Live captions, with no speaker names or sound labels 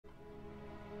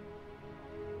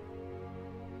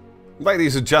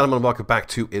Ladies and gentlemen, welcome back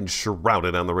to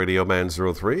Enshrouded on the Radio Man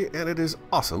 03, and it is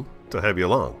awesome to have you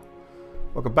along.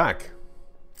 Welcome back.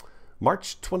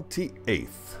 March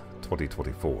 28th,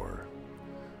 2024.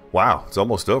 Wow, it's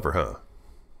almost over, huh?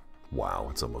 Wow,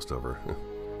 it's almost over.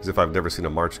 As if I've never seen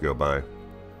a March go by.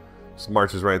 Just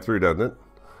marches right through, doesn't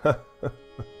it?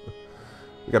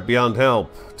 We got Beyond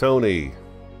Help, Tony,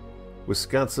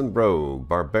 Wisconsin Brogue,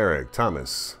 Barbaric,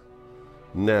 Thomas,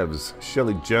 Nevs,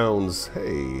 Shelly Jones.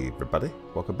 Hey, everybody.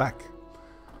 Welcome back.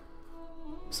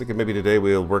 I was thinking maybe today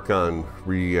we'll work on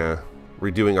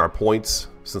redoing our points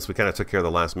since we kind of took care of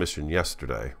the last mission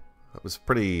yesterday. It was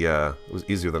pretty, it was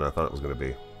easier than I thought it was going to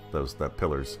be. That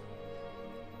pillars.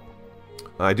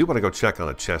 I do want to go check on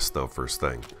a chest, though, first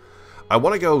thing. I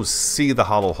want to go see the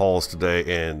hollow halls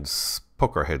today and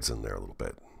poke our heads in there a little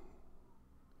bit.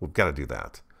 We've got to do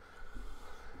that.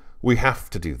 We have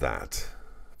to do that.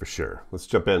 For sure. Let's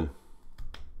jump in.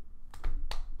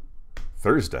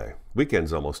 Thursday.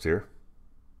 Weekend's almost here.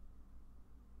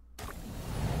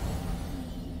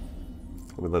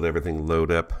 Let me let everything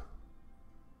load up.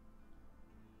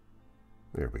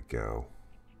 There we go.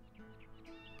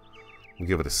 We'll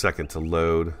give it a second to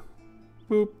load.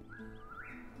 Boop.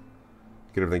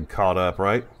 Get everything caught up,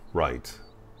 right? Right.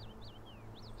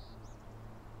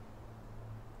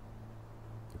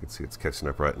 You can see it's catching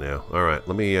up right now. All right,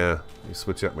 let me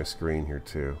switch out my screen here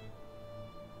too.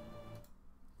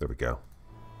 There we go.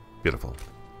 Beautiful.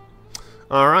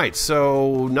 All right,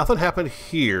 so nothing happened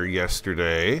here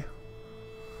yesterday.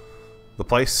 The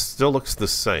place still looks the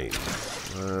same.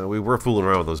 We were fooling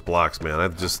around with those blocks, man.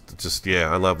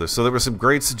 Yeah, I love this. So there were some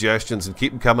great suggestions, and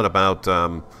keep them coming about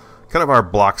kind of our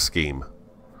block scheme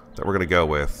that we're going to go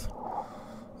with.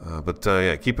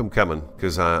 Yeah, keep them coming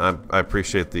because I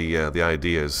appreciate the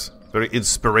ideas. Very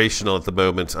inspirational at the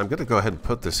moment. I'm going to go ahead and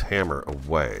put this hammer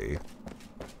away.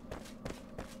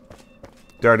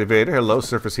 Darty Vader, hello.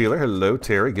 Surface Healer, hello.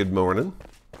 Terry, good morning.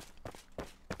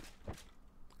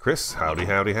 Chris, howdy,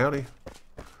 howdy, howdy.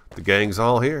 The gang's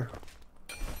all here.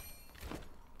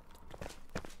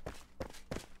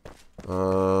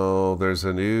 Oh, there's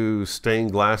a new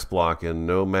stained glass block in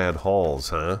Nomad Halls,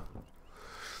 huh?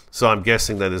 So I'm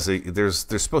guessing that there's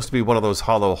supposed to be one of those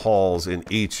hollow halls in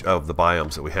each of the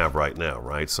biomes that we have right now,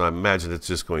 right? So I imagine it's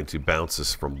just going to bounce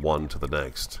us from one to the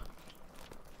next.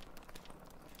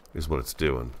 Is what it's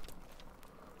doing.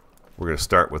 We're going to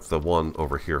start with the one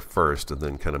over here first and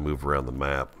then kind of move around the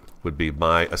map. Would be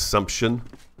my assumption.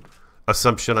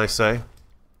 Assumption, I say.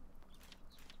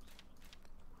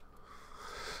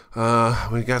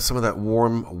 We got some of that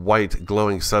warm, white,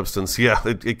 glowing substance. Yeah,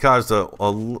 it caused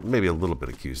maybe a little bit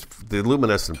of accused. The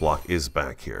luminescent block is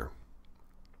back here.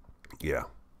 Yeah.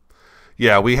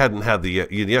 Yeah, we hadn't had the...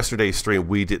 in yesterday's stream,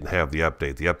 we didn't have the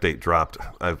update. The update dropped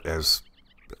as...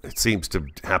 It seems to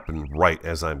happen right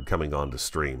as I'm coming on to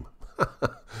stream.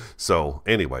 So,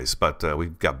 anyways, but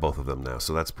we've got both of them now,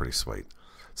 so that's pretty sweet.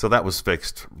 So that was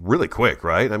fixed really quick,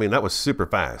 right? I mean, that was super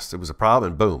fast. It was a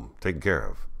problem, and boom, taken care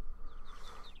of.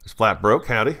 There's Flat Broke,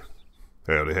 howdy.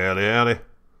 Howdy, howdy, howdy.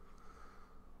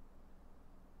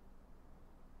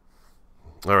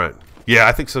 Alright. Yeah,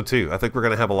 I think so too. I think we're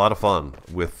going to have a lot of fun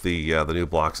with the new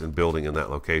blocks and building in that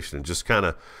location. And just kind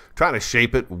of trying to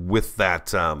shape it with that,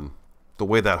 the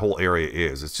way that whole area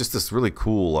is. It's just this really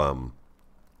cool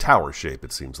tower shape,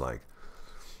 it seems like.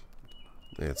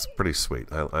 It's pretty sweet.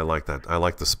 I like that. I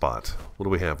like the spot. What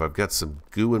do we have? I've got some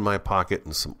goo in my pocket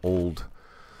and some old...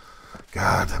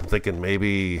 God, I'm thinking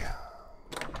maybe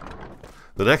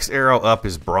the next arrow up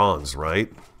is bronze,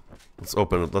 right? Let's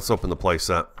open the place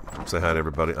up. Say hi to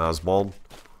everybody. Oswald.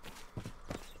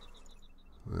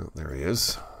 Well, there he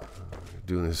is.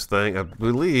 Doing his thing. I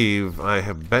believe I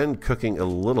have been cooking a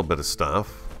little bit of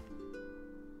stuff.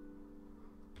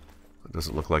 It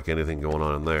doesn't look like anything going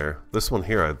on in there. This one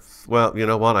here, well, you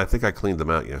know what? I think I cleaned them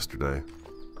out yesterday.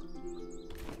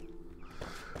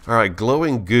 Alright,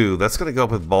 glowing goo. That's going to go up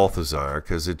with Balthazar,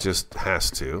 because it just has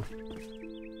to.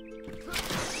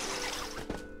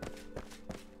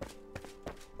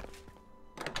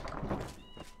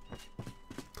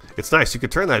 It's nice. You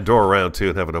could turn that door around, too,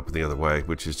 and have it open the other way,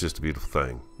 which is just a beautiful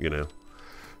thing, you know.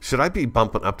 Should I be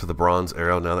bumping up to the bronze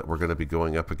arrow now that we're going to be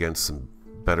going up against some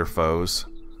better foes?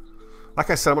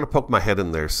 Like I said, I'm going to poke my head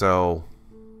in there, so...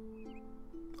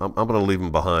 I'm going to leave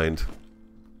him behind.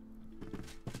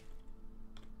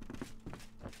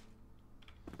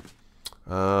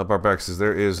 Barbaric says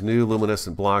there is new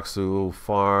luminescent blocks. So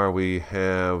far we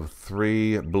have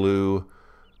 3 blue,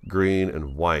 green,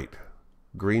 and white.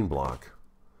 Green block.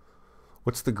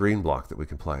 What's the green block that we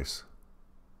can place?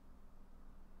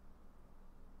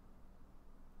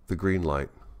 The green light.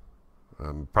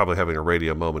 I'm probably having a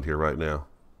radio moment here right now.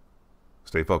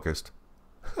 Stay focused.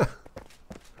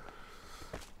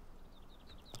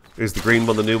 Is the green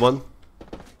one the new one?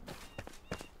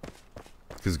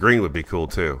 Because green would be cool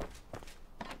too.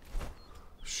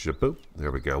 Shaboop.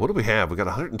 There we go. What do we have? We got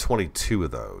 122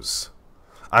 of those.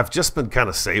 I've just been kind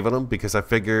of saving them because I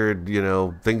figured, you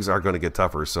know, things are going to get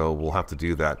tougher, so we'll have to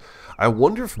do that. I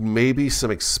wonder if maybe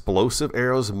some explosive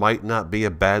arrows might not be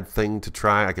a bad thing to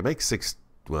try. I can make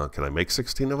well, can I make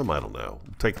 16 of them? I don't know.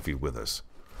 Take a few with us.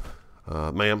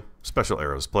 Ma'am, special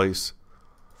arrows, please.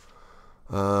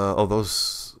 Oh,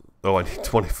 those... Oh, I need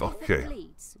 25. Okay.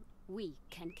 We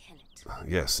can kill it.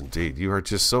 Yes, indeed. You are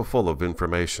just so full of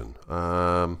information.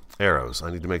 Arrows.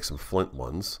 I need to make some flint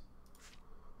ones.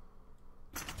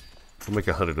 We'll make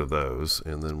 100 of those,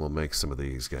 and then we'll make some of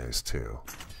these guys too.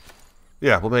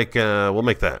 Yeah, we'll make that.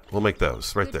 We'll make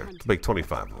those right there. We'll make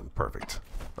 25 of them. Perfect.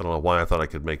 I don't know why I thought I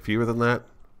could make fewer than that.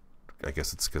 I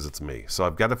guess it's because it's me. So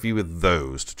I've got a few of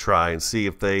those to try and see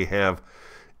if they have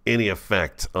any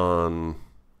effect on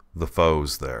the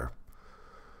foes there.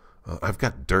 I've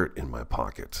got dirt in my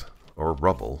pocket. Or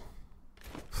rubble.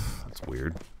 That's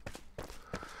weird.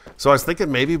 So I was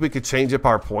thinking maybe we could change up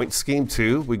our point scheme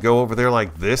too. We go over there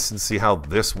like this and see how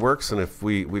this works. And if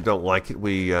we don't like it,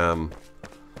 we... I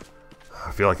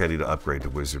feel like I need to upgrade to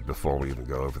Wizard before we even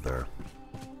go over there.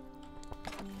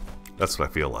 That's what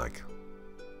I feel like.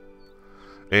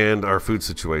 And our food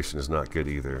situation is not good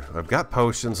either. I've got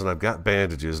potions and I've got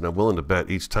bandages, and I'm willing to bet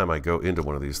each time I go into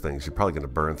one of these things, you're probably going to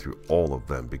burn through all of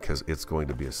them because it's going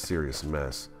to be a serious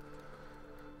mess.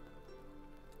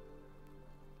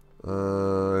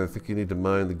 I think you need to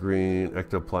mine the green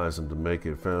ectoplasm to make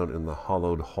it found in the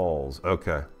hollowed halls.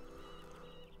 Okay.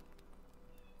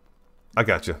 I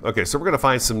gotcha. Okay, so we're going to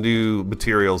find some new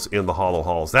materials in the hollow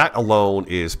halls. That alone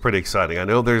is pretty exciting. I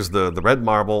know there's the red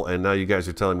marble, and now you guys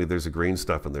are telling me there's a green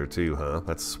stuff in there too, huh?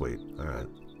 That's sweet. All right.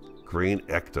 Green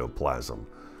ectoplasm.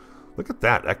 Look at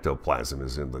that. Ectoplasm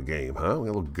is in the game, huh? We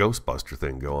got a little Ghostbuster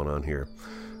thing going on here.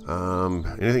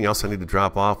 Anything else I need to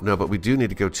drop off? No, but we do need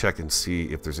to go check and see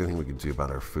if there's anything we can do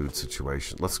about our food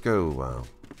situation. Let's go.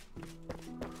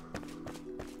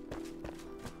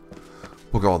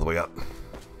 We'll go all the way up.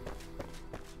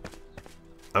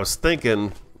 I was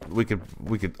thinking we could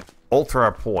alter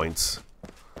our points,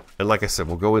 and like I said,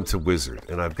 we'll go into Wizard,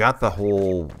 and I've got the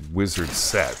whole Wizard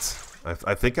set.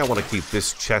 I think I want to keep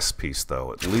this chest piece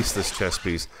though, at least this chest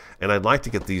piece, and I'd like to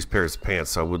get these pairs of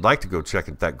pants. So I would like to go check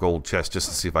at that gold chest just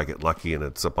to see if I get lucky and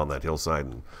it's up on that hillside,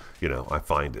 and you know I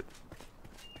find it.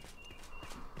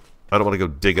 I don't want to go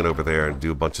digging over there and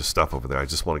do a bunch of stuff over there. I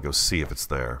just want to go see if it's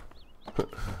there.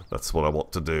 That's what I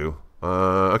want to do.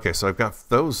 Okay, so I've got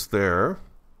those there.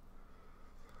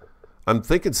 I'm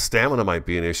thinking stamina might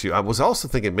be an issue. I was also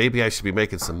thinking maybe I should be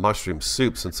making some mushroom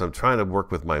soup since I'm trying to work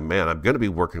with my mana. I'm going to be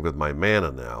working with my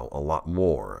mana now a lot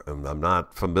more, and I'm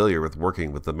not familiar with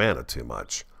working with the mana too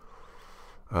much.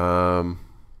 God,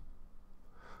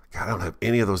 I don't have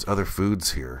any of those other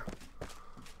foods here.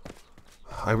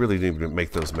 I really need to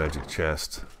make those magic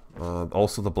chests.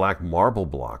 Also the black marble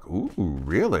block. Ooh,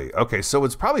 really? Okay, so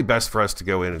it's probably best for us to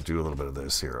go in and do a little bit of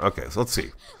this here. Okay, so let's see.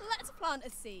 Let's plant a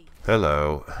seed.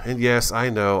 Hello. And yes, I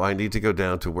know I need to go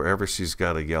down to wherever she's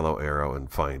got a yellow arrow and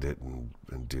find it and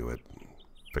do it. And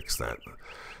fix that.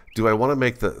 Do I want to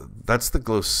make the... That's the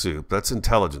glow soup. That's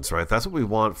intelligence, right? That's what we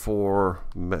want for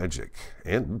magic.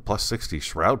 And plus 60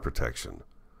 shroud protection.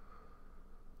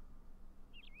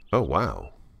 Oh,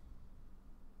 wow.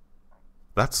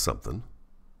 That's something.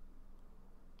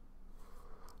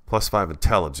 Plus 5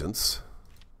 intelligence.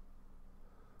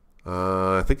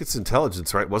 I think it's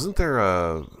intelligence, right? Wasn't there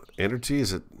energy?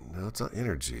 Is it? No, it's not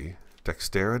energy.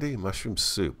 Dexterity? Mushroom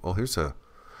soup. Oh, here's a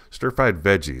stir-fried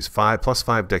veggies. Plus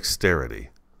 5 dexterity.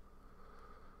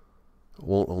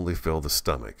 Won't only fill the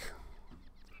stomach.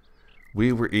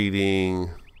 We were eating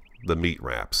the meat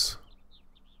wraps.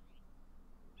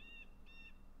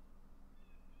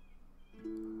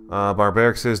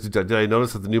 Barbaric says, did I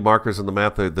notice that the new markers on the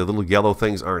map, the little yellow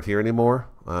things aren't here anymore?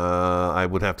 I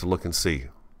would have to look and see.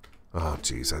 Oh,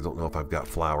 geez, I don't know if I've got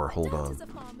flour. Hold on.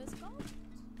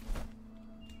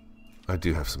 I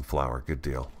do have some flour. Good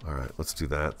deal. All right, let's do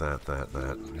that.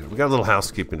 Yeah, we got a little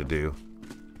housekeeping to do.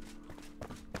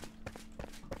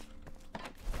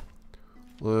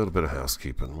 A little bit of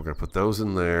housekeeping. We're going to put those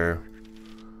in there.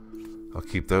 I'll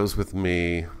keep those with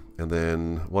me. And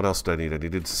then, what else do I need? I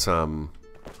needed some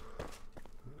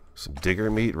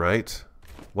digger meat, right?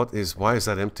 Why is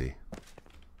that empty?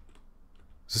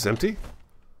 Is this empty?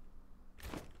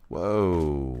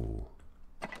 Whoa.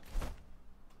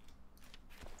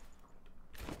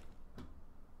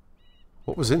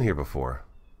 What was in here before?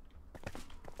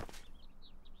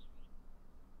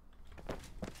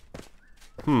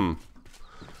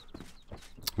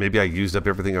 Maybe I used up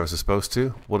everything I was supposed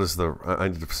to. What is the... I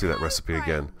need to see that recipe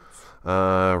again.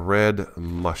 Red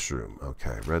mushroom.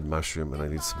 Okay, red mushroom, and I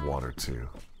need some water too.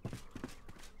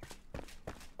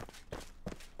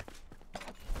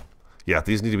 Yeah,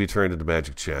 these need to be turned into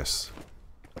magic chests.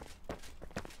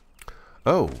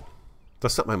 Oh,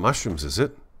 that's not my mushrooms, is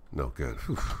it? No, good.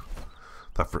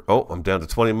 Oh, I'm down to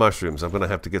 20 mushrooms. I'm going to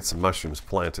have to get some mushrooms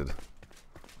planted.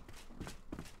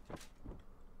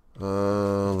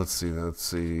 Let's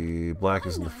see. Black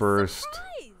is in the first.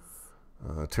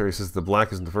 Terry says the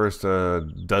black is in the first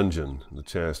dungeon in the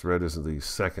chest. Red is in the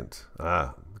second.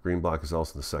 Ah, the green block is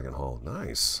also in the second hall.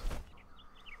 Nice.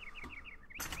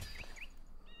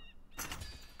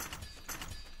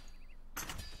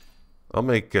 I'll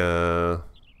make 5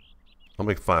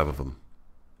 of them.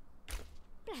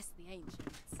 Bless the ancients.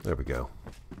 There we go.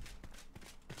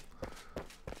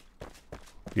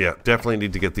 Yeah, definitely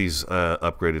need to get these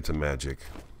upgraded to magic.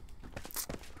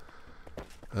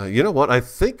 You know what? I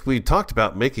think we talked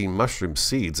about making mushroom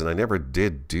seeds, and I never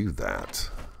did do that.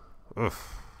 Ugh.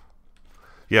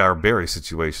 Yeah, our berry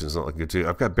situation is not looking good too.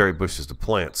 I've got berry bushes to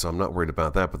plant, so I'm not worried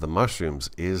about that. But the mushrooms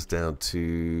is down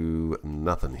to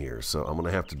nothing here, so I'm going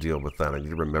to have to deal with that. I need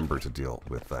to remember to deal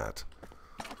with that.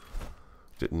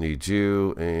 Didn't need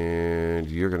you, and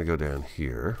you're going to go down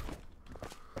here.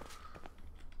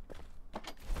 I'm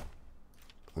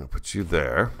going to put you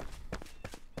there.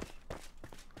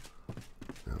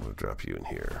 I'm going to drop you in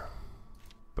here.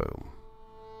 Boom.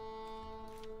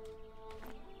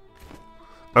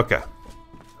 Okay.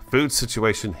 Food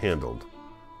situation handled.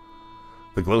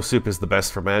 The glow soup is the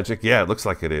best for magic? Yeah, it looks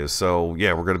like it is. So,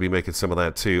 yeah, we're going to be making some of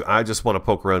that too. I just want to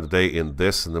poke around today in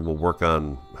this, and then we'll work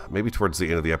on... Maybe towards the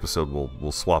end of the episode,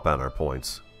 we'll swap out our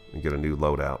points and get a new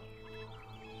loadout.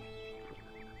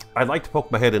 I'd like to poke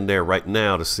my head in there right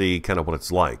now to see kind of what it's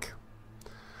like.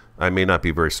 I may not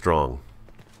be very strong.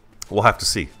 We'll have to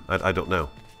see. I don't know.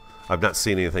 I've not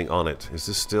seen anything on it. Is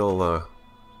this still...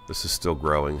 this is still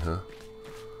growing, huh?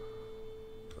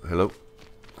 Hello?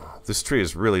 This tree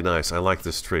is really nice. I like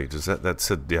this tree. Does that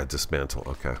said, yeah, dismantle.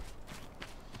 Okay.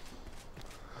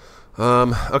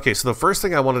 Okay, so the first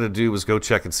thing I wanted to do was go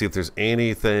check and see if there's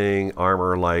anything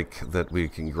armor-like that we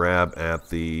can grab at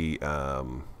the,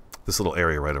 this little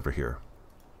area right over here.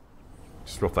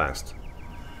 Just real fast.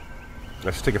 I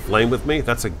should take a flame with me?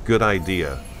 That's a good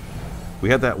idea. We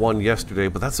had that one yesterday,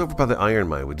 but that's over by the iron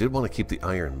mine. We did want to keep the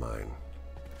iron mine.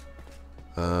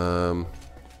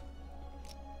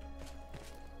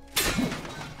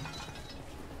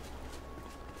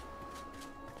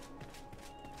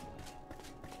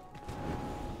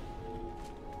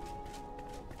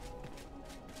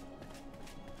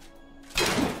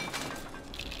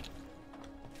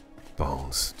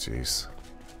 Bones, jeez.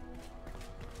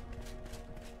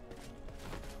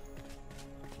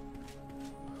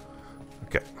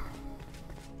 Okay.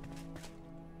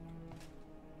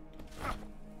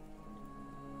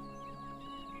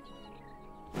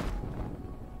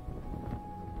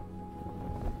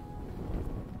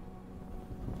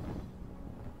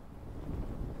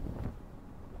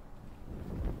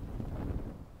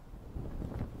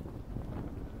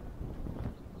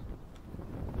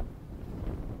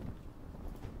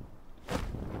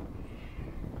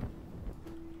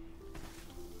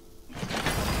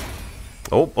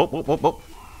 Oh.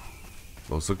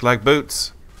 Those look like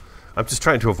boots. I'm just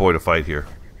trying to avoid a fight here.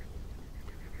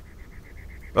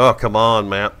 Oh, come on,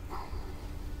 map.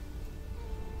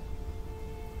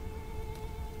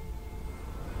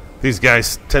 These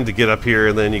guys tend to get up here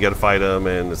and then you gotta fight them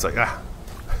and it's like, ah.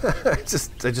 I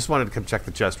just wanted to come check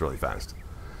the chest really fast.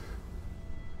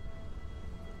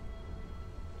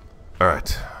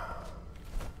 Alright.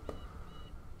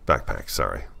 Backpack,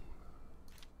 sorry.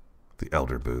 The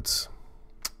elder boots.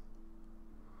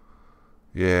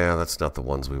 Yeah, that's not the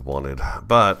ones we wanted.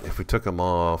 But if we took them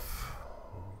off,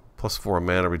 +4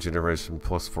 mana regeneration,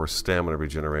 +4 stamina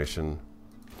regeneration,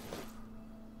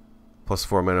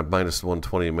 +4 mana,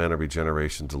 -120 mana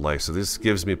regeneration delay. So this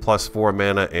gives me +4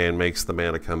 mana and makes the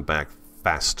mana come back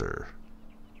faster.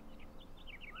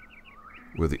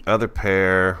 With the other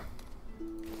pair,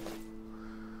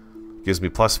 gives me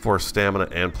 +4 stamina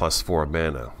and +4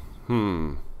 mana.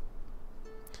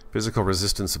 Physical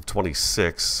resistance of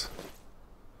 26.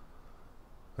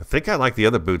 I think I like the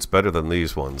other boots better than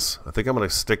these ones. I think I'm going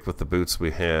to stick with the boots we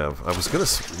have. I was going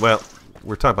to... Well,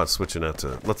 we're talking about switching out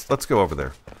to... Let's go over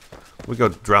there. We go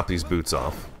drop these boots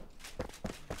off.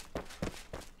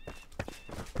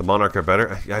 The Monarch are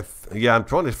better? Yeah, I'm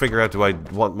trying to figure out, do I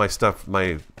want my stuff,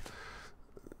 my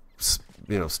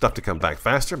you know, stuff to come back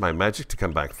faster, my magic to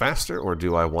come back faster, or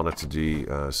do I want it to be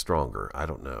stronger? I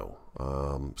don't know.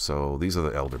 So these are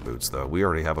the Elder Boots, though. We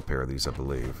already have a pair of these, I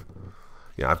believe.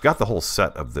 Yeah, I've got the whole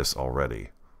set of this already.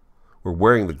 We're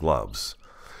wearing the gloves.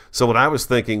 So what I was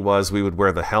thinking was we would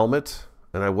wear the helmet,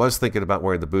 and I was thinking about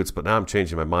wearing the boots, but now I'm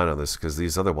changing my mind on this because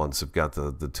these other ones have got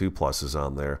the 2 pluses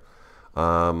on there.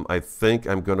 I think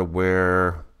I'm going to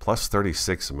wear plus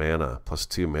 36 mana, plus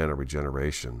 2 mana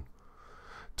regeneration.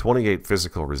 28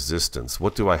 physical resistance.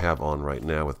 What do I have on right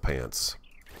now with pants?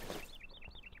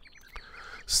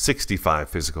 65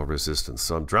 physical resistance.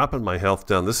 So I'm dropping my health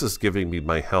down. This is giving me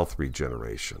my health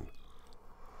regeneration.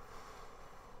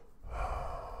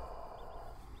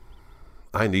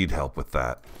 I need help with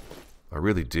that. I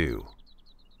really do.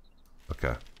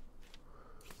 Okay.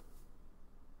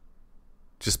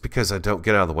 Just because I don't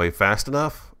get out of the way fast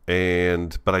enough,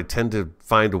 but I tend to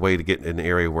find a way to get in an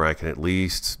area where I can at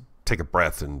least take a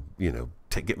breath and, you know,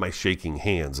 get my shaking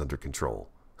hands under control.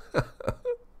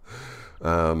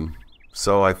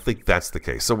 So I think that's the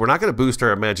case. So we're not going to boost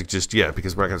our magic just yet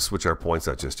because we're not going to switch our points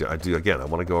out just yet. I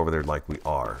want to go over there like we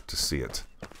are to see it.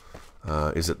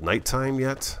 Is it nighttime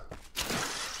yet?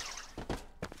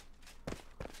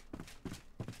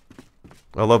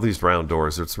 I love these round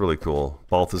doors. It's really cool.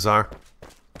 Balthazar?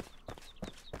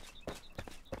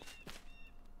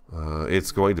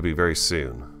 It's going to be very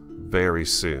soon. Very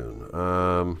soon.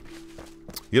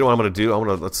 You know what I'm going to do?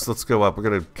 Let's go up. We're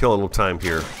going to kill a little time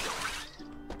here.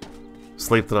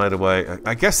 Sleep the night away.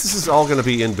 I guess this is all going to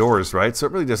be indoors, right? So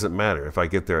it really doesn't matter if I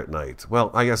get there at night.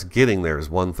 Well, I guess getting there is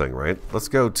one thing, right? Let's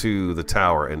go to the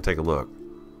tower and take a look.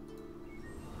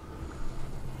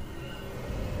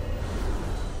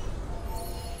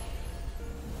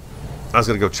 I was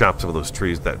going to go chop some of those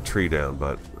trees, that tree down,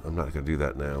 but I'm not going to do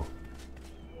that now.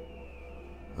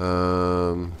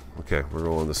 Okay, we're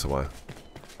rolling this away.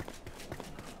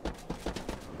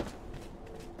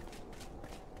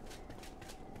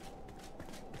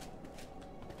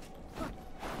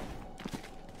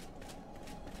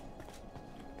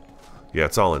 Yeah,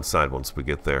 it's all inside once we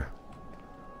get there.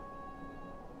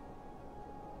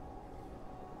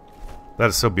 That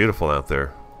is so beautiful out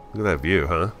there. Look at that view,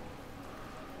 huh?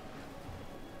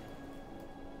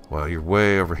 Wow, you're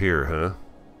way over here, huh?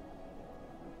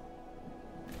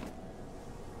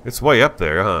 It's way up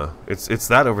there, huh? It's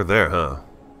that over there, huh?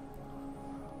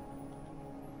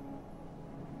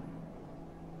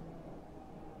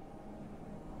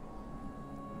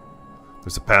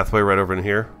 There's a pathway right over in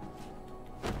here.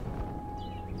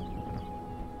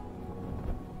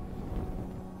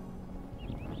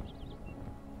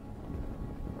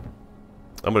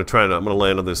 I'm gonna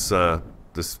land on this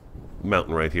this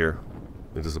mountain right here.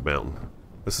 It is a mountain.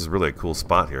 This is really a cool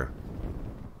spot here.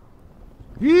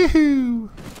 Yoo-hoo!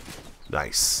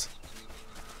 Nice.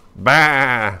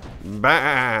 Bah!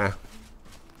 Bah!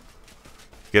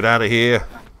 Get out of here,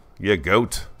 you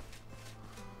goat.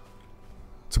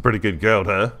 It's a pretty good goat,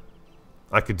 huh?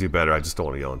 I could do better. I just don't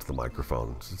want to yell into the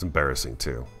microphone. It's embarrassing,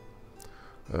 too.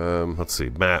 Let's see.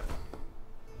 Map.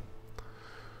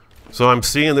 So I'm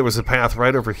seeing there was a path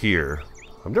right over here.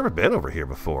 I've never been over here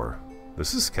before.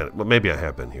 This is kind of... Well, maybe I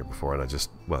have been here before, and I just...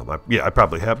 Well, yeah, I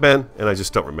probably have been, and I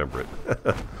just don't remember it.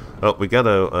 Oh, we got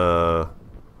a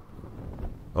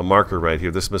marker right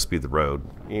here. This must be the road.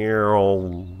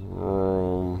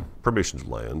 Permission to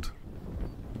land.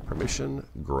 Permission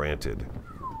granted.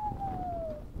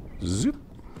 Zoop.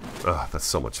 Ah, that's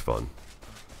so much fun.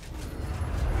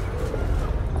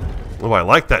 Oh, I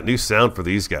like that new sound for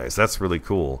these guys. That's really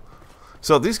cool.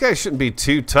 So these guys shouldn't be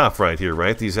too tough right here,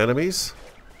 right? These enemies?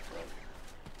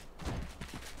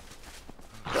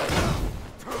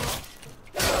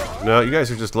 No, you guys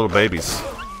are just little babies.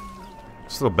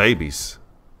 Just little babies.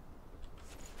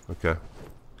 Okay.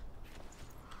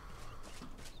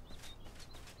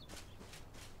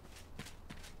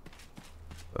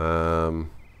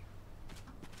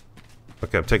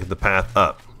 Okay, I'm taking the path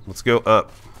up. Let's go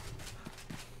up.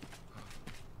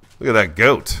 Look at that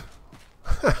goat.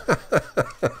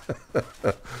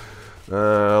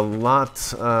 A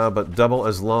lot, but double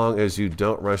as long as you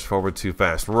don't rush forward too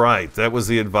fast. Right, that was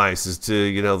the advice, is to,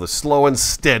 you know, the slow and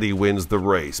steady wins the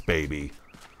race, baby.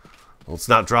 Let's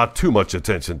not draw too much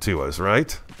attention to us,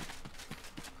 right?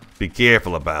 Be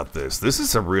careful about this. This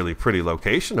is a really pretty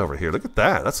location over here. Look at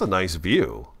that. That's a nice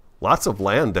view. Lots of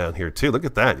land down here, too. Look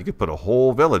at that. You could put a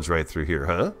whole village right through here,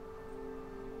 huh?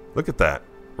 Look at that.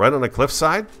 Right on the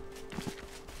cliffside.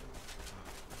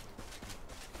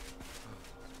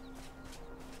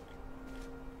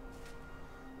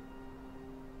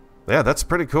 Yeah, that's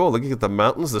pretty cool. Looking at the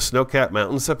mountains, the snow-capped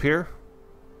mountains up here.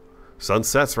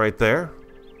 Sunset's right there.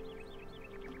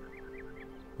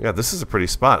 Yeah, this is a pretty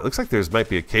spot. It looks like there's might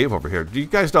be a cave over here. You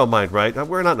guys don't mind, right?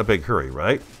 We're not in a big hurry,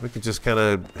 right? We can just kind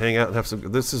of hang out and have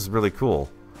some... This is really cool.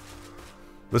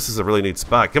 This is a really neat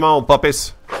spot. Come on,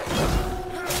 puppies.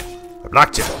 I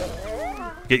blocked you.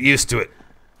 Get used to it.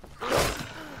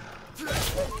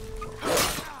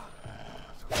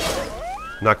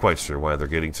 Not quite sure why they're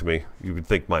getting to me. You would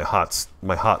think my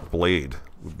hot blade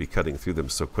would be cutting through them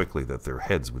so quickly that their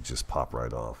heads would just pop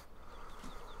right off.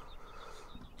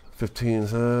 15,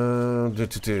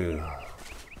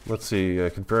 let's see,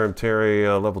 confirm Terry,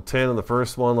 level 10 in the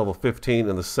first one, level 15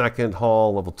 in the second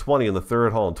hall, level 20 in the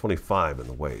third hall, and 25 in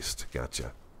the waist.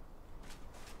 Gotcha.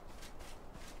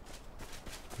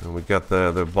 And we got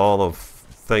the ball of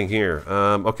thing here.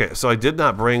 Okay, so I did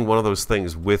not bring one of those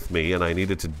things with me, and I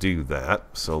needed to do that.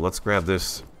 So let's grab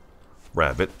this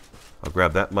rabbit. I'll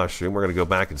grab that mushroom. We're going to go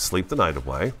back and sleep the night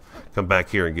away. Come back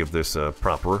here and give this a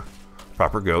proper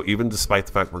go, even despite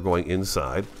the fact we're going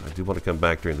inside. I do want to come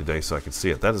back during the day so I can see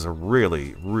it. That is a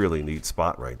really, really neat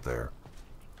spot right there.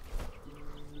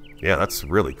 Yeah, that's a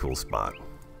really cool spot.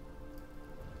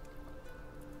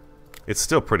 It's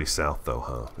still pretty south though,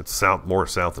 huh? It's more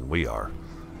south than we are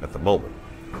at the moment.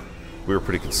 We were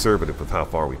pretty conservative with how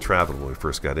far we traveled when we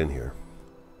first got in here.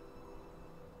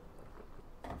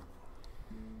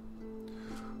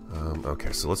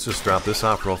 Okay, so let's just drop this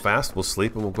off real fast. We'll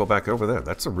sleep and we'll go back over there.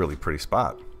 That's a really pretty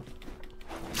spot.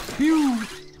 Phew!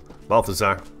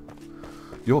 Balthazar,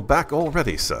 you're back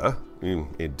already, sir.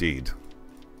 Indeed.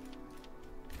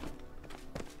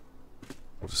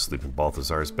 We'll just sleep in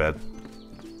Balthazar's bed.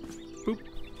 Boop.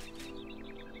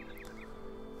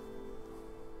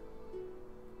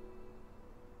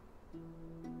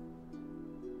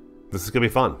 This is gonna be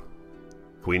fun.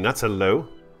 Queen Nuts, hello.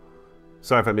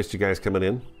 Sorry if I missed you guys coming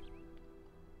in.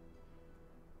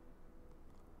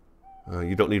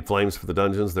 You don't need flames for the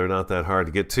dungeons. They're not that hard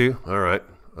to get to. Alright.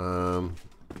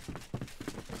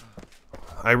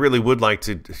 I really would like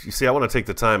to... You see, I want to take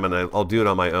the time, and I'll do it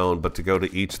on my own, but to go to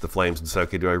each of the flames and say,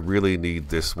 okay, do I really need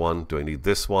this one? Do I need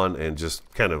this one? And just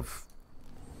kind of,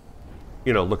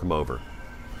 you know, look them over.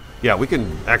 Yeah, we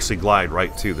can actually glide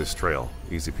right to this trail.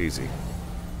 Easy peasy.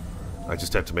 I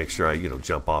just have to make sure I, you know,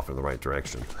 jump off in the right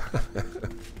direction.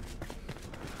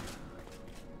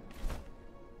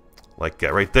 Like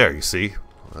right there, you see?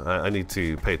 I need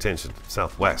to pay attention.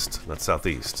 Southwest, not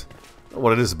southeast. I don't know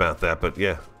what it is about that, but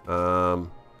yeah.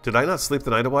 Did I not sleep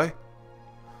the night away?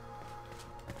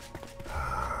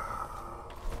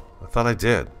 I thought I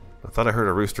did. I thought I heard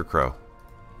a rooster crow.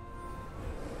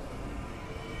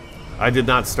 I did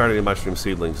not start any mushroom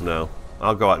seedlings, no.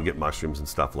 I'll go out and get mushrooms and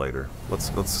stuff later.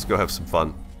 Let's go have some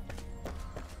fun.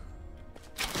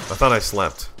 I thought I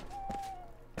slept.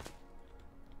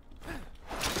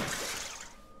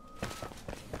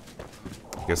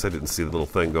 Guess I didn't see the little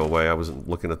thing go away. I wasn't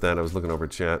looking at that. I was looking over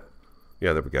chat.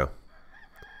 Yeah, there we go.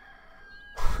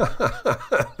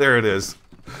 There it is.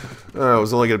 It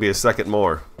was only going to be a second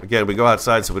more. Again, we go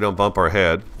outside so we don't bump our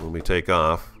head when we take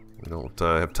off. We don't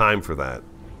have time for that.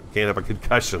 Can't have a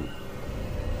concussion.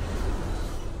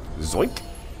 Zoink.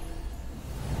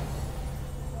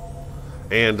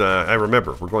 And I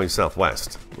remember, we're going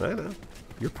southwest. I know.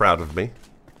 You're proud of me.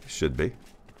 You should be.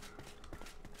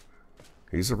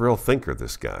 He's a real thinker,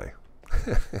 this guy.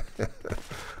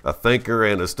 A thinker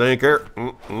and a stinker.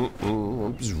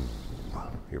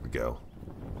 Here we go.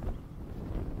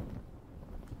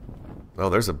 Oh,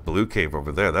 there's a blue cave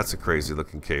over there. That's a crazy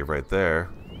looking cave right there.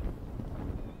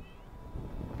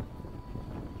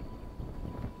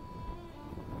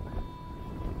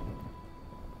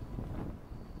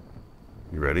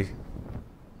 You ready?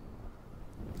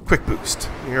 Quick boost.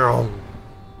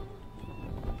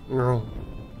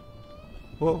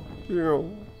 Whoa,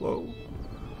 whoa.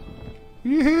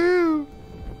 Yoo-hoo!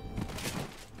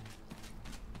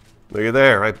 Look at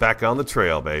there, right back on the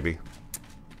trail, baby.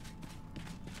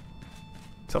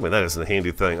 Tell me that isn't a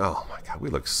handy thing. Oh my god, we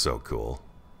look so cool.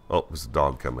 Oh, there's a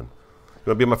dog coming. You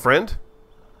wanna be my friend?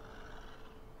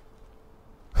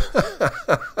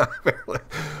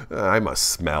 I must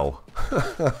smell.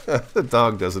 The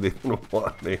dog doesn't even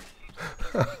want me.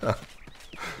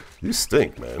 You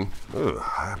stink, man.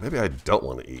 Ugh, maybe I don't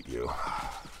want to eat you.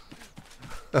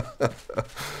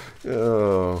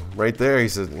 Oh, right there he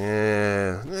says,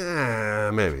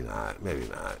 yeah, maybe not, maybe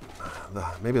not.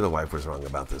 Maybe the wife was wrong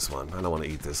about this one. I don't want to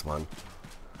eat this one.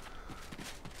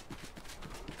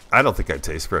 I don't think I'd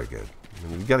taste very good. I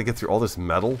mean, you got to get through all this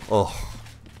metal. Oh,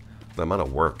 the amount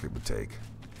of work it would take.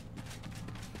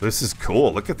 This is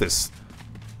cool. Look at this.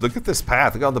 Look at this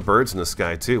path. Look at all the birds in the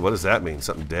sky, too. What does that mean?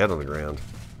 Something dead on the ground.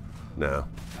 No,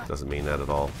 doesn't mean that at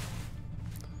all.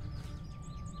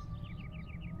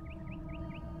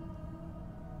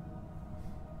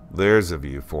 There's a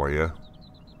view for you.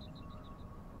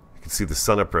 You can see the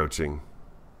sun approaching.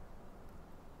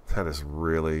 That is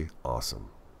really awesome.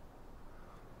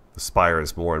 The spire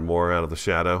is more and more out of the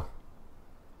shadow.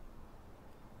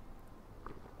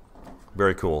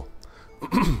 Very cool.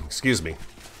 Excuse me.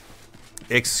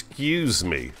 Excuse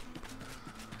me.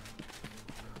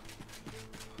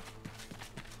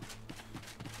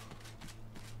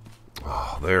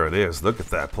 Oh, there it is. Look at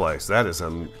that place. That is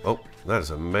that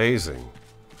is amazing.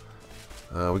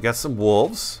 We got some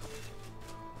wolves.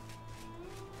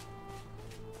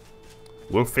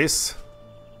 Wolfies.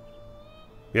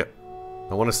 Yep.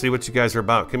 I want to see what you guys are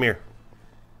about. Come here.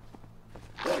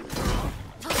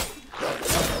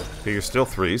 Okay, you're still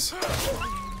threes.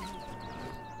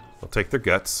 I'll take their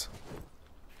guts.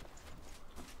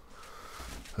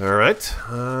 Alright.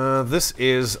 This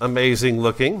is amazing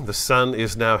looking. The sun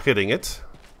is now hitting it.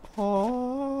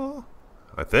 Aww.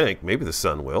 I think. Maybe the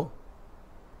sun will.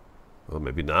 Well,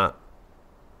 maybe not.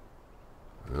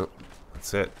 Oh,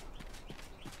 that's it.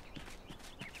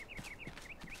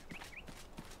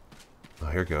 Oh,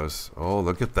 here goes. Oh,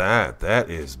 look at that.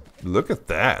 Look at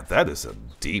that. That is a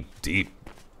deep, deep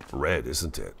red,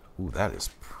 isn't it? Ooh, that is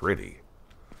pretty.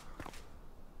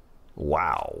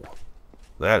 Wow.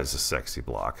 That is a sexy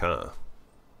block, huh?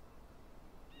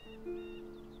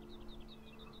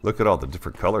 Look at all the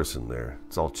different colors in there.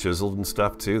 It's all chiseled and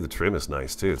stuff, too. The trim is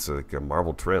nice, too. It's like a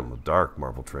marble trim, a dark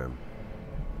marble trim.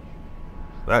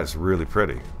 That is really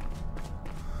pretty.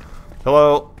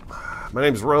 Hello. My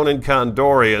name's Ronan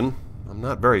Condorian. I'm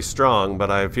not very strong,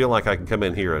 but I feel like I can come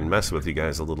in here and mess with you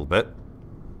guys a little bit.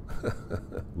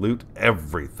 Loot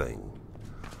everything.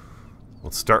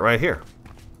 Let's start right here.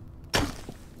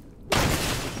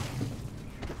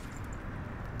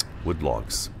 Wood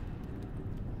logs.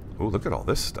 Oh, look at all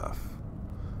this stuff.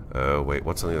 Oh, wait,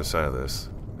 what's on the other side of this?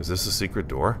 Is this a secret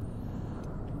door?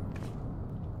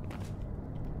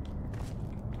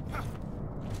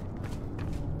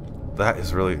 That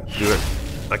is really... Dude,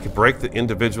 I could break the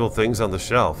individual things on the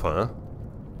shelf, huh?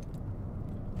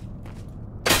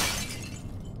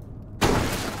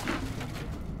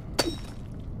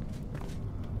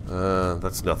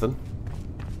 That's nothing.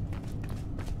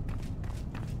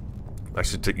 I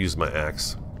should use my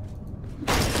axe.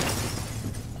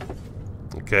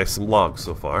 Okay, some logs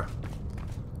so far.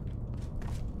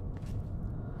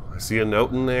 I see a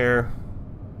note in there.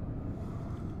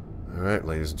 Alright,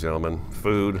 ladies and gentlemen.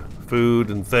 Food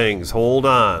and things. Hold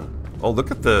on. Oh,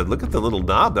 look at the little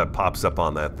knob that pops up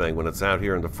on that thing when it's out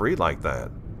here in the free like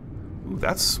that. Ooh,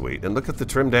 that's sweet. And look at the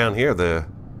trim down here.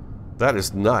 That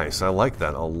is nice. I like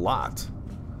that a lot.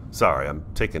 Sorry, I'm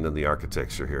taking in the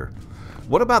architecture here.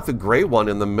 What about the gray one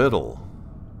in the middle?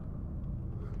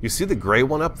 You see the gray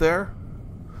one up there?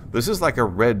 This is like a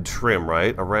red trim,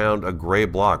 right? Around a gray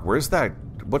block. Where's that?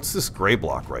 What's this gray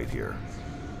block right here?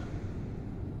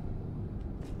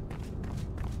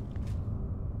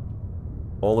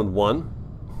 All in one?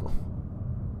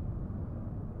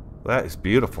 That is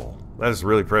beautiful. That is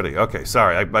really pretty. Okay,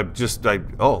 sorry.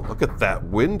 Oh, look at that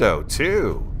window,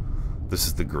 too. This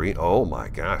is the green. Oh, my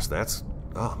gosh.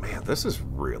 Oh, man. This is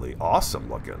really awesome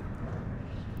looking.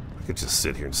 I could just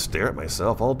sit here and stare at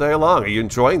myself all day long. Are you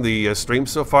enjoying the stream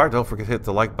so far? Don't forget to hit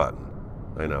the like button.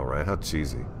 I know, right? How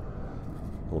cheesy.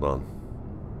 Hold on.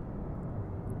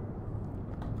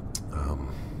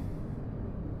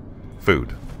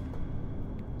 Food.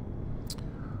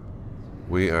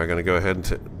 We are going to go ahead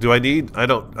and... Do I need... I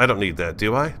don't need that,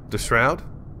 do I? The shroud?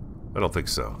 I don't think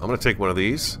so. I'm going to take one of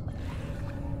these.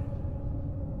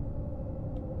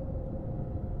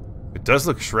 It does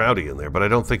look shroudy in there, but I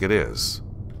don't think it is.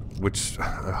 Which,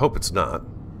 I hope it's not.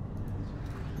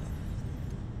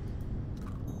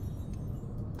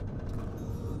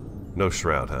 No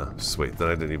shroud, huh? Sweet, then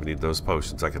I didn't even need those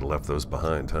potions. I could have left those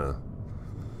behind, huh?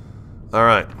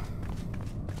 Alright.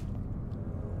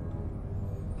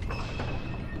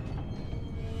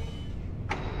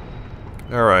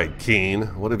 Alright, Keen.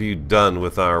 What have you done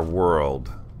with our world?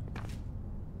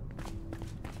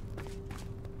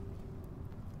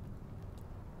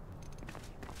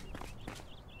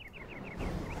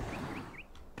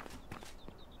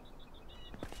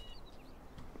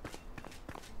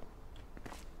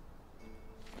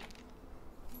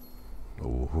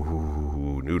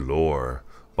 Ooh, new lore.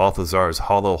 Balthazar's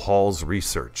Hollow Halls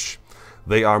research.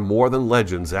 They are more than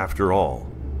legends after all.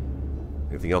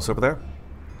 Anything else over there?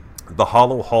 The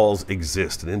Hollow Halls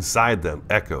exist, and inside them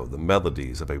echo the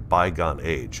melodies of a bygone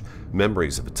age,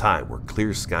 memories of a time where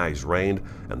clear skies reigned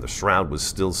and the shroud was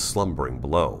still slumbering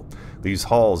below. These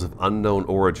halls of unknown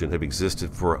origin have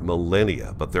existed for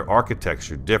millennia, but their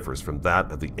architecture differs from that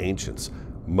of the ancients,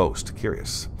 most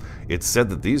curious. It's said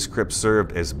that these crypts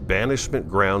served as banishment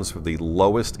grounds for the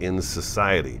lowest in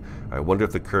society. I wonder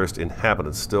if the cursed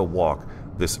inhabitants still walk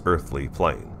this earthly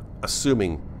plane.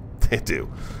 Assuming they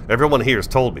do. Everyone here has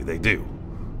told me they do.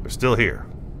 They're still here.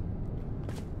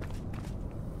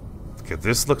 Okay,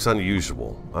 this looks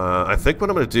unusual. I think what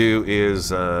I'm going to do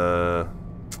is...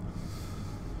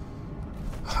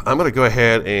 I'm going to go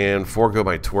ahead and forego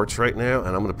my torch right now, and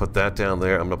I'm going to put that down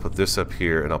there. I'm going to put this up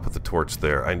here, and I'll put the torch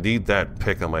there. I need that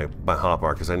pick on my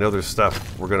hotbar, because I know there's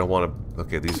stuff we're going to want to...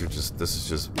 Okay, these are just... This is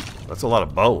just... That's a lot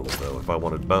of bones, though, if I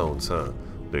wanted bones, huh?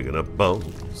 Digging up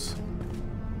bones.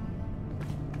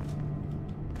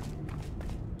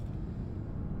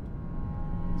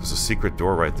 There's a secret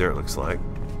door right there, it looks like.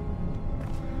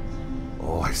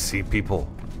 Oh, I see people.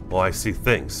 Oh, I see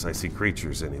things. I see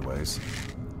creatures, anyways.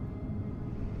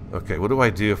 Okay, what do I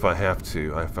do if I have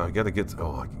to? If I gotta get...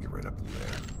 Oh, I can get right up in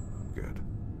there. Good.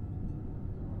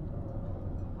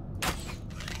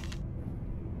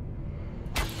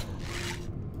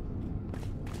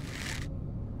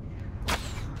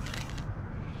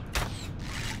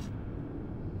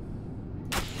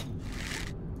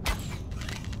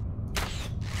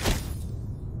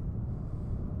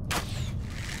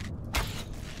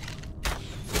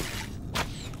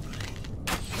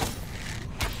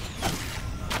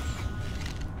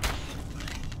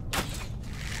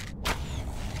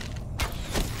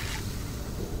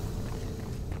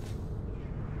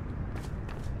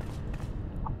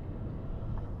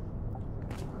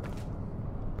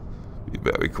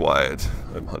 Very quiet.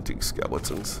 I'm hunting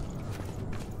skeletons.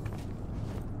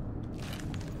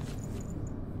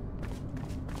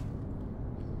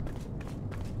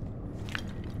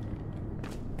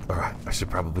 Alright, I should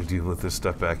probably deal with this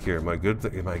stuff back here. Am I good?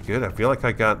 Am I good? I feel like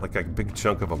I got like a big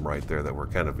chunk of them right there that were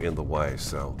kind of in the way,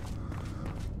 so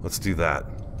let's do that.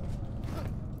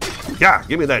 Yeah,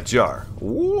 give me that jar.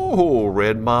 Whoa,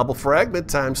 red marble fragment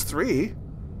times 3.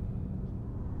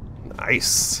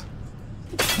 Nice.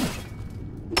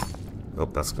 Oh,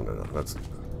 that's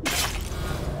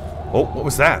Oh, what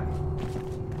was that?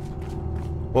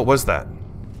 What was that?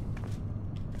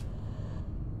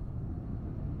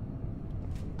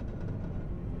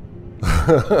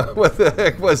 What the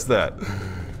heck was that?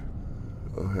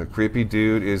 Oh, a creepy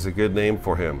dude is a good name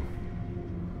for him.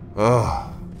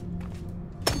 Oh.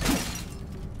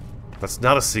 That's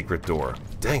not a secret door.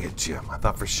 Dang it, Jim. I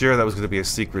thought for sure that was going to be a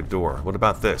secret door. What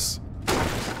about this?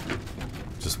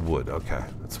 Just wood. Okay,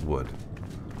 that's wood.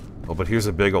 Oh, but here's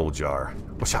a big old jar.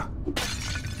 Whoosha.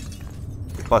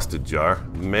 Busted jar.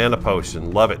 Mana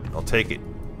potion. Love it. I'll take it.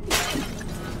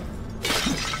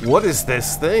 What is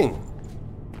this thing?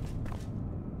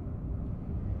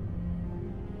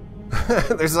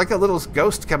 There's like a little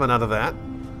ghost coming out of that.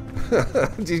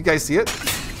 Do you guys see it?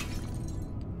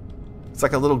 It's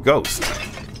like a little ghost.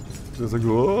 Just like,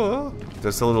 whoa.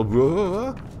 Just a little,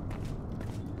 whoa.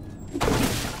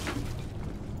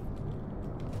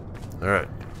 Alright.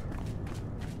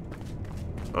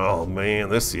 Oh man,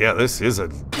 this is a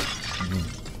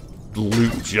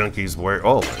loot junkies where...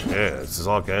 Oh yeah, this is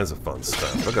all kinds of fun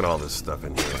stuff. Look at all this stuff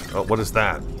in here. Oh, what is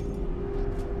that?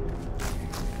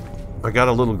 I got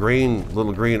a little green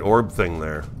orb thing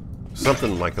there.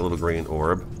 Something like a little green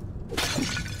orb.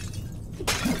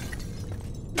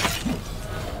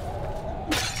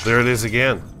 There it is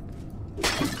again.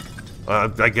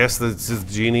 I guess this is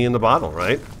genie in the bottle,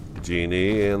 right?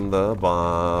 Genie in the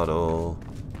bottle.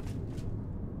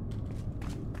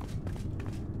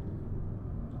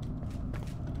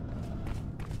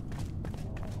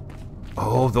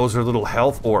 Oh, those are little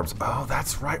health orbs. Oh,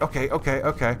 that's right. Okay.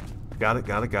 Got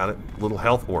it. Little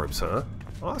health orbs, huh?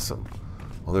 Awesome.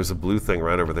 Well, there's a blue thing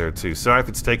right over there, too. Sorry if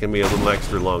it's taking me a little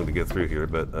extra long to get through here,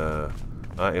 but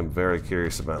I am very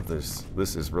curious about this.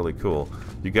 This is really cool.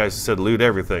 You guys said loot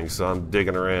everything, so I'm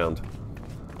digging around.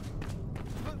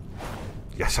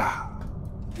 Yasha!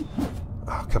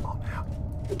 Oh, come on now.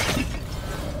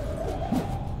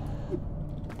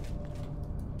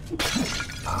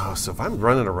 Oh, so if I'm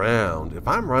running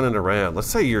around, let's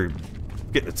say you're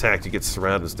getting attacked, you get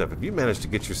surrounded and stuff. If you manage to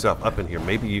get yourself up in here,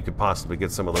 maybe you could possibly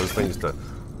get some of those things to...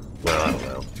 Well, I don't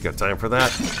know. You got time for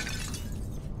that?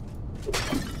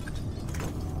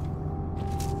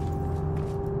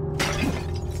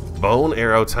 Bone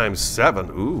arrow times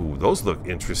 7. Ooh, those look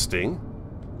interesting.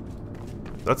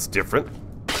 That's different.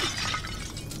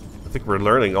 I think we're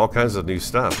learning all kinds of new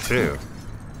stuff, too.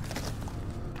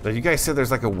 Now, you guys said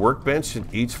there's like a workbench in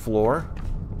each floor?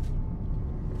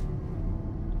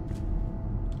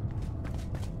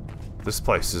 This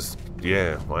place is...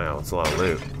 Yeah, wow, it's a lot of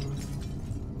loot.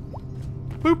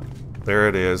 Boop. There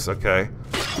it is, okay.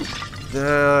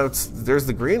 There's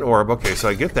the green orb. Okay, so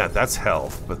I get that. That's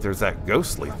health. But there's that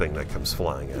ghostly thing that comes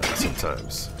flying at us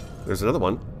sometimes. There's another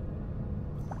one.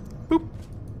 Boop.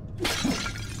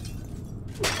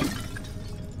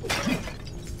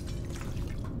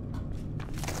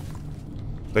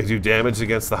 They do damage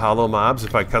against the hollow mobs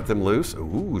if I cut them loose.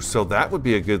 Ooh, so that would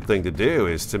be a good thing to do,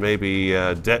 is to maybe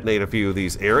detonate a few of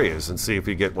these areas and see if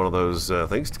you get one of those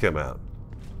things to come out.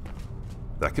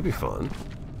 That could be fun.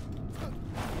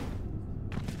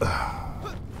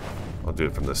 I'll do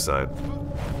it from this side,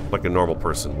 like a normal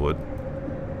person would.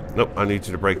 Nope, I need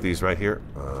you to break these right here.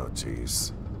 Oh,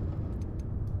 jeez.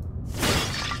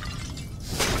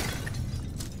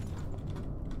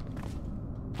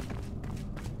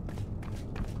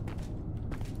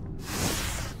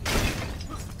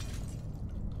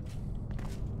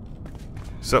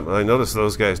 Something I noticed,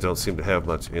 those guys don't seem to have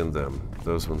much in them.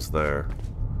 Those ones there.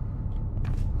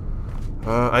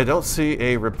 I don't see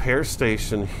a repair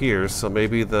station here, so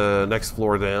maybe the next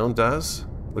floor down does.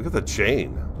 Look at the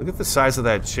chain. Look at the size of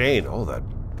that chain. Oh,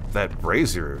 that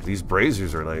brazier. These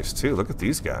braziers are nice too. Look at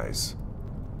these guys.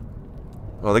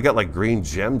 Oh, they got like green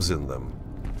gems in them.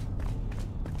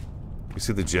 You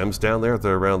see the gems down there?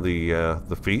 They're around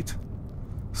the feet.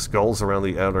 Skulls around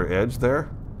the outer edge there.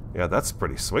 Yeah, that's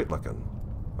pretty sweet looking.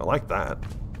 I like that.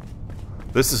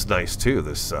 This is nice too.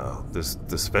 This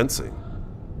fencing.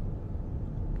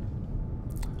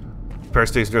 Repair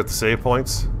station at the save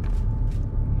points.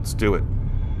 Let's do it.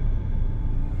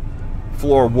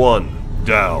 Floor 1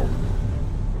 down.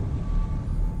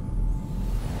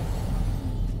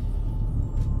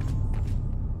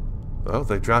 Oh,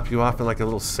 they drop you off in like a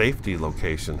little safety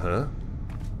location, huh?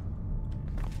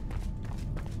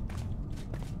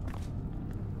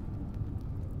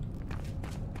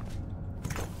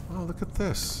 Oh, look at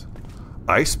this.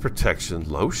 Ice protection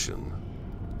lotion.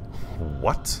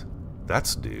 What?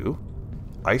 That's new.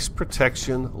 Ice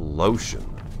protection lotion.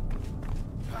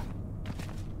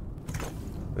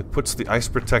 It puts the ice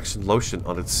protection lotion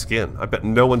on its skin. I bet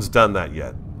no one's done that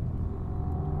yet.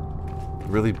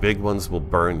 Really big ones will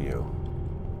burn you.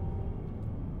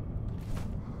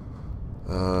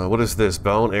 What is this?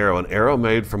 Bone arrow. An arrow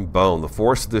made from bone. The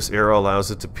force of this arrow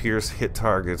allows it to pierce hit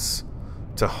targets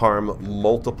to harm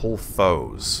multiple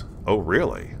foes. Oh,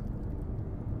 really?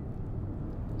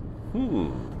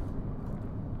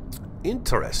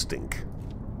 Interesting.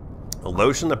 A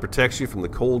lotion that protects you from the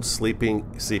cold seeping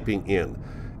in.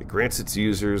 It grants its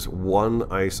users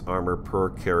 1 ice armor per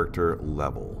character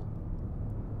level.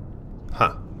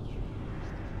 Huh.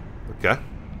 Okay.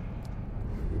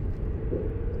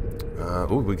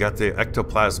 Ooh, we got the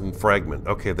ectoplasm fragment.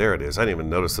 Okay, there it is. I didn't even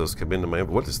notice those come into my...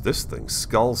 What is this thing?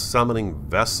 Skull summoning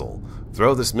vessel.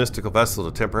 Throw this mystical vessel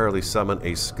to temporarily summon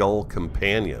a skull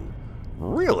companion.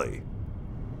 Really?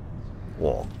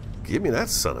 Well, give me that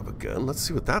son of a gun. Let's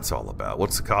see what that's all about.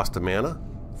 What's the cost of mana?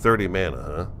 30 mana,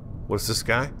 huh? What's this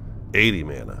guy? 80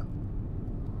 mana.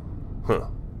 Huh.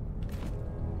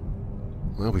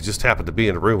 Well, we just happen to be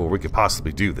in a room where we could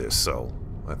possibly do this, so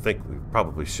I think we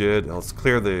probably should. Let's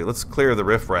clear the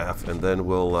riffraff, and then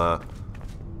we'll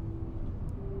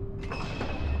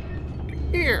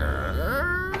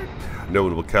no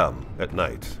one will come at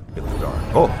night in the dark.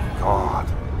 Oh God.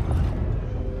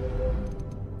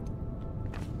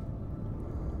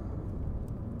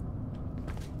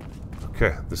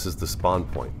 Okay, this is the spawn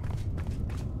point.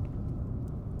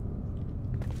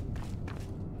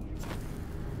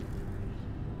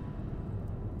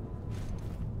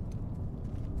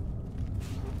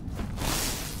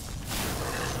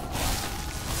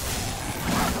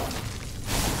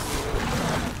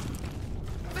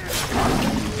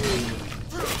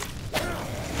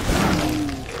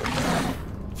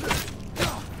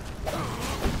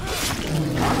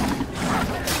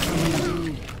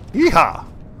 Yeehaw!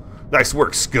 Nice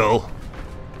work, Skull.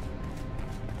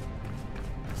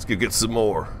 Let's go get some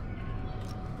more.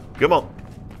 Come on.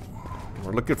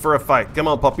 We're looking for a fight. Come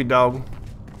on, puppy dog.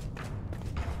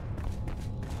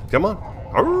 Come on.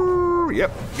 Arr,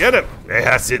 yep, get him. Yeah,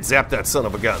 that's it. Zap that son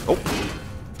of a gun. Oh.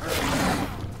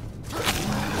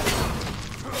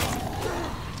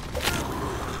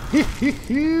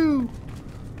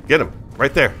 Get him.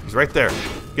 Right there. He's right there.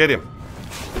 Get him.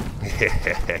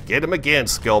 Get him again,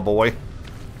 Skull boy.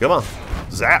 Come on.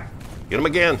 Zap. Get him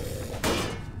again.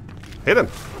 Hit him.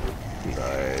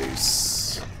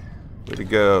 Nice. Way to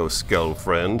go, Skull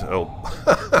friend. Oh.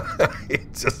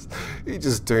 he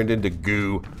just turned into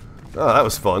goo. Oh, that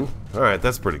was fun. Alright,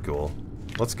 that's pretty cool.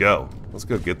 Let's go. Let's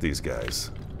go get these guys.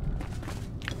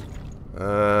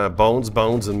 Bones,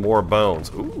 bones, and more bones.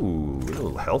 Ooh, a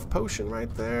little health potion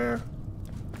right there.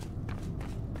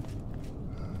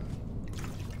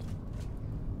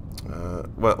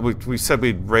 Well, we said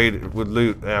would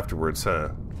loot afterwards, huh?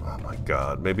 Oh my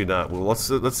god, maybe not. Well,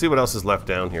 let's see what else is left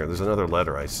down here. There's another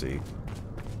letter I see.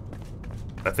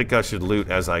 I think I should loot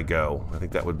as I go. I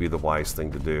think that would be the wise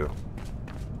thing to do.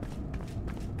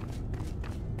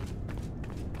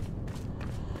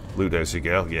 Loot as you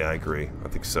go? Yeah, I agree. I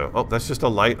think so. Oh, that's just a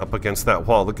light up against that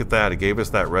wall. Look at that. It gave us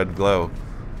that red glow.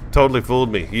 Totally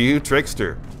fooled me. You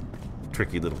trickster.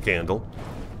 Tricky little candle.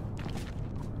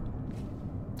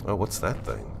 Oh, what's that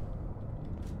thing?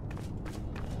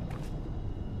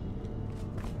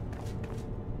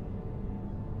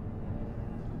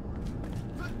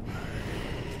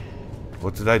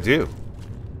 What did I do?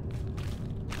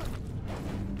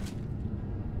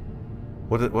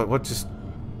 What just...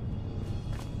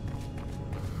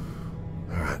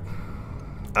 Alright.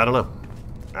 I don't know.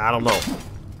 I don't know.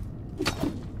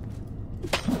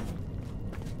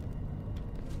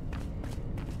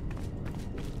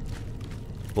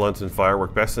 Blunt and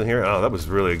firework best in here? Oh, that was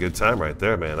really a good time right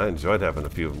there, man. I enjoyed having a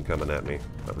few of them coming at me.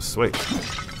 That was sweet.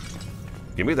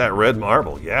 Give me that red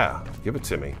marble. Yeah, give it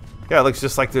to me. Yeah, it looks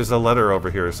just like there's a letter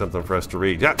over here or something for us to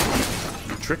read. Yeah.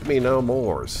 Trick me no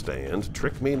more, Stand.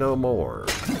 Trick me no more.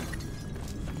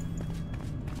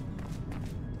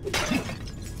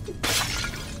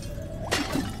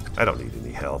 I don't need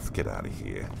any health. Get out of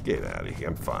here. Get out of here.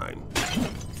 I'm fine.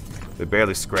 They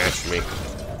barely scratched me.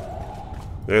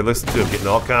 Hey, listen to him getting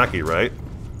all cocky, right?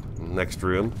 Next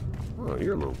room. Oh,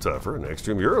 you're a little tougher. Next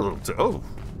room, you're a little oh.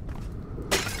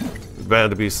 There's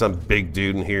bound to be some big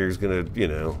dude in here who's gonna, you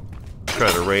know,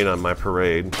 try to rain on my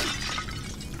parade.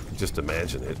 Just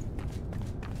imagine it.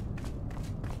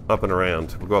 Up and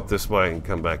around. We'll go up this way and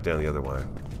come back down the other way.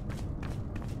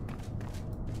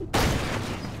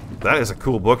 That is a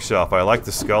cool bookshelf. I like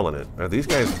the skull in it. Are these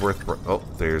guys worth... Oh,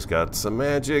 there's got some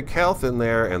magic health in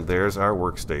there, and there's our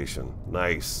workstation.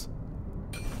 Nice.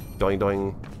 Doing,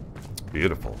 doing.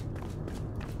 Beautiful.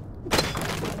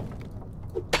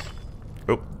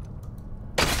 Oh.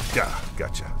 Yeah,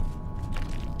 gotcha.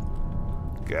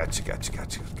 Gotcha, gotcha,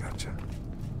 gotcha, gotcha.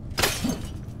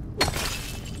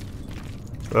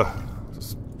 Ugh.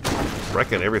 Just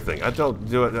wrecking everything. I don't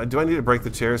do it. Do I need to break the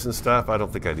chairs and stuff? I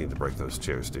don't think I need to break those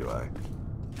chairs, do I?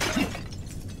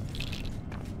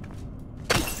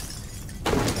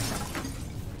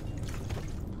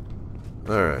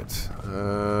 Alright.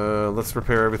 Let's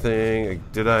repair everything.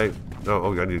 Did I...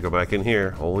 Oh, I need to go back in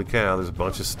here. Holy cow, there's a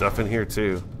bunch of stuff in here,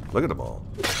 too. Look at them all.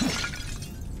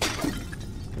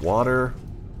 Water.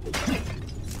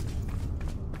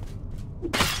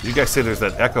 You guys say there's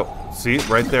that echo... See,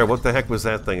 right there, what the heck was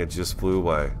that thing? It just flew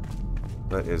away.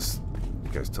 That is...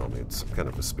 You guys tell me it's some kind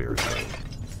of a spirit thing.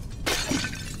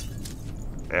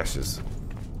 Ashes.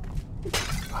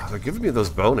 Oh, they're giving me those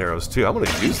bone arrows, too. I'm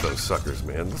gonna use those suckers,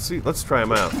 man. Let's see, let's try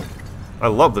them out. I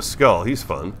love the skull, he's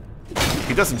fun.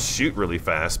 He doesn't shoot really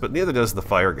fast, but neither does the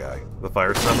fire guy. The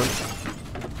fire summon.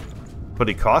 But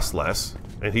he costs less,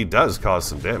 and he does cause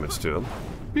some damage to him.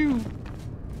 Pew!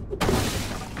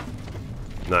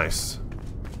 Nice.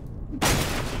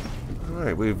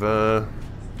 Alright, we've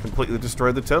completely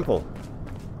destroyed the temple.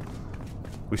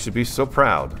 We should be so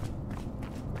proud.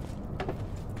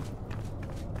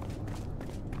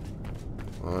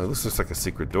 This looks like a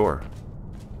secret door.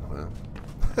 Well.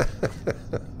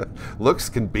 Looks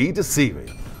can be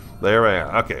deceiving. There we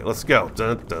are. Okay, let's go.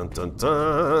 Dun dun dun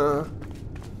dun.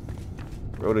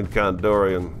 Rodent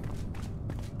Condorian.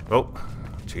 Oh,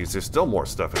 jeez, there's still more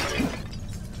stuff in here.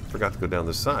 Forgot to go down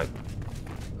this side.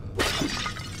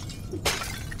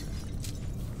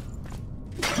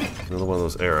 Another one of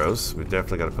those arrows. We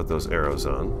definitely got to put those arrows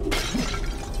on.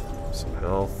 Some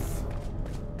health.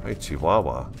 Hey,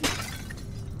 Chihuahua.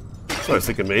 So I was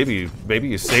thinking maybe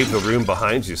you save the room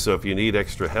behind you, so if you need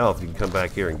extra health, you can come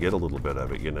back here and get a little bit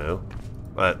of it, you know.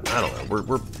 But I don't know.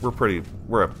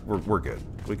 We're good.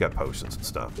 We got potions and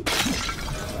stuff.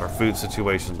 Our food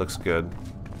situation looks good.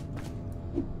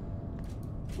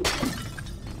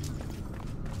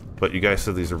 But you guys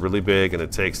said these are really big, and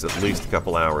it takes at least a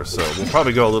couple hours, so we'll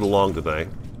probably go a little long today.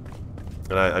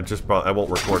 And I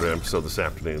won't record an episode this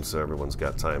afternoon, so everyone's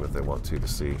got time if they want to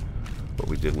see what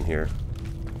we did in here.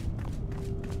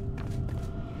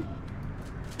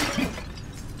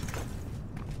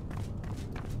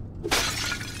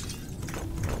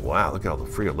 Wow, look at all the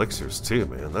free elixirs too,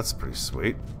 man. That's pretty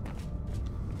sweet.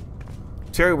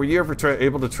 Terry, were you ever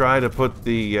able to try to put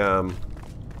the...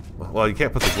 well, you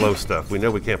can't put the glow stuff. We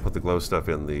know we can't put the glow stuff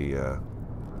in the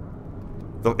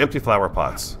empty flower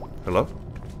pots. Hello?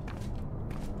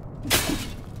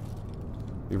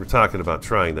 You were talking about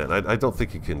trying that. I don't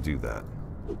think you can do that.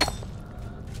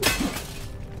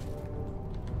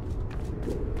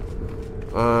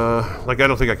 Like, I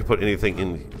don't think I could put anything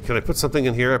in. Can I put something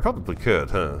in here? I probably could,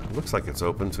 huh? Looks like it's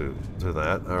open to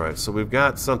that. Alright, so we've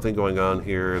got something going on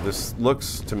here. This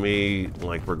looks to me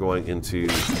like we're going into...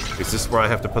 Is this where I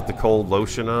have to put the cold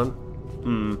lotion on?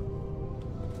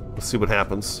 Let's see what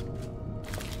happens.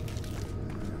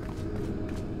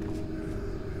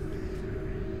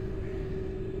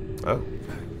 Oh.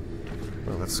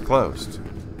 Well, that's closed.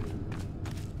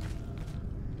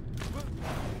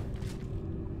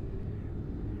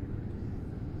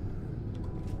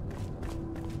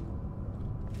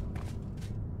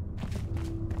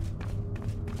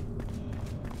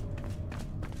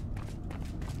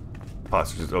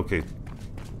 Pots are just... Okay.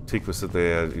 Tikva said they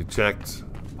had... You checked.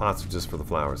 Pots are just for the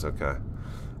flowers. Okay.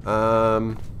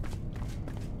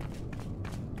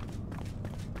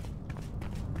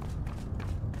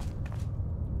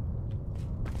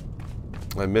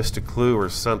 I missed a clue or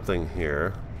something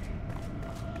here.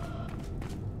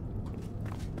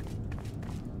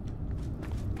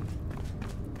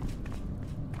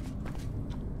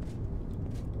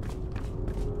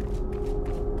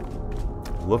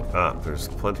 Look up. There's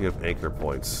plenty of anchor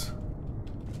points.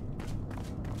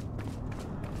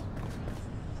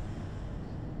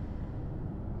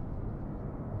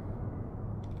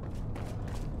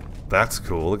 That's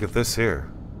cool. Look at this here.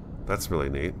 That's really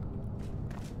neat.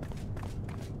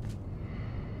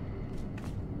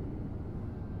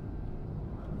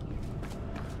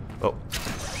 Oh.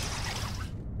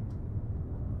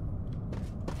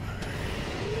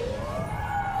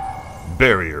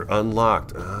 Barrier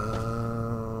unlocked.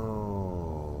 Oh,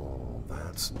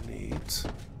 that's neat.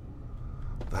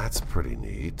 That's pretty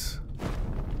neat.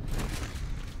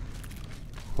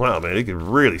 Wow, man, you can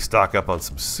really stock up on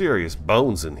some serious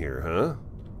bones in here, huh?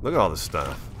 Look at all this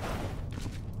stuff.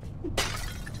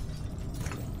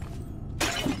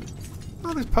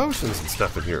 Oh, there's potions and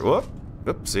stuff in here. Whoop.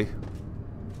 Oopsie.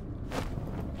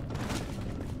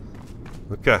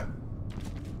 Okay.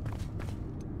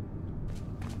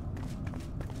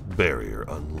 Barrier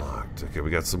unlocked. Okay, we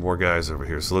got some more guys over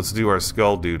here. So let's do our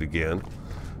skull dude again.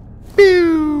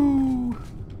 Pew!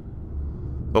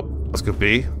 Oh, let's go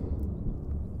B.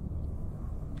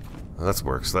 Oh, that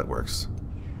works. That works.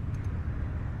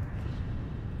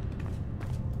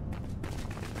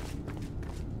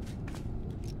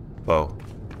 Oh.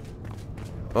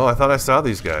 Oh, I thought I saw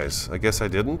these guys. I guess I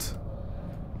didn't.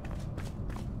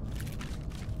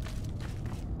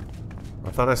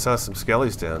 I thought I saw some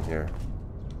skellies down here.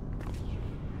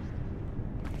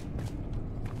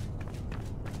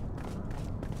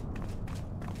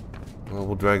 Well,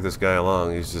 we'll drag this guy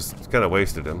along. He's just kind of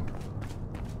wasted him.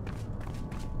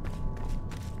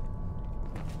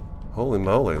 Holy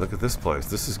moly, look at this place.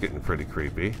 This is getting pretty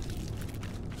creepy.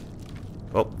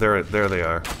 Oh, there they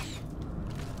are.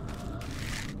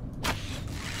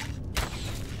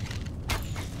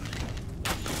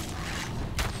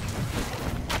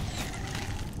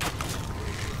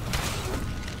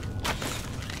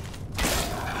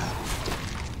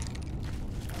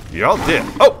 Y'all did.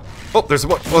 Oh! Oh, there's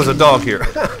a dog here.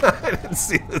 I didn't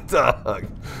see the dog.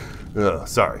 Oh,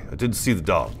 sorry. I didn't see the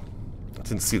dog. I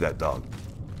didn't see that dog.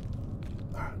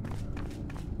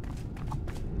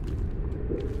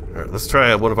 Alright, let's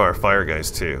try one of our fire guys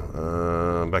too.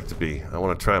 Back to B. I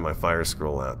want to try my fire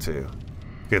scroll out too.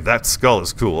 Okay, that skull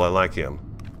is cool. I like him.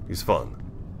 He's fun.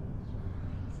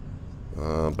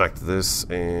 Back to this,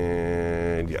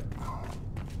 and yeah.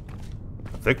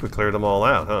 I think we cleared them all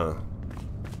out, huh?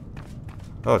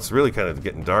 Oh, it's really kind of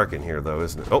getting dark in here, though,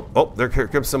 isn't it? Oh, oh, here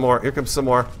comes some more. Here comes some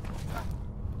more.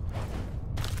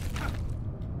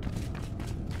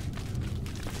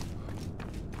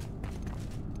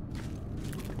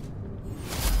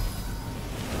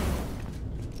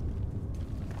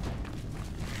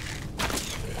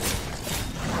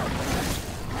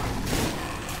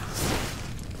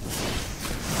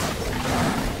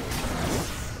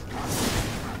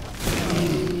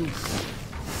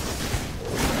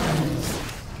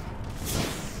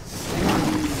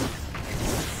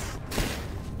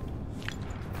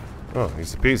 Oh,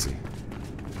 easy peasy.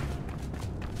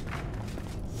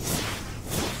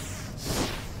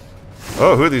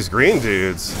 Oh, who are these green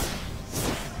dudes?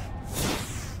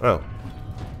 Oh.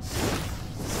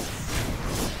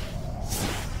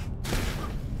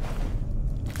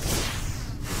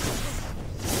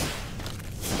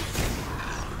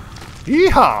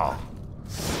 Yeehaw!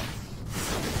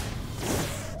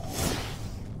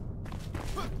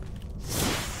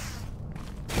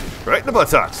 Right in the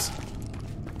buttocks.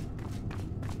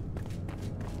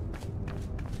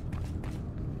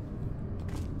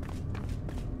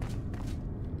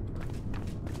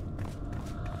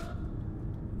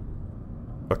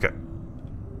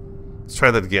 try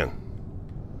that again.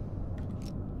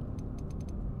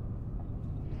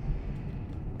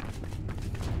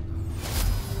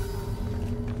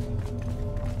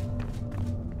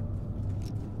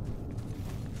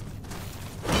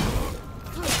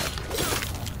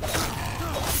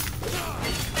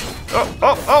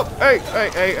 Oh,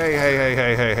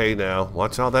 hey now.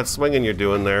 Watch all that swinging you're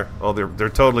doing there. Oh, they're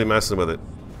totally messing with it.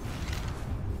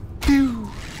 Pew!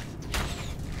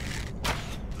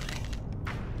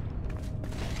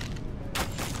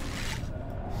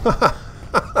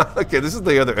 Okay, this is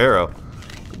the other arrow.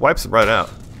 Wipes it right out.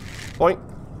 Point.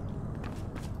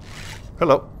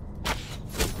 Hello.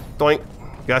 Doink.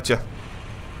 Gotcha.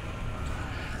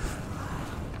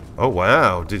 Oh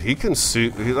wow, did he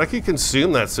consume? He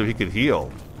consumed that so he could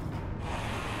heal.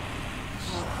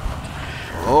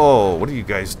 Oh, what are you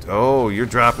guys? Oh, you're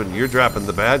dropping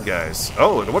the bad guys.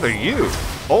 Oh, and what are you?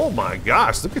 Oh my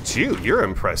gosh, look at you. You're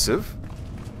impressive.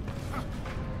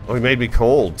 Oh, he made me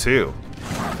cold too.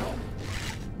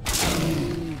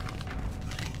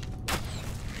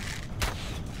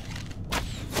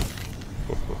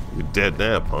 You're dead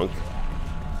now, punk.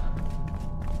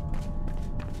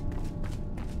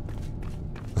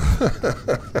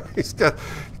 He's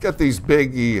got these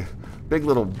big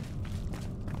little.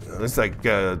 It's like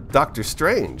Doctor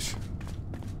Strange.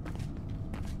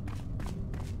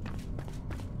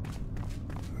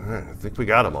 All right, I think we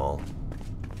got them all.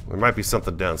 There might be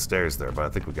something downstairs there, but I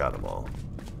think we got them all.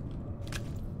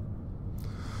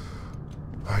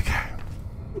 Okay,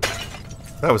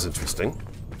 that was interesting.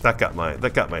 That got my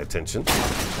attention.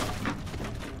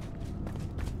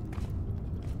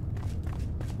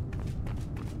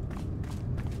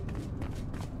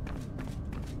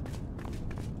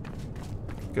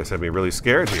 You guys have me really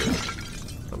scared here.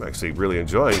 I'm actually really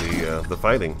enjoying the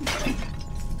fighting.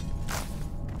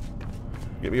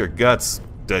 Give me your guts,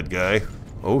 dead guy.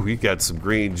 Oh, he got some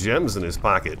green gems in his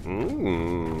pocket.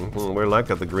 Where like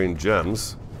got the green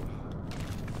gems.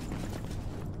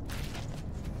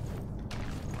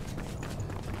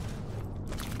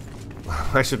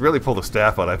 I should really pull the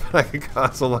staff out. I bet I could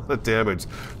cause a lot of damage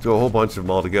to a whole bunch of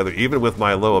them all together, even with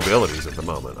my low abilities at the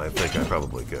moment. I think I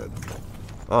probably could.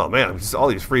 Oh man, just all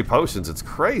these free potions, it's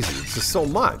crazy. It's just so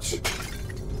much.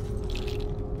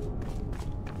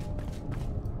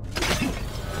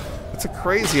 It's a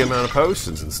crazy amount of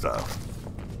potions and stuff.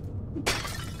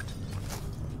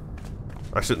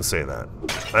 I shouldn't say that.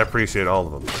 I appreciate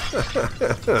all of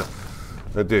them.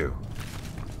 I do.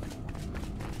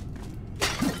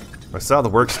 I saw the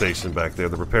workstation back there,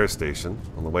 the repair station,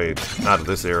 on the way out of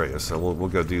this area, so we'll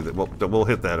go do that. We'll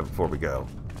hit that before we go.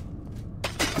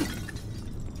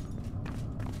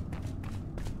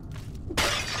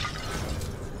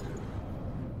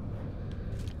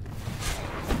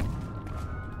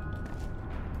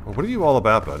 What are you all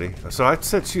about, buddy? So I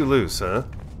set you loose, huh?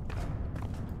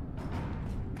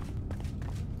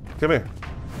 Come here.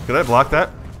 Can I block that?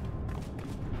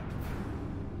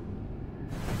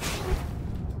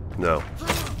 No.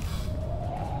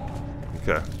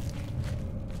 Okay.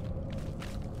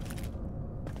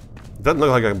 It doesn't look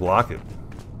like I can block it.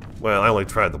 Well, I only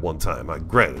tried the one time.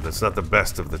 Granted, that's not the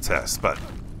best of the tests, but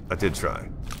I did try.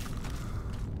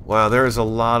 Wow, there is a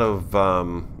lot of...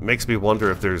 makes me wonder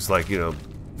if there's, like, you know...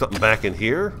 something back in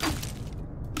here?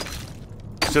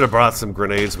 Should have brought some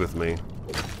grenades with me.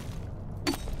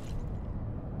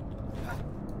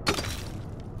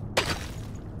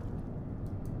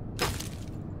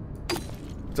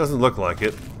 Doesn't look like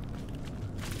it.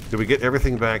 Did we get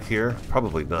everything back here?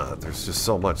 Probably not. There's just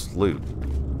so much loot.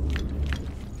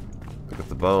 Look at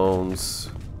the bones.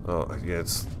 Oh, yeah,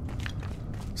 it's...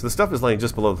 So the stuff is laying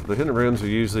just below. The hidden rooms are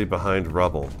usually behind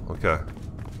rubble. Okay.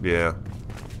 Yeah.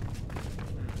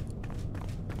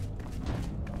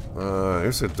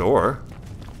 Here's a door.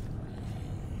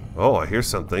 Oh, I hear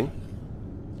something.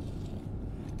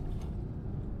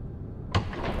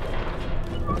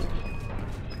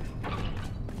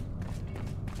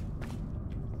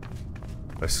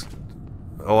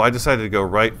 Oh, I decided to go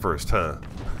right first, huh?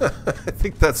 I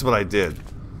think that's what I did.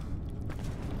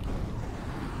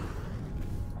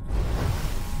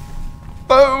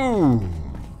 Boom!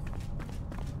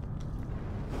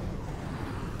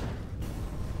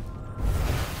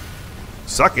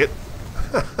 Suck it.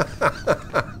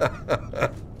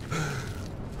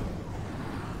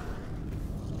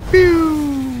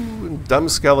 Pew! Dumb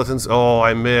skeletons. Oh,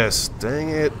 I missed. Dang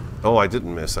it. Oh, I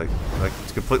didn't miss. I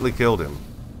completely killed him.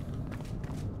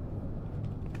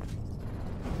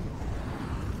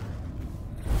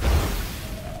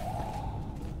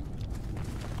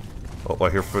 Oh, I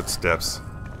hear footsteps.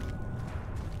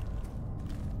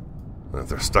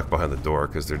 They're stuck behind the door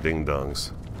because they're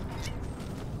ding-dongs.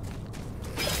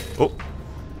 Oh.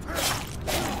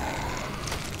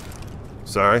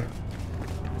 Sorry.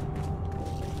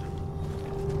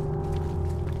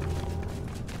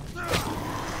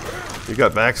 You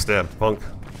got backstabbed, punk.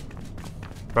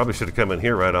 Probably should have come in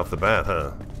here right off the bat,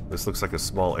 huh? This looks like a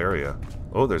small area.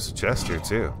 Oh, there's a chest here,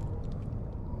 too.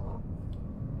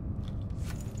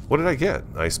 What did I get?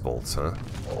 Ice bolts, huh?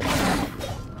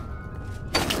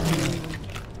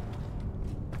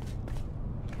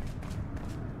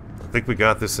 I think we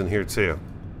got this in here, too.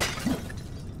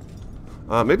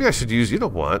 Maybe I should use, you know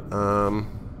what?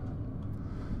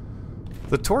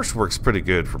 The torch works pretty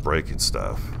good for breaking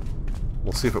stuff.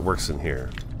 We'll see if it works in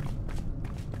here.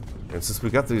 And since we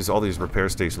got all these repair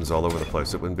stations all over the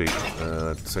place, it wouldn't be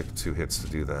take 2 hits to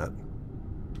do that.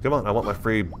 Come on, I want my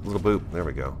free little boop. There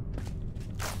we go.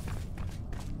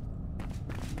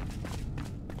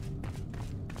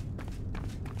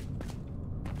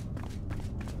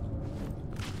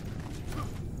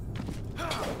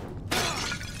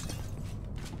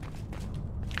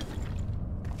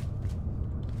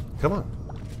 Come on.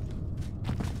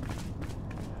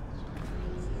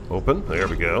 Open. There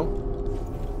we go.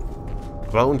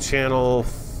 Bone channel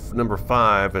number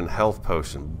 5 and health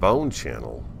potion. Bone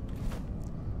channel.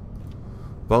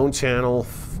 Bone channel.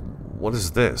 What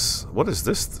is this? What is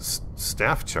this?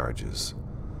 Staff charges.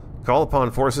 Call upon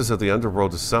forces of the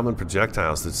underworld to summon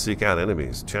projectiles that seek out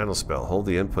enemies. Channel spell. Hold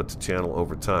the input to channel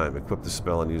over time. Equip the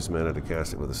spell and use mana to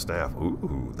cast it with a staff.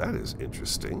 Ooh, that is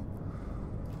interesting.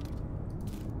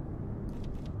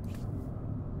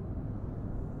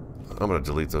 I'm going to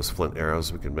delete those flint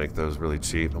arrows. We can make those really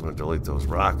cheap. I'm going to delete those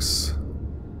rocks.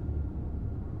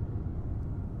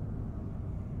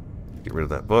 Get rid of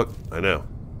that book. I know.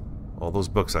 All those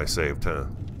books I saved, huh?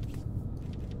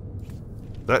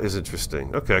 That is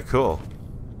interesting. Okay, cool.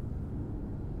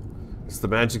 It's the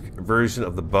magic version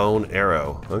of the bone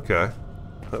arrow. Okay.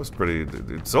 That was pretty...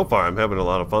 So far, I'm having a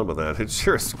lot of fun with that. It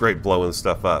sure is great blowing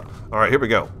stuff up. Alright, here we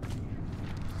go.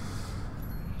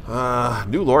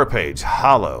 New lore page.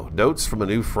 Hollow. Notes from a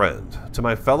new friend. To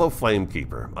my fellow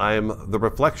Flamekeeper, I am the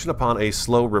reflection upon a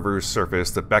slow river's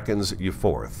surface that beckons you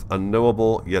forth.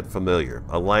 Unknowable yet familiar.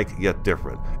 Alike yet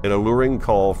different. An alluring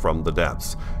call from the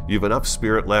depths. You've enough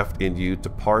spirit left in you to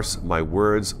parse my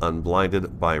words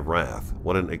unblinded by wrath.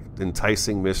 What an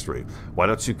enticing mystery. Why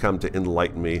don't you come to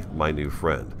enlighten me, my new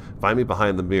friend? Find me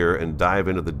behind the mirror and dive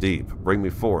into the deep. Bring me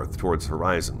forth towards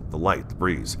horizon, the light, the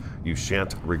breeze. You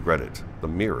shan't regret it. The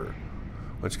mirror.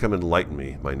 Why don't you come enlighten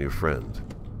me, my new friend?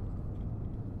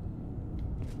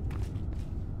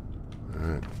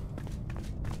 Alright.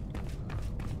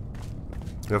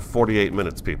 We have 48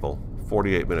 minutes, people.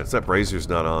 48 minutes. That brazier's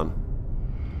not on.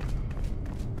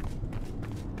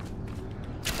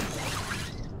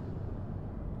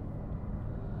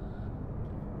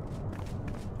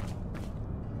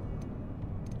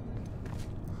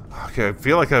 Okay, I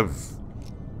feel like I'm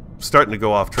starting to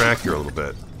go off track here a little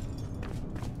bit.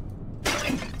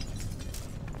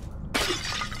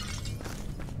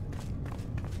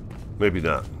 Maybe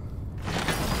not.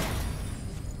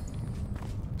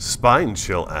 Spine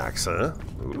chill axe, huh?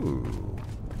 Ooh.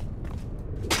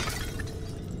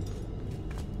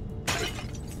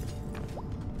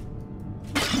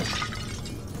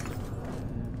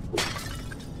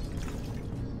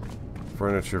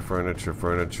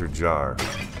 Furniture jar.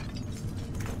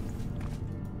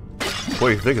 What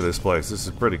do you think of this place? This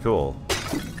is pretty cool.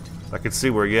 I could see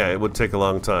where, yeah, it would take a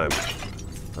long time.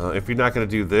 If you're not going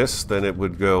to do this, then it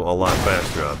would go a lot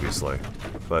faster, obviously.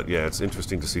 But yeah, it's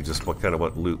interesting to see just what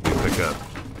loot we pick up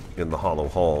in the hollow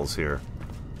halls here.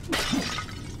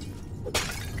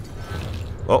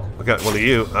 Oh, I got one of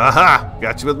you. Aha!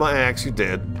 Got you with my axe, you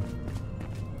did.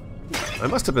 I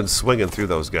must have been swinging through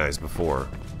those guys before,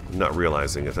 not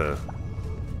realizing it, huh?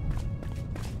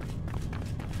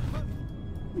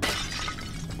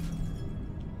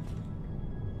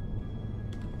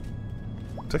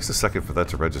 Takes a second for that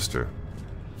to register.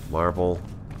 Marble.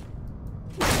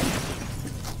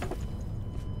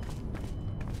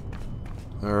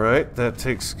 Alright, that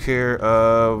takes care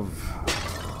of...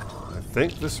 I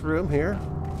think this room here.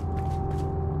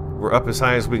 We're up as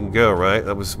high as we can go, right?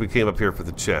 We came up here for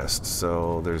the chest,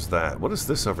 so there's that. What is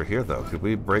this over here, though? Could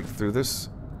we break through this?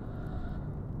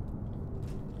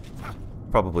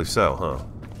 Probably so, huh?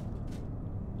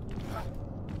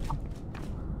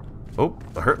 Oh,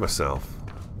 I hurt myself.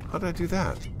 How did I do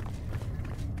that?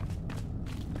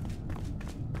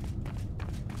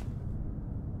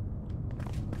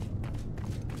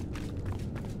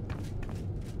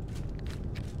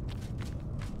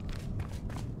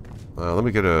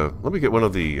 Let me get one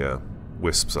of the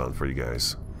wisps on for you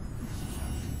guys.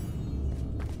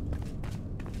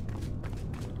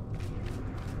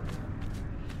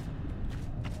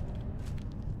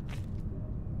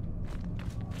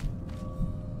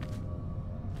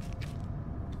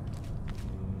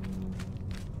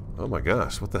 Oh my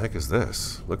gosh, what the heck is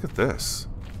this? Look at this.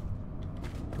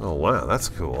 Oh wow, that's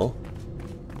cool.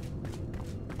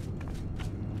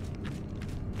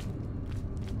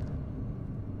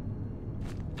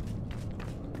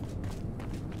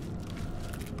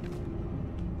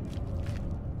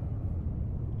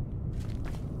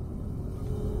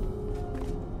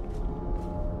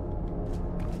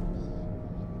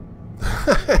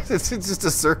 It's just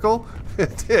a circle?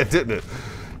 It did, didn't it?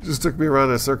 It just took me around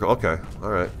in a circle. Okay,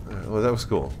 alright. Well, that was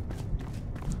cool.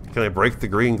 Can I break the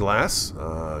green glass?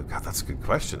 God, that's a good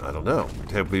question. I don't know.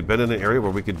 Have we been in an area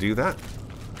where we could do that?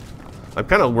 I'm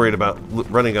kind of worried about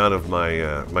running out of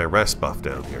my my rest buff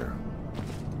down here.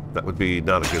 That would be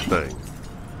not a good thing.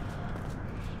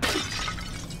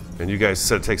 And you guys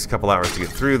said it takes a couple hours to get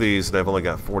through these, and I've only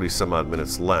got 40 some odd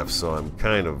minutes left, so I'm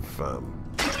kind of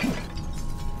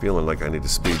feeling like I need to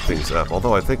speed things up.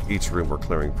 Although I think each room we're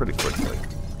clearing pretty quickly.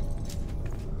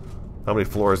 How many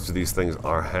floors do these things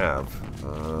have?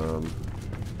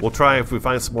 We'll try, if we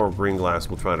find some more green glass,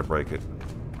 we'll try to break it.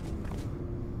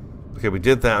 Okay, we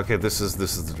did that. Okay, this is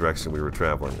the direction we were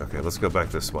traveling. Okay, let's go back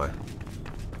this way.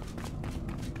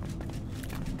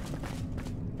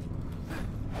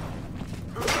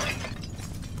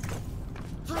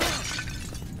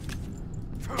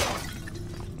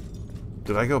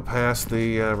 Did I go past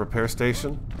the repair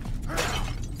station?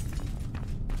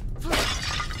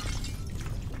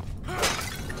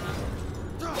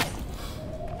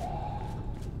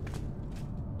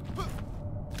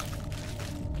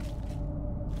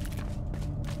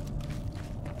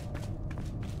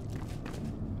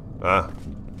 Ah,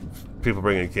 people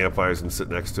bringing campfires and sit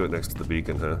next to it, next to the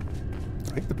beacon, huh?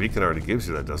 I think the beacon already gives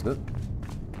you that, doesn't it?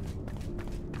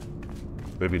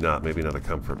 Maybe not a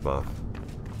comfort buff.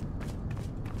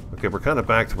 Okay, we're kind of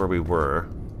back to where we were.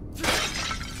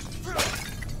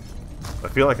 I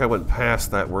feel like I went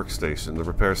past that workstation, the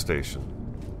repair station.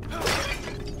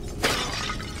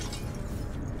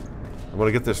 I want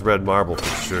to get this red marble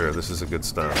for sure. This is a good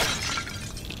stop.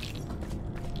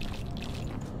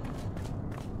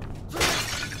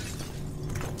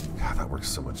 God, that works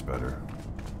so much better.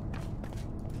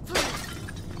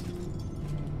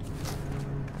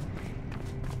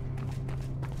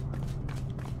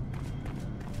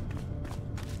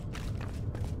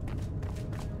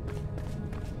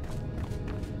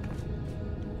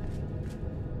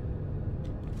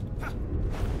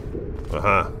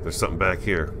 Aha, there's something back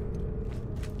here.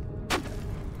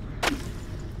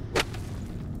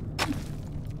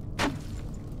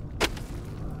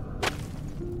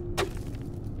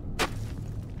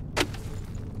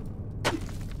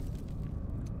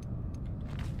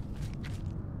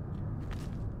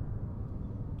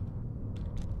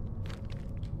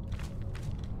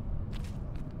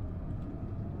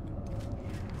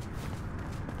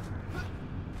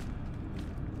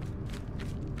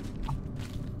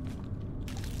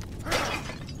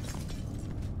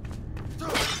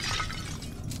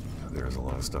 There's a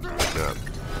lot of stuff to pick up.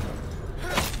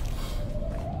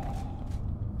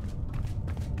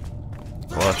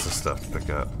 Lots of stuff to pick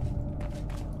up.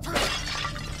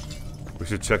 We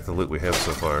should check the loot we have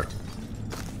so far.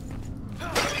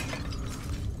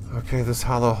 Okay, this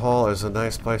hollow hall is a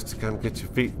nice place to come get your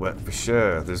feet wet for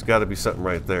sure. There's got to be something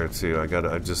right there too. I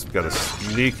just got a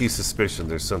sneaky suspicion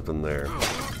there's something there.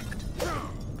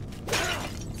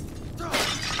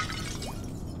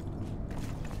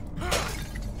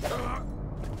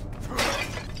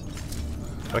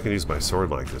 If I can use my sword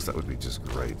like this, that would be just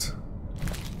great.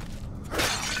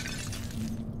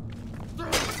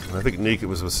 I think Nick, it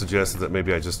was suggested that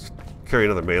maybe I just carry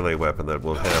another melee weapon that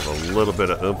will have a little bit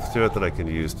of oomph to it that I can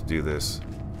use to do this.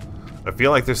 I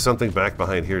feel like there's something back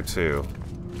behind here too.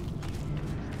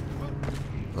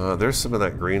 There's some of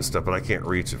that green stuff, but I can't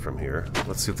reach it from here.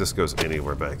 Let's see if this goes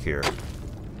anywhere back here.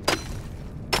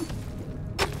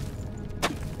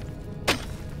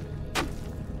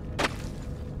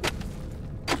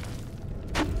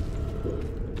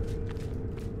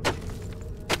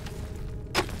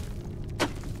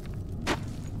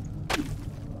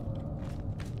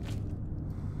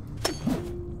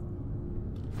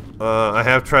 I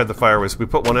have tried the fireworks. We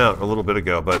put one out a little bit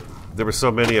ago, but there were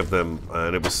so many of them,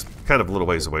 and it was kind of a little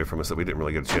ways away from us that we didn't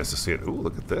really get a chance to see it. Ooh,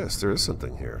 look at this. There is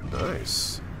something here.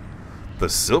 Nice. The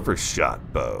Silver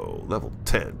Shot Bow. Level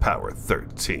 10, power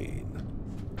 13.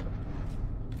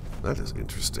 That is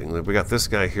interesting. We got this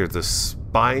guy here, the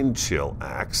Spine Chill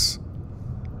Axe.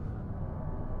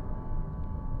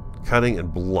 Cutting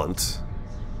and blunt.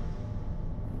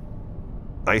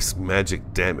 Ice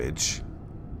magic damage.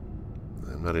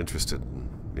 I'm not interested.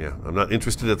 Yeah, I'm not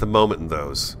interested at the moment in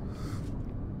those.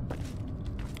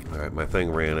 Alright, my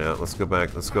thing ran out. Let's go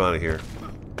back. Let's go out of here.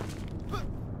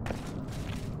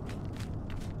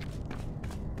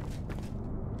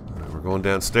 we're going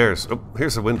downstairs. Oh,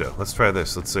 here's a window. Let's try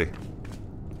this. Let's see.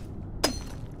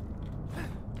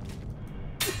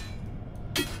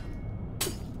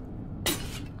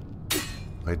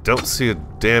 I don't see a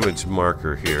damage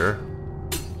marker here.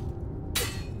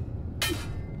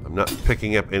 I'm not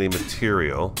picking up any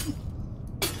material.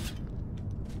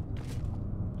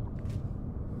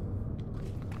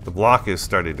 The block is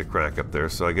starting to crack up there,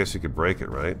 so I guess you could break it,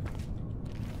 right?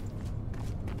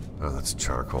 Oh, that's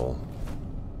charcoal.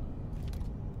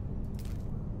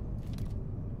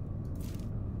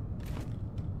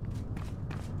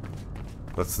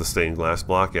 That's the stained glass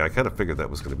block. Yeah, I kind of figured that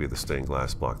was going to be the stained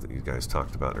glass block that you guys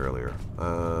talked about earlier.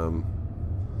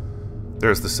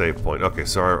 There's the save point. Okay,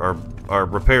 so our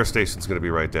repair station's going to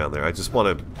be right down there. I just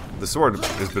want to... The sword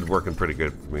has been working pretty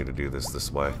good for me to do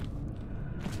this way.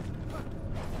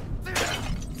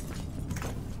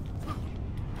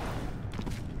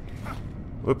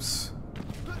 Whoops.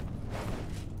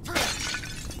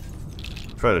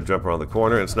 Trying to jump around the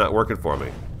corner and it's not working for me.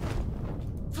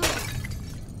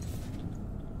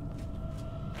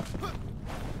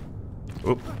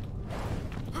 Oop.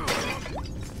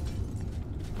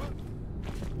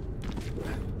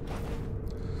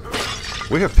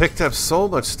 We have picked up so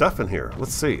much stuff in here.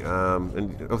 Let's see.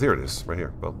 Oh, here it is. Right here.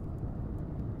 Boom.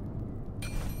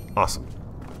 Awesome.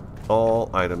 All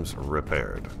items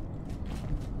repaired.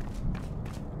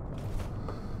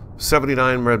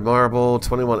 79 red marble,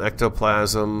 21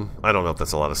 ectoplasm. I don't know if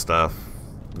that's a lot of stuff.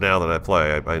 Now that I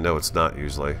play, I know it's not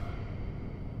usually.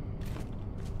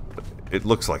 It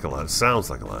looks like a lot. It sounds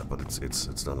like a lot, but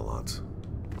it's not a lot.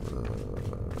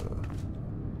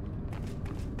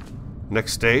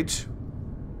 Next stage.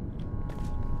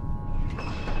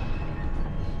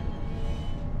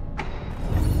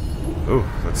 Ooh,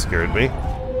 that scared me.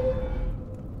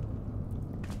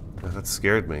 That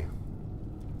scared me.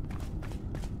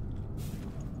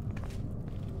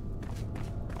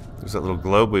 There's that little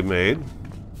globe we made.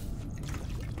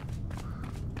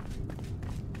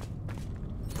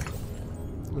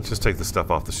 Let's just take the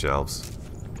stuff off the shelves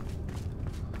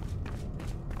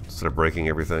instead of breaking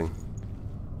everything.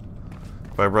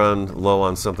 If I run low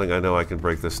on something, I know I can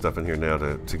break this stuff in here now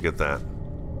to get that.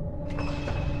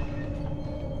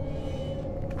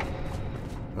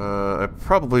 I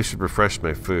probably should refresh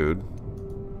my food.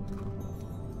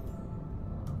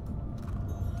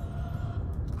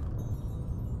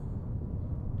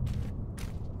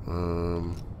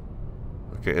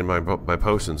 Okay, and my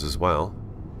potions as well.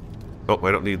 Oh,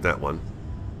 I don't need that one.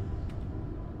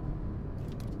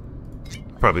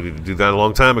 Probably need to do that a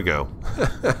long time ago.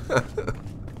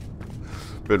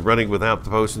 Been running without the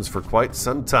potions for quite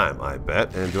some time, I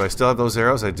bet. And do I still have those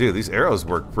arrows? I do. These arrows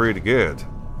work pretty good.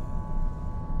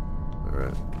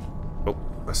 Alright. Oh,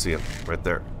 I see him. Right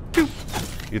there.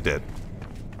 You're dead.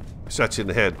 Shot you in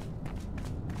the head.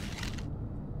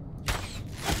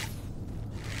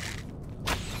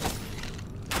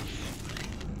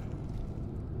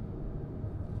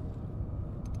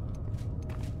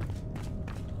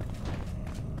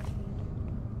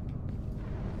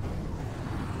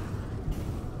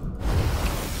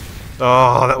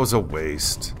 Oh, that was a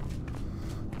waste.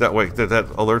 Wait, did that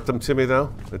alert them to me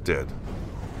though? It did.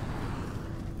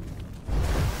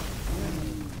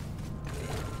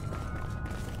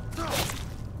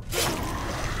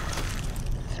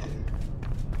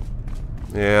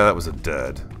 Yeah, that was a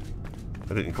dud.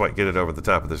 I didn't quite get it over the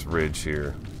top of this ridge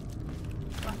here.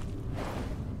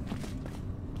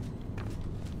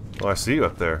 Oh, I see you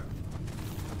up there.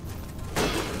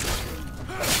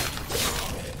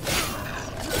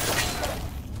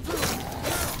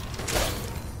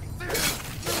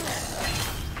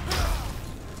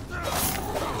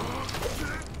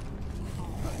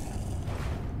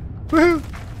 Woohoo!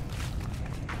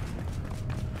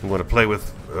 You want to play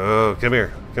with... Oh, come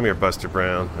here. Come here, Buster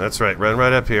Brown. That's right. Run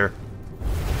right up here.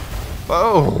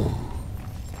 Oh!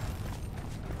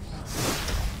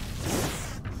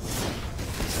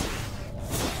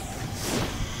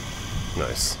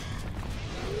 Nice.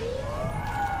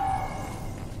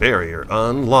 Barrier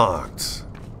unlocked.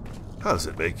 How does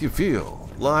it make you feel?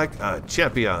 Like a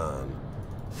champion.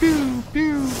 Pew,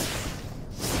 pew.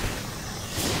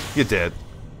 You're dead.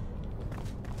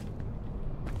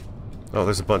 Oh,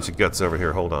 there's a bunch of guts over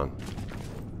here. Hold on.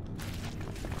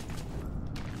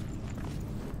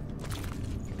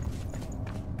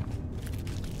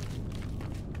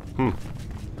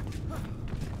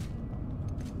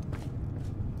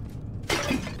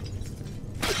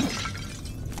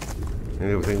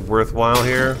 Anything worthwhile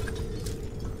here?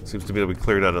 Seems to be that we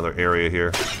cleared out another area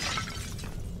here.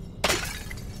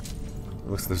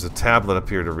 Looks like there's a tablet up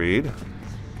here to read.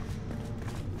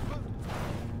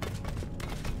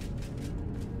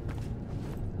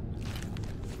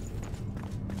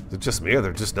 Is it just me, or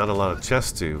there's just not a lot of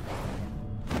chests to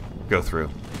go through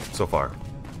so far?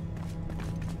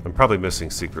 I'm probably missing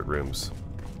secret rooms.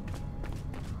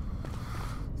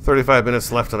 35 minutes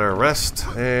left on our rest,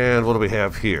 and what do we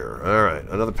have here? Alright,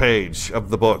 another page of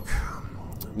the book.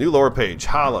 New lore page,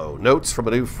 Hollow, notes from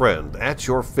a new friend, at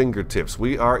your fingertips.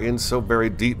 We are in so very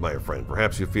deep, my friend.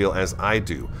 Perhaps you feel as I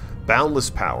do. Boundless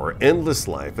power, endless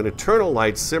life, an eternal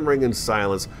light simmering in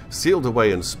silence, sealed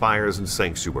away in spires and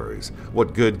sanctuaries.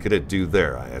 What good could it do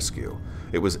there, I ask you?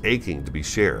 It was aching to be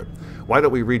shared. Why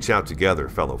don't we reach out together,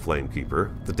 fellow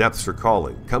Flamekeeper? The depths are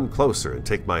calling. Come closer and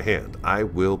take my hand. I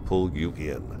will pull you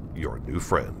in. Your new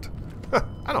friend.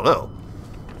 I don't know.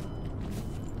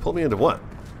 Pull me into what?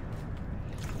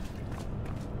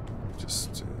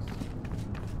 Just...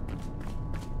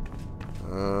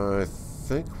 I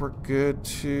think we're good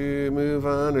to move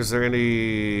on. Is there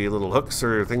any little hooks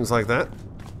or things like that?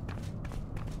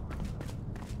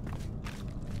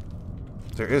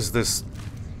 There is this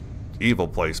evil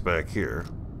place back here.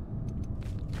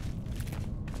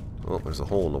 Oh, there's a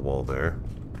hole in the wall there.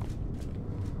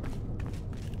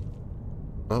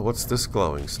 Oh, what's this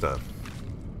glowing stuff?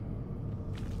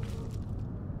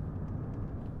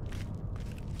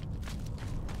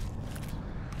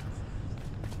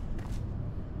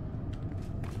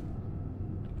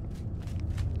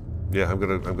 Yeah, I'm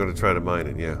gonna try to mine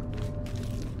it, yeah.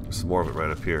 There's some more of it right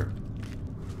up here.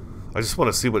 I just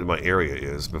want to see what my area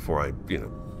is before I, you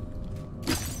know,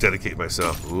 dedicate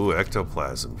myself. Ooh,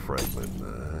 ectoplasm fragment.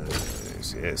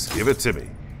 Nice. Yes, give it to me.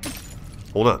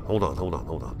 Hold on.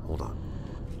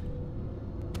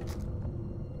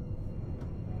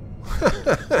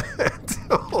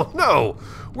 Oh no!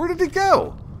 Where did it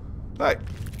go? Right.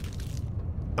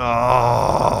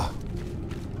 Oh.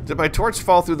 Did my torch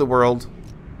fall through the world?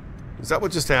 Is that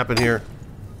what just happened here?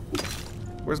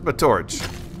 Where's my torch?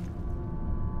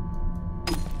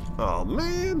 Oh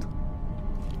man!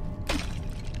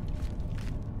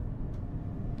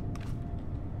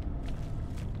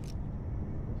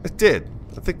 It did.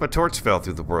 I think my torch fell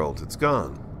through the world. It's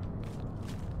gone.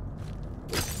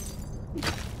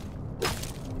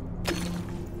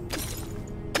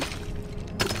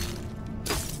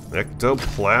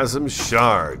 Ectoplasm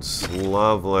shards.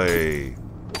 Lovely.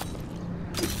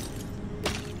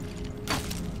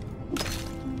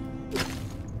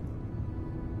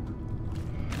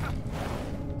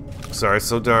 Sorry, it's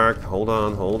so dark. Hold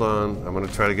on. I'm gonna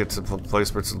try to get to a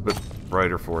place where it's a little bit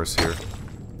brighter for us here.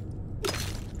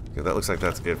 Okay, that looks like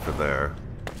that's it for there.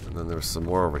 And then there's some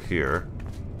more over here.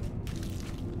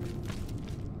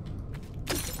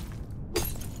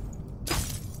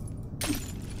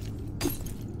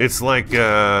 It's like,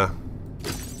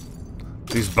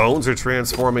 these bones are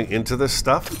transforming into this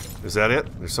stuff? Is that it?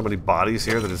 There's so many bodies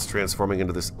here that it's transforming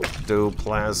into this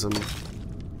ectoplasm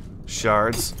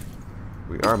shards.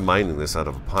 We are mining this out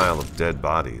of a pile of dead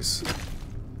bodies.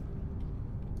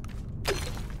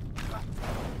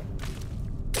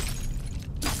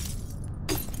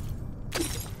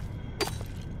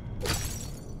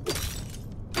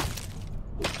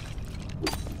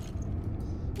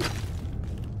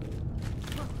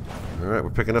 Alright,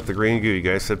 we're picking up the green goo. You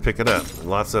guys said pick it up.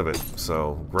 Lots of it.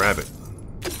 So, grab it.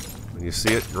 When you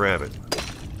see it, grab it.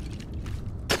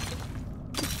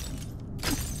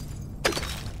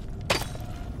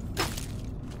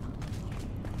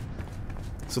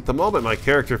 So at the moment, my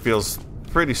character feels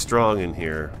pretty strong in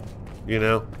here. You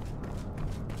know?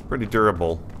 Pretty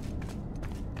durable.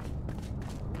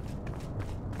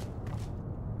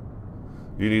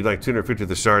 You need like 250 of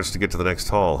the shards to get to the next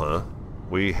hall, huh?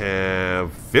 We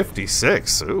have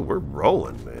 56. Ooh, we're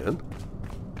rolling, man.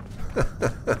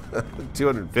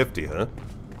 250, huh?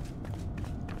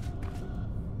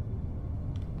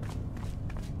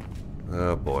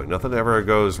 Oh boy, nothing ever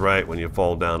goes right when you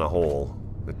fall down a hole.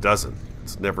 It doesn't.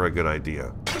 It's never a good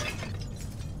idea.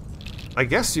 I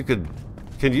guess you could...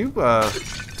 Can you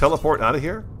teleport out of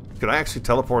here? Could I actually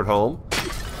teleport home?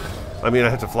 I mean, I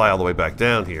have to fly all the way back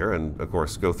down here and, of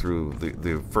course, go through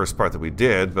the first part that we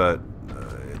did, but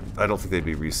I don't think they'd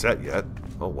be reset yet.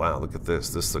 Oh, wow, look at this.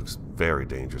 This looks very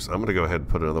dangerous. I'm going to go ahead and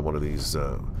put another one of these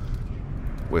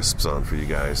wisps on for you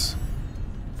guys.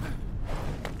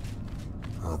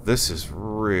 Oh, this is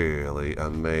really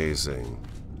amazing.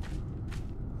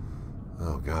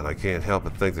 Oh, God, I can't help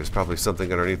but think there's probably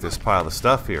something underneath this pile of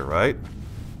stuff here, right?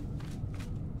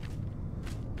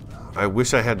 I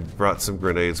wish I had brought some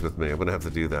grenades with me. I'm going to have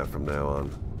to do that from now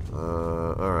on.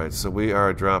 Alright, so we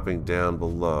are dropping down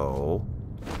below.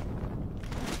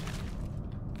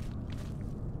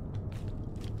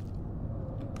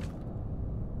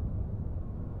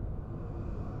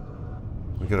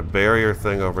 We got a barrier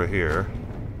thing over here.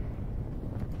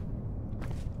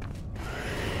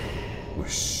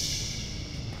 Wish.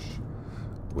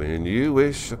 When you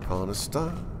wish upon a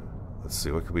star. Let's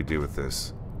see, what can we do with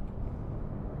this?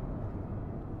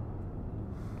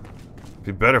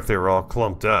 Be better if they were all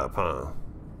clumped up, huh?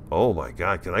 Oh my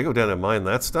god, can I go down and mine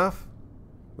that stuff?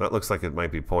 That looks like it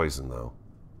might be poison, though.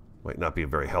 Might not be a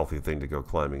very healthy thing to go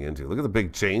climbing into. Look at the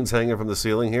big chains hanging from the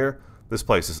ceiling here. This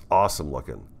place is awesome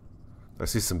looking. I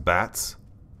see some bats.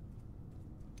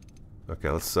 Okay,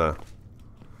 let's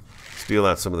steal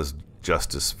out some of this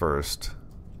justice first.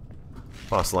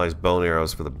 Fossilized bone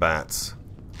arrows for the bats.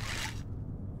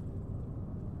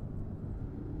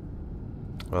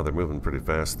 Oh, they're moving pretty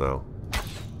fast, though.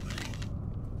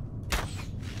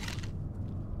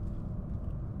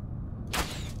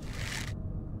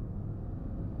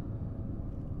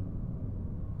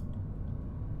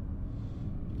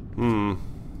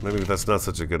 Maybe that's not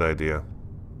such a good idea.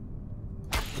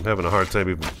 I'm having a hard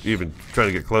time even trying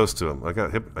to get close to him. I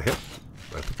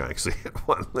think I actually hit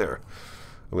one there.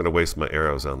 I'm going to waste my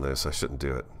arrows on this. I shouldn't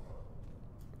do it.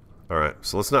 Alright,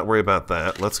 so let's not worry about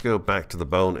that. Let's go back to the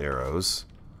bone arrows.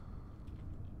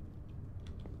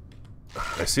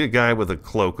 I see a guy with a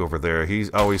cloak over there. He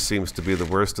always seems to be the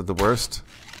worst of the worst.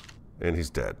 And he's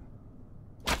dead.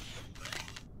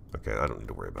 Okay, I don't need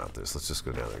to worry about this. Let's just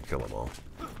go down there and kill them all.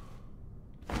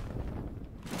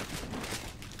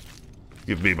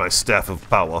 Give me my staff of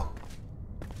power.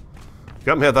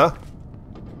 Come hither.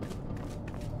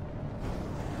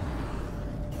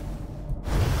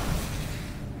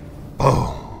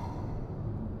 Oh.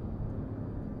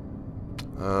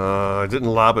 I didn't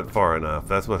lob it far enough.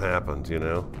 That's what happened, you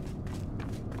know.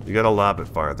 You gotta lob it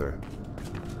farther.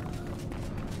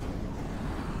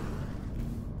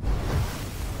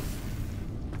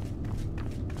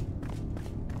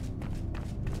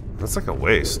 That's like a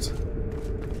waste.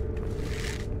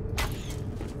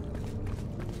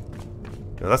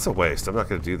 Yeah, that's a waste. I'm not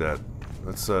going to do that.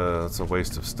 That's a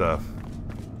waste of stuff.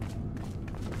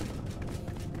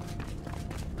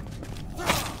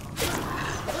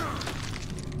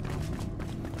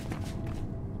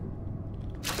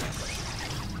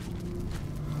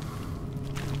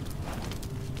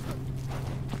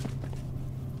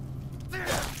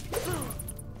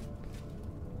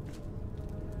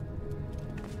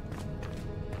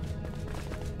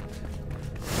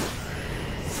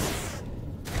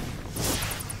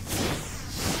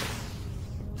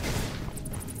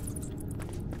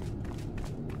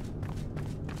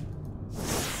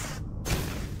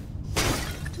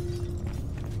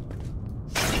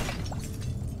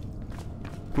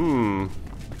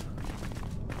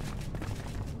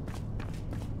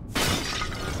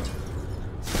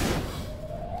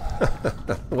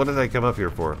 What did I come up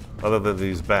here for, other than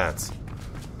these bats?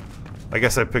 I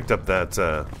guess I picked up that,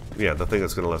 yeah, the thing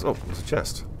that's gonna last. Oh, there's a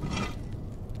chest.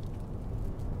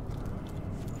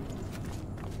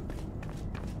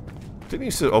 Didn't you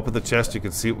used to open the chest, you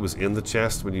could see what was in the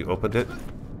chest when you opened it?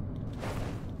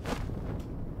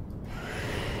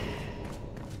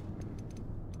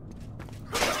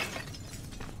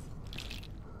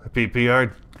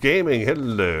 PPR Gaming,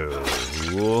 hello.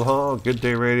 Whoa, good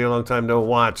day radio, long time no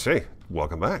watch. Hey,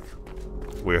 welcome back.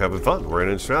 We're having fun. We're in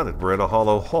Enshrouded. We're in a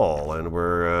hollow hall, and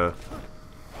we're,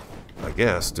 I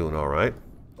guess, doing all right.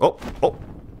 Oh, oh,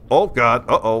 oh, God.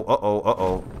 Uh-oh, uh-oh,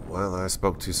 uh-oh. Well, I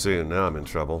spoke too soon. Now I'm in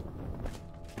trouble.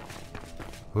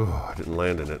 Ooh, I didn't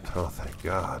land in it. Oh, thank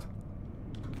God.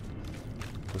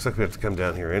 Looks like we have to come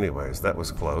down here anyways. That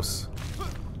was close.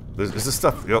 Is this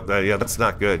stuff... Oh, yeah, that's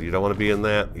not good. You don't want to be in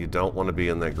that. You don't want to be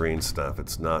in that green stuff.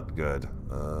 It's not good.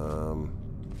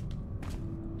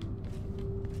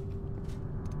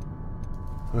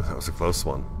 Ooh, that was a close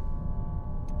one.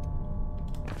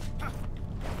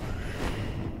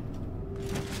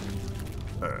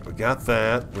 Alright, we got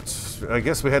that, which I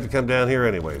guess we had to come down here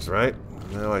anyways, right?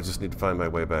 Now I just need to find my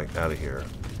way back out of here.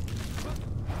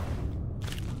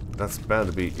 That's bound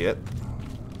to be it.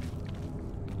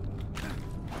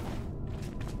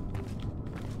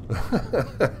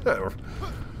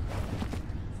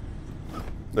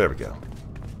 There we go.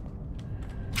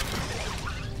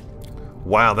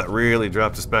 Wow, that really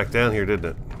dropped us back down here, didn't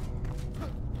it?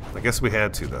 I guess we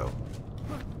had to, though.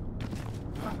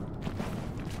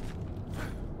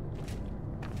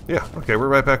 Yeah, okay, we're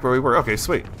right back where we were. Okay,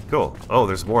 sweet. Cool. Oh,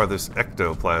 there's more of this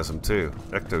ectoplasm, too.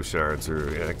 Ecto shards,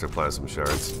 or yeah, ectoplasm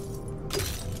shards.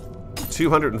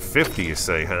 250, you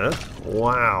say, huh?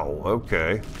 Wow,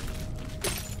 okay.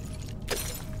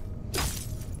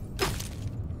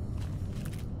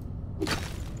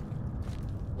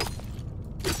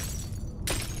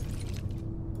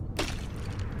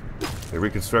 They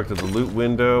reconstructed the loot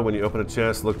window. When you open a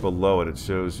chest, look below it. It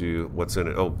shows you what's in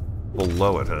it. Oh,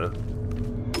 below it, huh?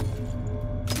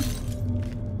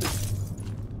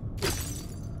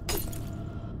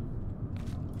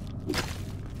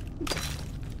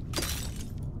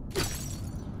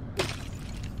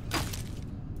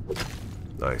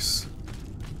 Nice.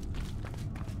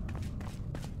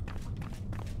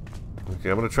 Okay,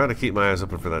 I'm going to try to keep my eyes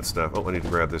open for that stuff. Oh, I need to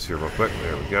grab this here real quick.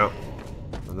 There we go.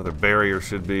 Another barrier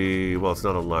should be... Well, it's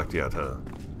not unlocked yet, huh?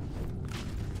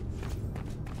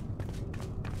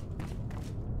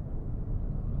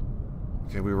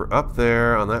 Okay, we were up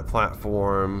there on that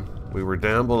platform. We were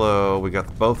down below. We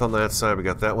got both on that side. We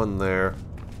got that one there.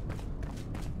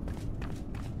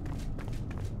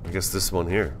 I guess this one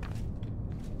here.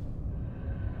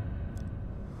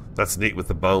 That's neat with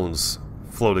the bones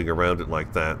floating around it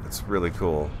like that. It's really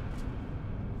cool.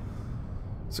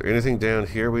 Is there anything down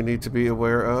here we need to be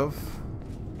aware of?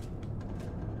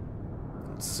 I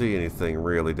don't see anything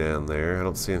really down there. I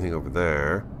don't see anything over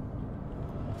there.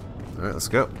 Alright, let's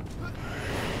go.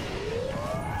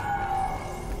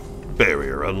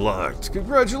 Barrier unlocked.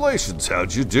 Congratulations,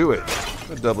 how'd you do it?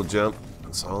 A double jump.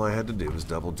 That's all I had to do was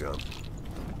double jump.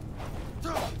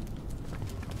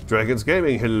 Dragons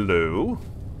Gaming, hello.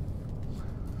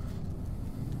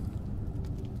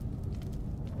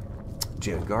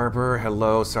 Jan Garber,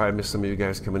 hello. Sorry I missed some of you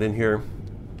guys coming in here.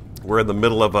 We're in the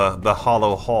middle of the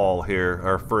hollow hall here,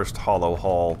 our first hollow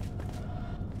hall.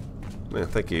 Man,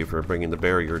 thank you for bringing the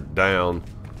barrier down.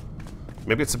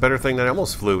 Maybe it's a better thing that I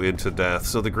almost flew into death.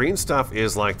 So the green stuff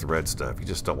is like the red stuff. You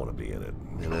just don't want to be in it,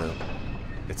 you know?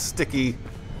 It's sticky,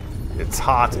 it's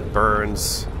hot, it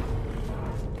burns.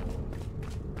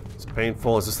 It's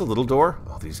painful. Is this the little door?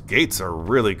 Oh, these gates are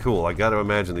really cool. I gotta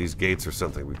imagine these gates are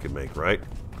something we can make, right?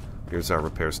 Here's our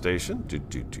repair station.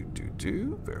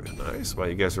 Very nice. Well,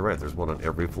 you guys are right. There's one on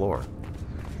every floor.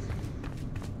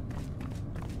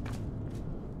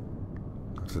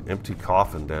 There's an empty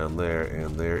coffin down there,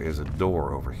 and there is a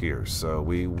door over here. So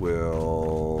we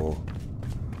will...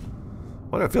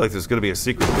 Why do I feel like there's going to be a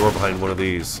secret door behind one of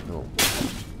these? Oh.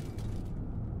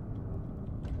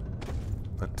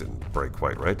 That didn't break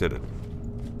quite right, did it?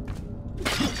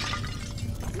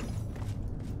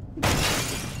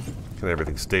 And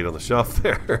everything stayed on the shelf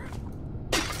there.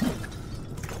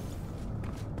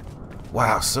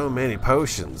 Wow, so many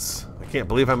potions. I can't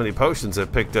believe how many potions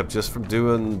I've picked up just from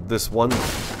doing this one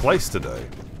place today.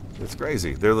 It's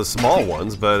crazy. They're the small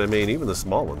ones, but I mean, even the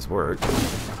small ones work.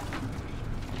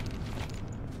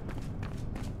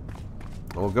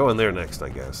 We'll go in there next, I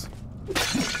guess.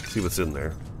 See what's in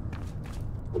there.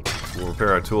 We'll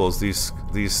repair our tools. These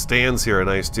stands here are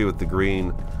nice too with the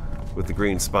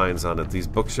green spines on it. These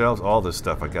bookshelves, all this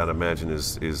stuff I gotta imagine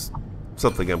is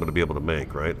something I'm gonna be able to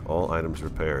make, right? All items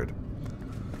repaired.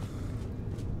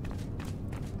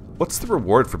 What's the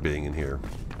reward for being in here?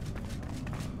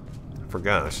 I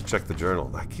forgot, I should check the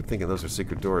journal. I keep thinking those are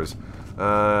secret doors.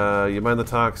 You mine the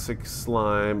toxic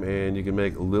slime and you can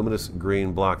make luminous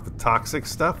green block. The toxic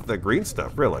stuff? The green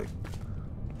stuff, really?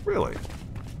 Really?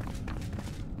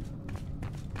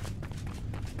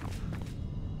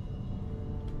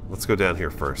 Let's go down here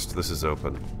first. This is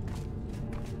open.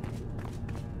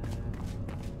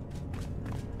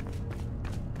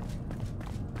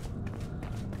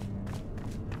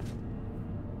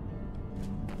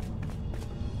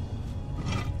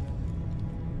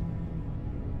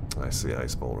 I see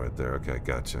ice bowl right there. Okay,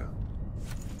 gotcha.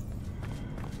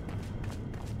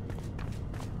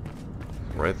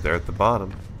 Right there at the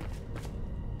bottom.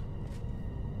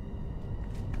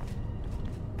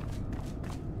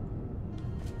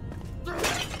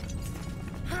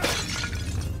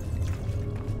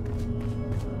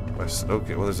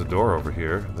 Okay, well, there's a door over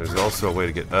here. There's also a way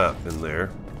to get up in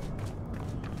there.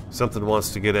 Something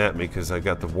wants to get at me because I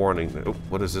got the warning. Oh,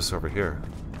 what is this over here?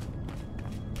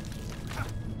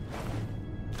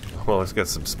 Well, it's got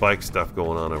some spike stuff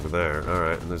going on over there.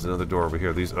 Alright, and there's another door over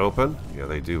here. These open? Yeah,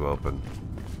 they do open.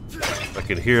 I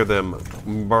can hear them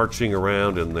marching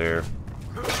around in there.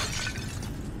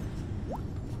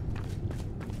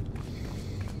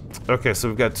 Okay, so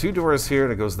we've got two doors here,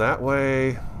 and it goes that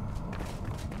way.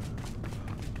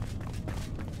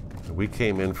 We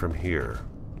came in from here.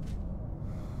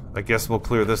 I guess we'll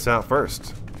clear this out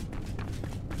first.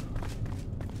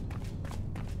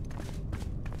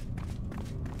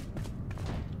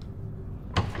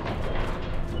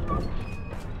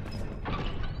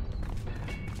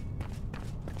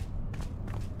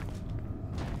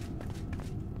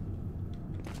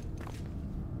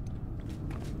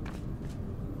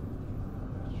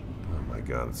 Oh my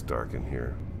God, it's dark in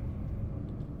here.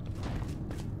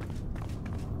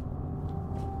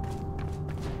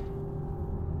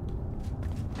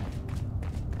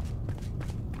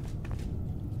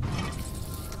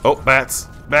 Oh, bats.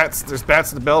 Bats. There's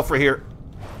bats in the belfry here.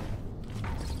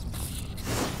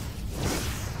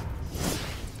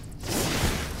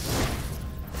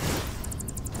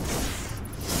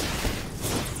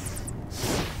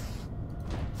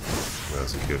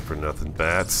 Thousand good for nothing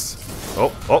bats.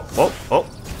 Oh, oh, oh, oh.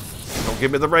 Don't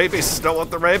give me the rabies. Don't want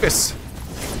the rabies.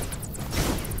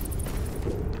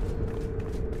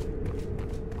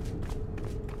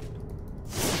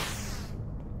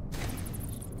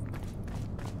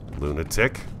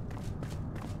 Lunatic.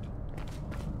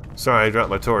 Sorry, I dropped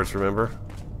my torch, remember?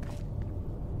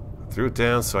 I threw it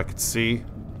down so I could see.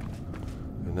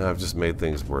 And now I've just made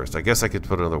things worse. I guess I could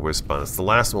put another wisp on. It's the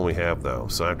last one we have, though.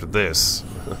 So after this,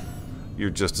 you're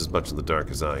just as much in the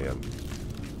dark as I am.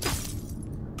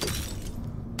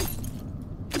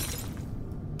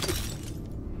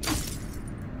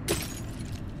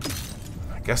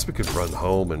 I guess we could run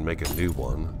home and make a new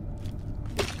one.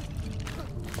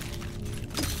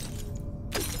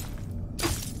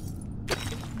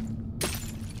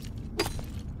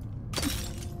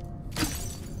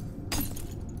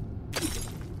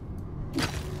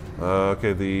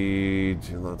 Okay, the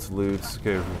lots of loots.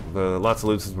 Okay, lots of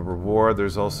loots is a reward.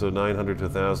 There's also 900 to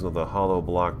 1,000 of the hollow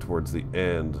block towards the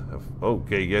end.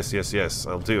 Okay, yes, yes, yes.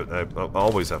 I'll do it. I'll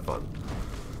always have fun.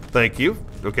 Thank you.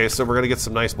 Okay, so we're gonna get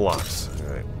some nice blocks. All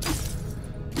right.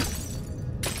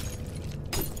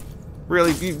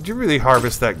 Really, do you really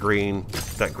harvest that green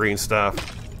stuff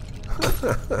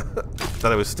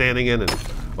that I was standing in and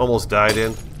almost died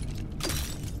in?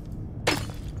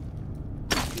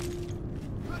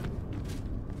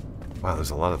 Wow,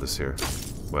 there's a lot of this here.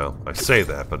 Well, I say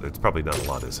that, but it's probably not a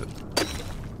lot, is it?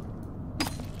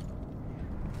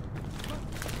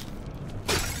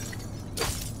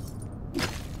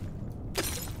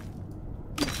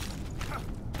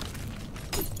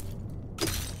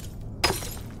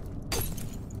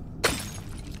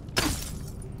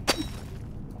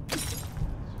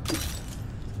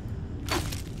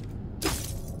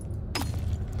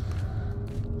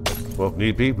 Well, if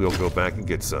need be, we'll go back and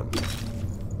get some.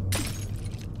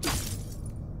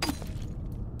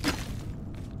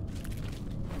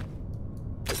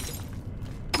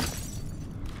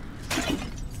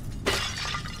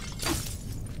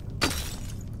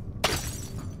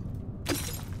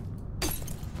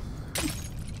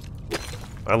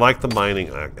 I like the mining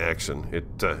action.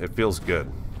 It feels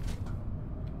good.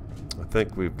 I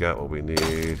think we've got what we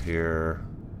need here.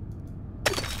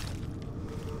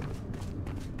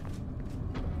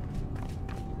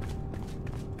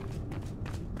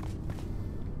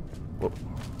 Whoop.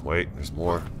 Wait, there's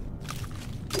more.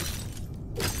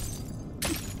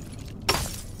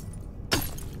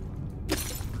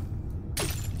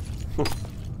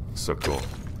 So cool.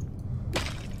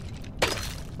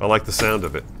 I like the sound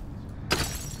of it.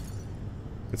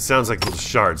 It sounds like little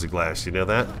shards of glass, you know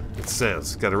that?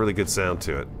 It's got a really good sound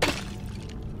to it.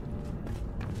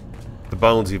 The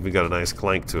bones even got a nice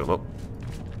clank to them. Oh.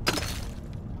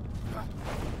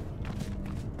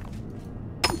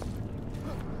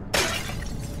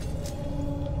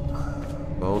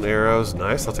 Bone arrows,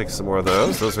 nice. I'll take some more of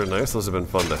those. Those are nice. Those have been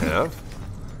fun to have.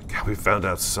 God, we found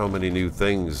out so many new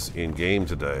things in game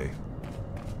today.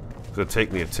 It's gonna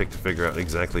take me a tick to figure out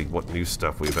exactly what new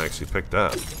stuff we've actually picked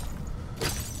up.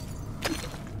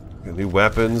 New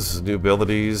weapons, new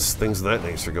abilities, things of that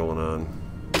nature going on.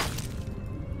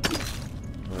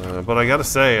 But I gotta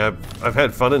say, I've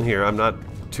had fun in here. I'm not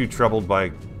too troubled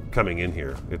by coming in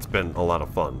here. It's been a lot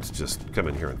of fun to just come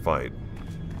in here and fight.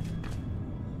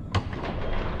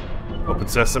 Open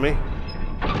sesame.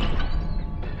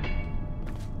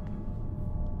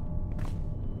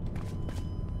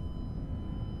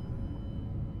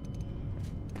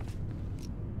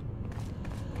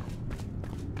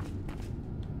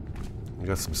 We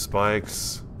got some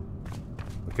spikes.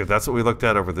 Okay, that's what we looked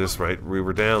at over this, right? We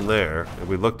were down there, and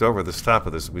we looked over this top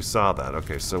of this, and we saw that.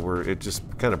 Okay, so it just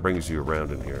kind of brings you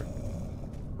around in here.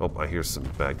 Oh, I hear some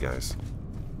bad guys.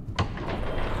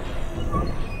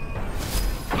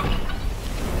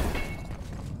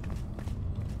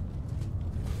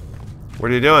 What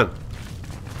are you doing?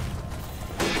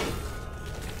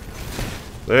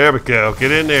 There we go.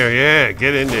 Get in there. Yeah,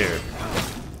 get in there.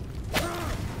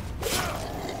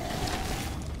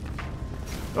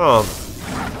 Oh.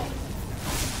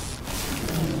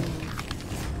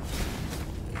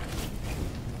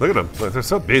 Look at them. Look, they're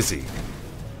so busy.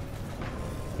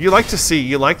 You like to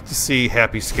see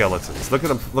happy skeletons. Look at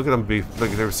them. Look at them be.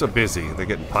 Look, they're so busy. They're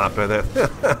getting popped by that.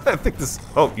 I think this.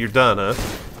 Oh, you're done, huh?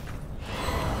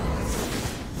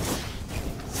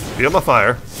 Feel my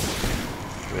fire.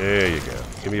 There you go.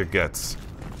 Give me your guts.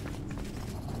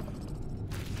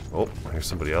 Oh, there's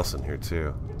somebody else in here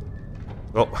too.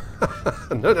 Oh,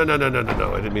 no, no, no, no, no, no,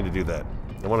 no. I didn't mean to do that.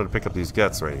 I wanted to pick up these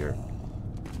guts right here.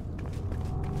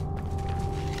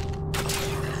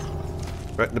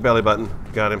 Right in the belly button.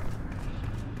 Got him.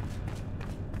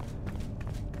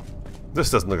 This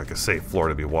doesn't look like a safe floor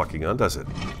to be walking on, does it?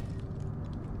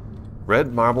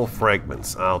 Red marble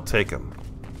fragments. I'll take them.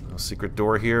 No secret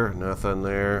door here. Nothing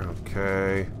there.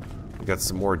 Okay. We got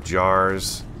some more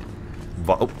jars.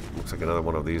 Oh, looks like another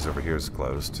one of these over here is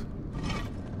closed.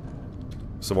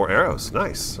 Some more arrows.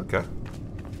 Nice. Okay.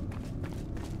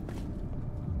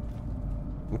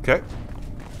 Okay.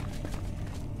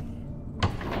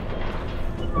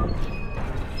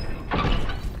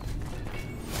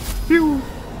 Pew!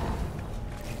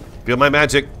 Feel my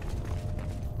magic.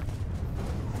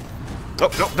 Oh,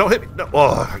 no, don't hit me. No.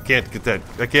 Oh, I can't get that.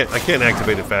 I can't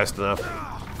activate it fast enough.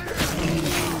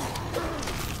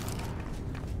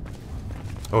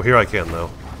 Oh, here I can though.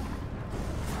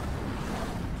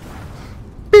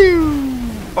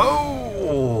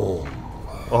 Oh!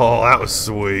 Oh, that was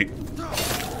sweet.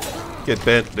 Get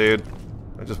bent, dude.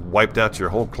 I just wiped out your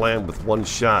whole clan with one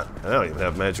shot. I don't even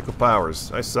have magical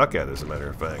powers. I suck at it, as a matter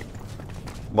of fact.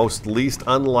 Most least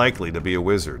unlikely to be a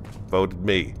wizard. Voted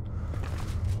me.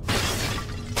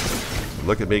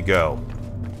 Look at me go.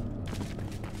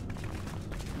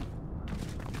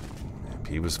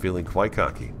 He was feeling quite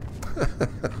cocky.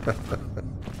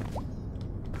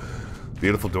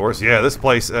 Beautiful doors. Yeah, this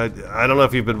place, I don't know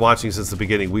if you've been watching since the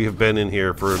beginning. We have been in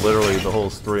here for literally the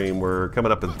whole stream. We're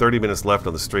coming up in 30 minutes left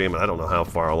on the stream, and I don't know how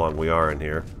far along we are in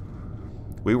here.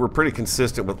 We were pretty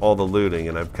consistent with all the looting,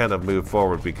 and I've kind of moved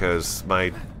forward because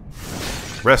my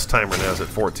rest timer now is at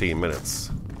 14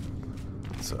 minutes.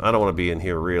 So I don't want to be in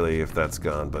here really if that's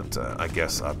gone, but I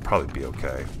guess I'd probably be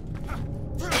okay.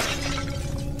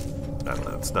 I don't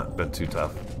know, it's not been too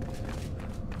tough.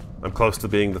 I'm close to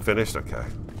being the finished? Okay.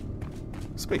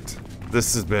 Sweet.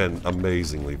 This has been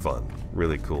amazingly fun.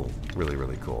 Really cool. Really,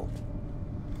 really cool.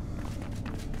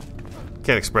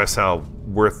 Can't express how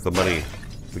worth the money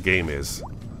the game is.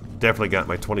 Definitely got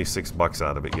my 26 bucks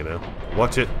out of it, you know.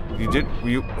 Watch it. You did.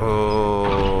 You.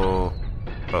 Oh.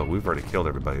 Oh, we've already killed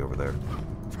everybody over there.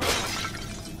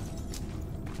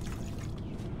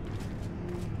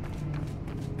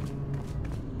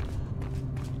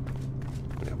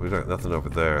 Yeah, we've got nothing over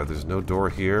there. There's no door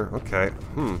here. Okay.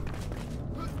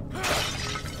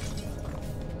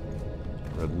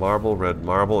 Red marble, red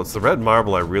marble. It's the red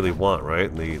marble I really want, right?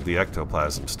 And the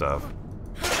ectoplasm stuff.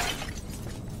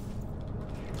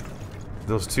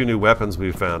 Those two new weapons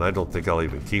we found, I don't think I'll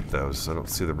even keep those. I don't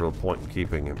see the real point in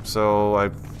keeping them. So I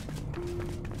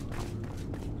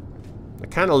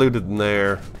kind of looted in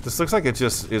there. This looks like it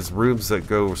just is rooms that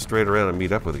go straight around and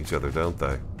meet up with each other, don't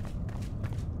they?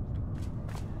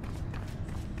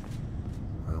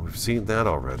 Well, we've seen that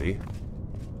already.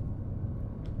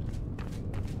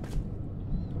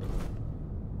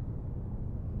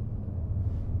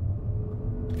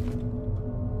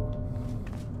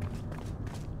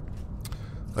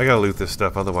 I gotta loot this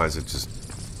stuff, otherwise it just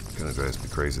kind of drives me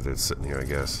crazy that it's sitting here, I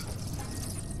guess.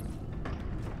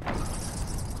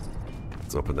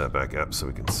 Let's open that back up so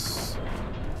we can...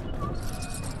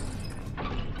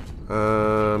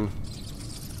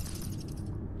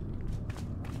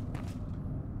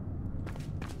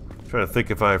 Trying to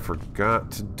think if I forgot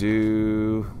to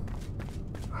do...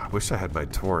 I wish I had my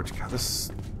torch. God,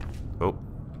 this... Oh.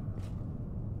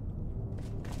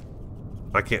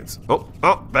 I can't... Oh!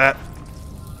 Oh! Bat!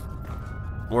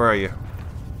 Where are you?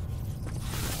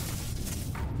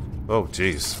 Oh,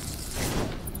 jeez.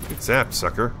 Get zapped,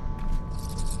 sucker.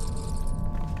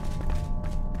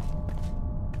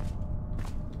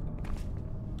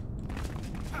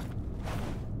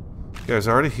 You guys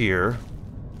are already here.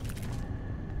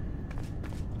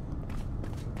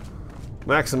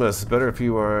 Maximus, better if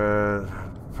you are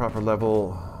proper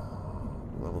level.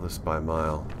 Level this by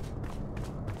mile.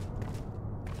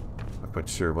 Quite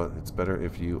sure, but it's better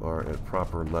if you are at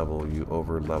proper level. You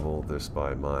over level this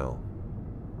by mile.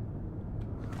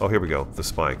 Oh, here we go. The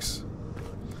spikes.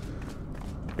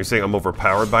 You're saying I'm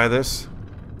overpowered by this?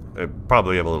 I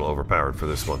probably am a little overpowered for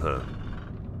this one, huh?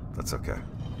 That's okay.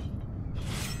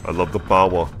 I love the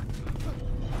power.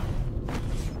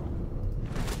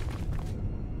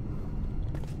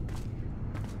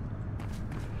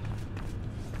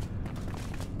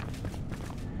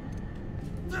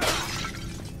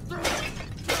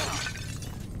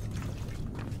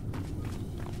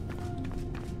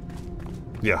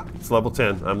 Yeah, it's level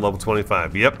 10. I'm level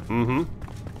 25. Yep,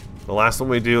 The last one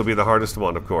we do will be the hardest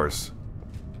one, of course.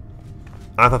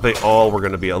 I thought they all were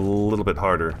going to be a little bit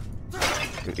harder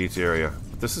in each area.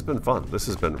 But this has been fun. This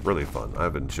has been really fun.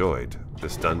 I've enjoyed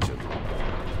this dungeon.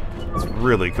 It's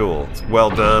really cool. It's well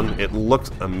done. It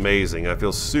looks amazing. I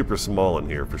feel super small in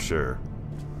here for sure.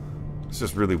 It's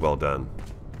just really well done.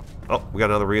 Oh, we got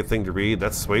another thing to read.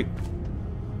 That's sweet.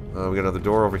 We got another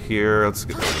door over here. Let's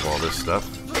get rid of all this stuff.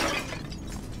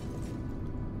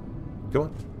 Come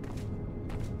on.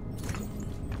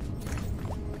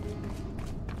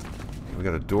 We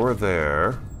got a door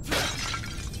there.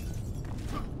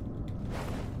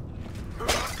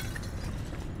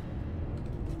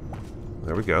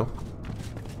 There we go.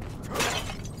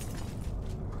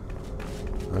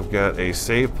 I've got a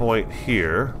save point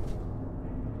here.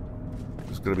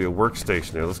 There's going to be a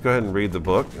workstation there. Let's go ahead and read the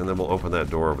book, and then we'll open that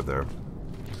door over there.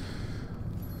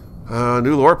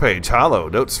 New lore page. Hollow.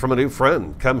 Notes from a new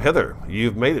friend. Come hither.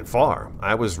 You've made it far.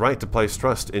 I was right to place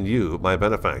trust in you, my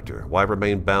benefactor. Why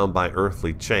remain bound by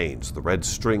earthly chains? The red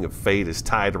string of fate is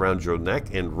tied around your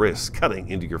neck and wrists, cutting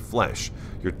into your flesh.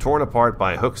 You're torn apart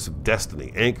by hooks of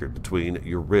destiny, anchored between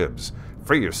your ribs.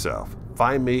 Free yourself.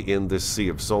 Find me in this sea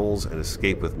of souls and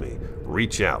escape with me.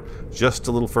 Reach out. Just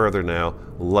a little further now.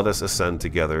 Let us ascend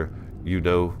together. You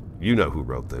know who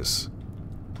wrote this.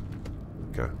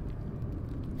 Okay.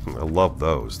 I love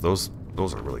those. Those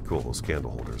are really cool, those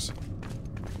candle holders.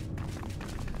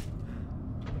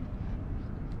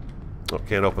 Oh,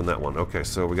 can't open that one. Okay,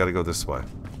 so we gotta go this way.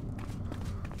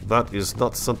 That is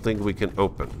not something we can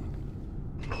open.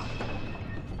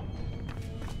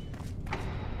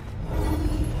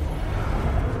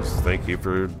 Thank you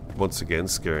for once again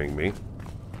scaring me.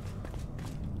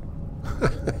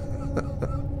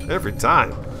 Every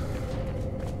time.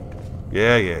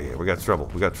 Yeah. We got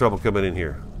trouble. We got trouble coming in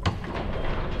here.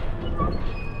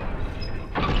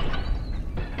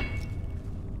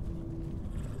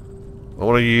 I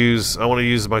want to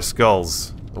use my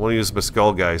skulls. I want to use my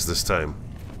skull guys this time.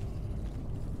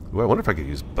 Ooh, I wonder if I could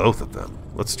use both of them.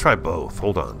 Let's try both.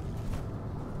 Hold on.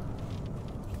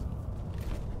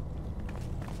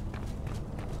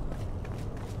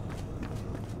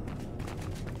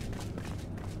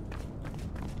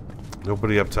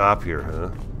 Nobody up top here, huh?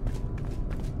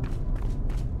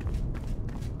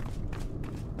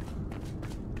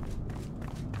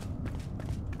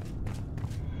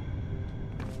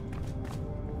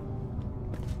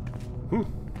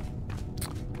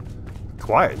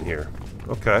 Quiet in here.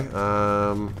 Okay.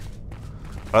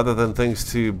 Other than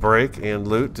things to break and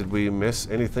loot, did we miss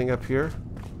anything up here?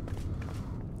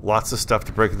 Lots of stuff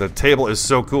to break. The table is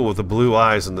so cool with the blue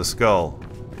eyes and the skull.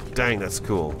 Dang, that's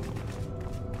cool.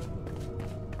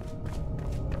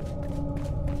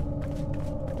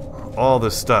 All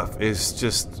this stuff is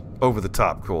just over the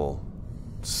top cool.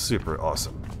 Super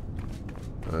awesome.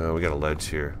 We got a ledge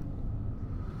here.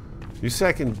 You say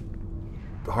I can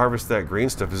harvest that green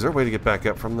stuff. Is there a way to get back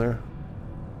up from there?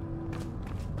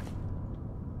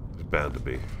 There's bound to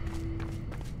be.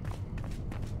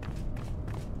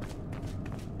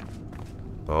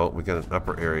 Oh, we got an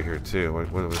upper area here too.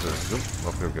 What was this? Oop,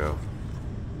 up here we go.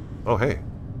 Oh, hey.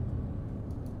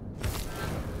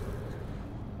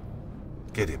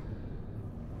 Get him.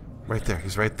 Right there.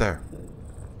 He's right there.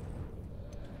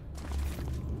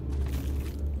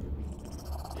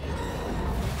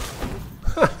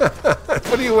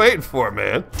 What are you waiting for,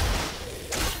 man?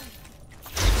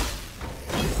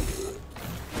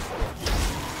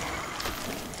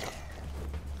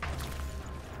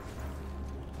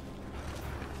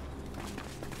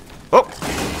 Oh!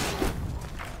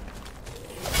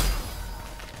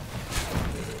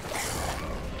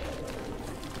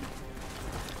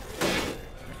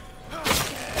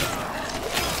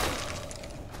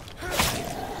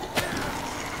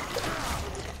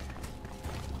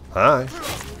 Hi.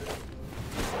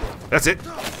 That's it.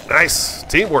 Nice.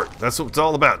 Teamwork. That's what it's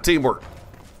all about. Teamwork.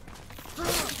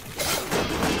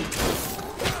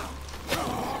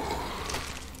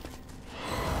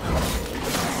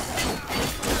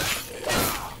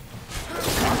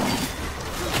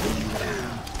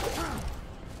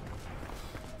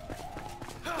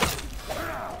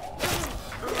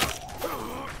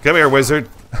 Come here, wizard.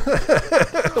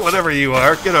 Whatever you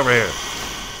are, get over here.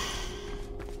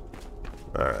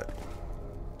 Alright.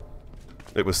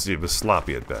 It was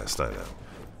sloppy at best, I know.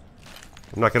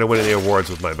 I'm not going to win any awards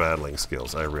with my battling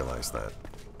skills. I realize that.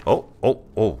 Oh.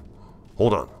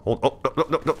 Hold on.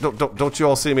 No, don't you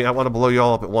all see me. I want to blow you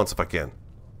all up at once if I can.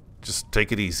 Just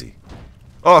take it easy.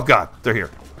 Oh, God. They're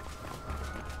here.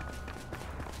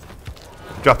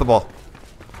 Drop the ball.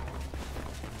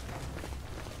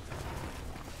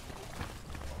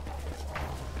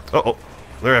 Oh.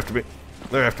 They're after me.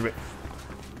 They're after me.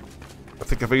 I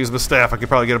think if I use my staff, I could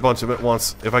probably get a bunch of them at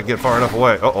once if I can get far enough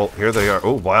away. Oh, here they are.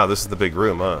 Oh, wow, this is the big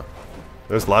room, huh?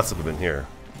 There's lots of them in here.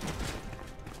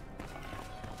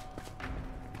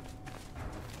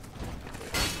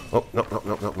 Oh, no.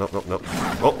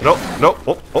 Oh, no.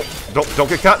 Oh, don't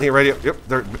get caught in here, radio. Yep,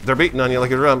 they're beating on you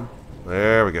like a drum.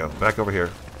 There we go. Back over here.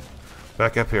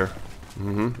 Back up here.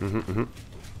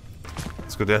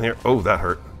 Let's go down here. Oh, that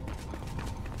hurt.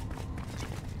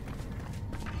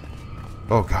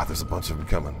 Oh god, there's a bunch of them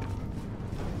coming.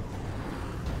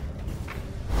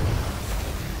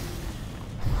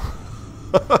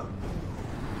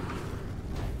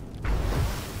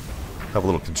 Have a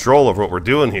little control over what we're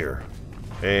doing here.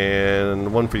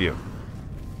 And one for you.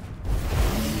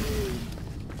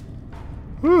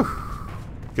 Whew.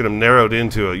 Get them narrowed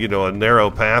into a, you know, a narrow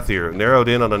path here. Narrowed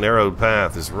in on a narrow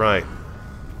path is right.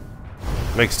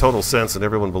 Makes total sense and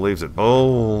everyone believes it.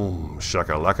 Boom.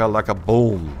 Shaka-laka laka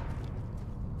boom.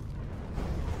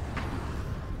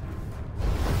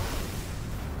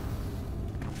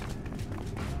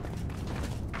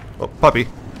 Oh, puppy.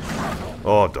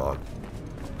 Oh, dog.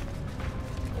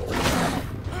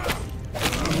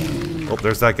 Oh,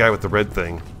 there's that guy with the red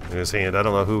thing in his hand. I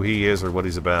don't know who he is or what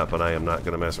he's about, but I am not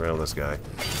going to mess around with this guy.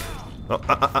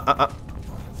 Oh,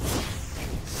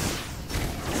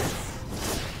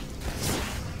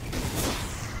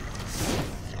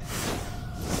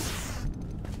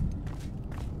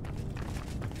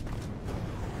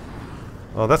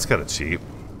 Oh, that's kind of cheap.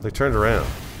 They turned around.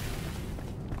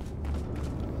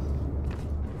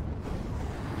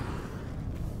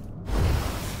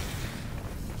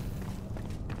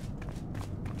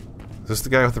 Is this the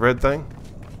guy with the red thing?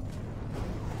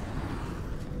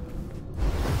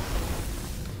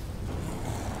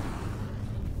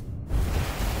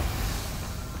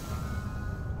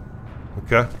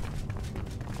 Okay.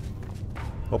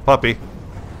 Oh, puppy.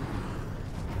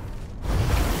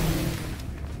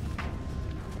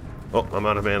 Oh, I'm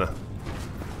out of mana.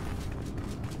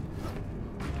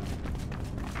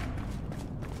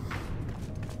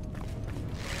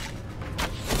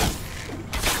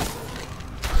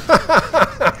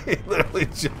 He literally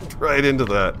jumped right into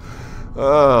that.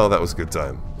 Oh, that was a good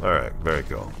time. Alright, very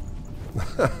cool.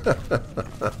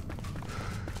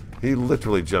 He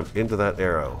literally jumped into that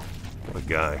arrow. What a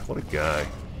guy. What a guy.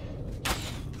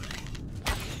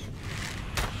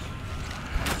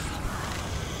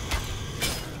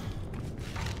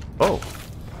 Oh.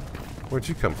 Where'd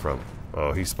you come from?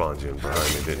 Oh, he spawned you in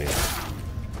behind me, didn't he?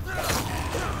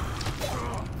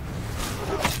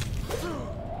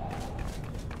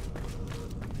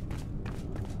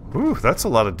 Whew, that's a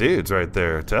lot of dudes right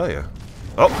there, I tell you.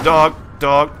 Oh, dog!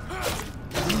 Dog!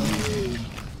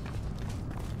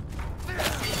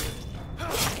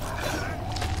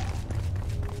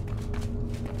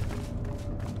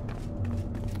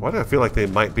 Why do I feel like they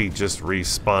might be just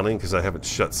respawning because I haven't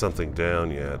shut something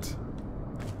down yet?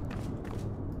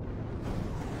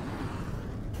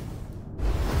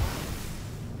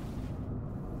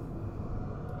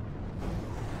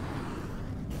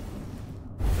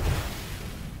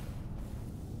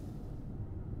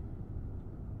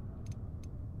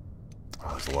 Oh,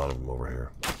 there's a lot of them over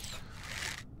here.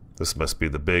 This must be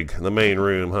the main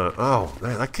room, huh? Oh,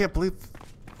 man, I can't believe...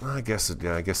 I guess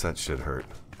that should hurt.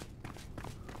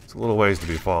 It's a little ways to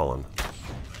be falling.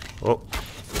 Oh.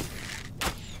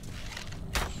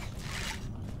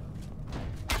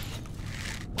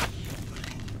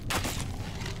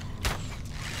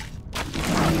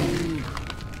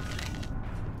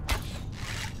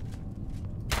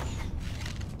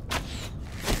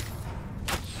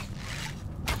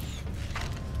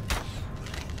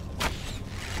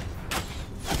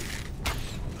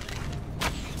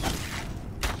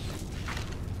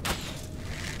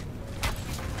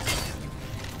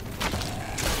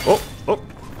 Oh!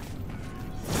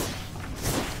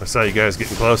 I saw you guys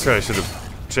getting closer. I should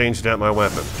have changed out my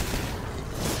weapon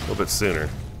a little bit sooner.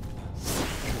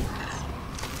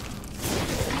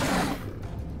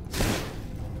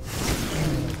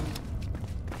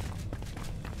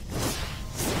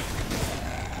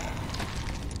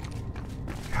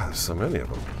 God, there's so many of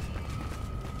them.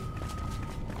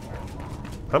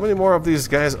 How many more of these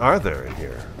guys are there in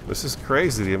here? This is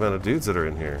crazy, the amount of dudes that are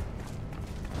in here.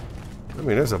 I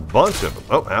mean, there's a bunch of them.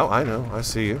 Oh, ow, I know. I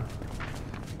see you.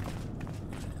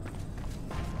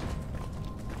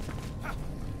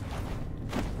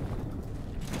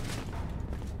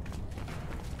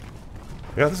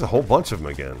 Yeah, there's a whole bunch of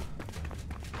them again.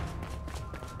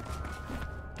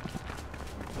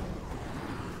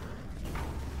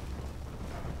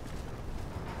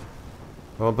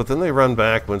 Well, but then they run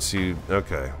back once you...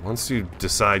 Okay. Once you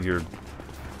decide you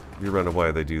run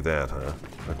away, they do that, huh?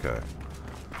 Okay.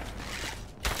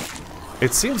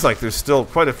 It seems like there's still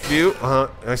quite a few.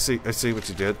 I see what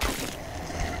you did.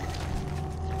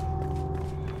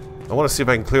 I want to see if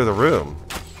I can clear the room.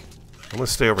 I'm going to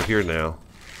stay over here now.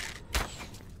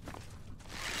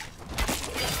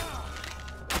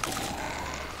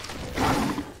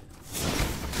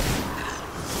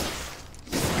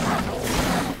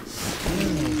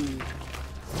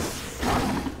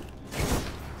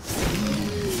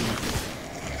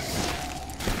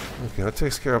 Okay, that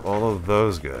takes care of all of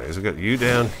those guys. We got you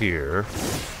down here.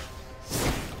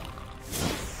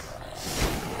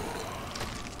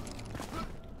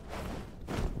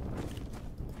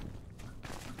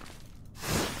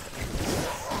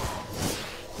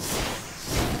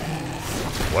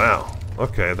 Wow.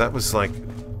 Okay, that was like...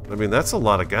 I mean, that's a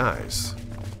lot of guys.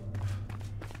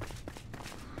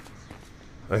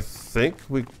 I think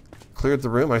we cleared the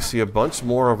room. I see a bunch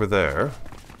more over there.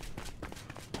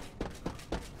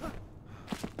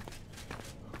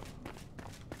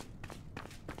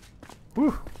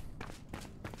 Whew.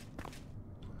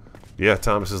 Yeah,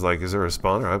 Thomas is like, is there a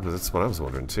spawner? That's what I was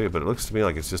wondering too, but it looks to me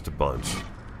like it's just a bunch.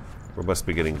 We must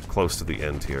be getting close to the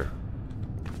end here.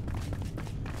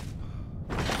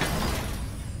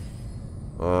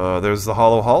 There's the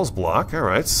Hollow Halls block. All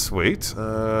right, sweet.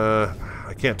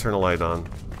 I can't turn a light on.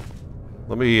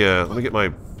 Let me get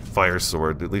my fire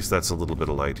sword. At least that's a little bit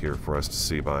of light here for us to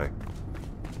see by.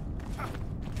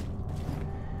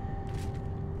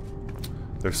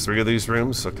 There's 3 of these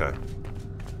rooms? Okay.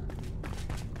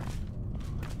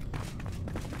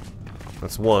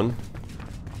 That's 1.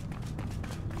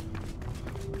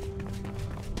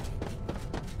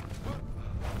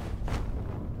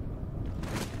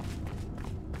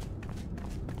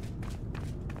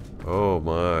 Oh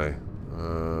my.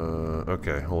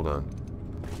 Okay, hold on.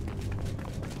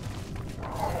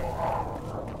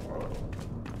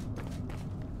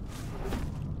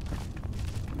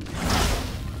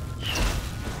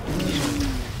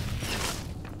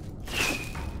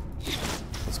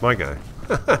 That's my guy.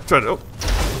 Try to... Oh.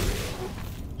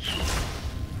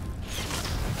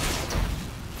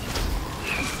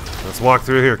 Let's walk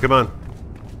through here, come on.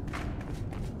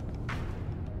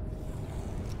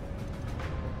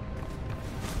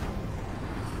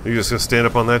 You're just gonna stand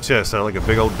up on that chest, sound like a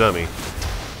big old dummy.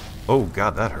 Oh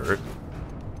god, that hurt.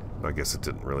 I guess it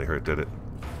didn't really hurt, did it?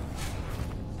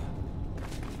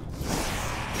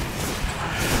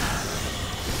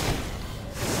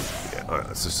 Yeah, alright,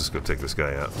 let's just go take this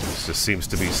guy out. He just seems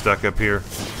to be stuck up here.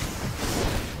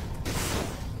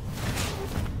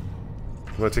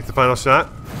 You wanna take the final shot?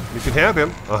 You can have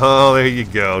him. Oh, there you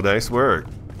go. Nice work.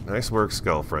 Nice work,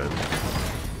 Skull Friend.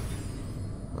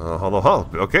 Hollow Hall.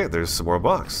 Okay, there's some more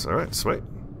box. Alright, sweet.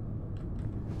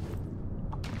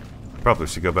 Probably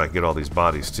should go back and get all these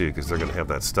bodies too, because they're going to have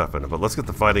that stuff in it. But let's get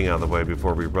the fighting out of the way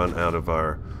before we run out of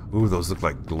our... Ooh, those look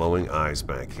like glowing eyes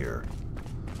back here.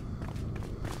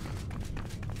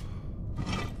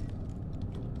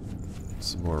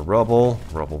 Some more rubble.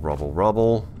 Rubble, rubble,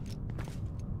 rubble.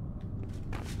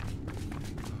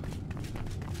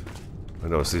 I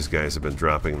notice these guys have been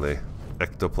dropping the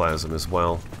ectoplasm as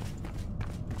well.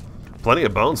 Plenty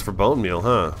of bones for bone meal,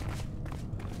 huh?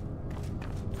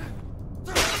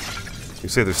 You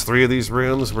say there's 3 of these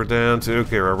rooms we're down to.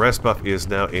 Okay, our rest buff is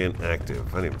now inactive.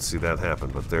 I didn't even see that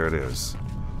happen, but there it is.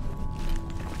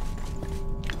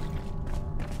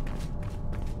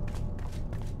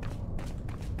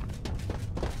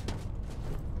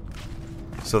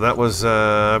 So that was,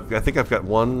 I think I've got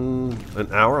an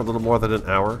hour, a little more than an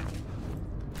hour.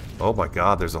 Oh my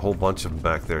god, there's a whole bunch of them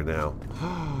back there now.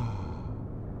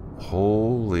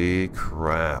 Holy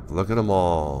crap, look at them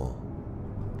all.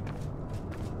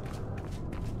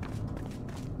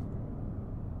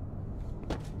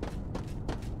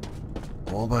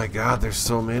 Oh my god, there's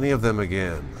so many of them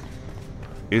again.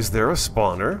 Is there a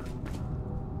spawner?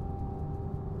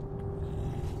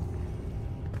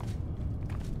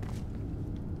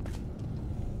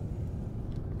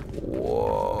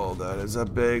 Whoa, that is a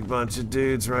big bunch of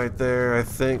dudes right there. I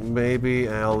think maybe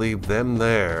I'll leave them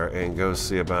there and go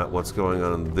see about what's going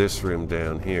on in this room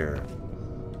down here.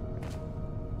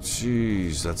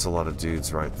 Jeez, that's a lot of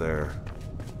dudes right there.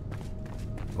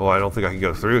 Oh, I don't think I can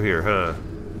go through here, huh?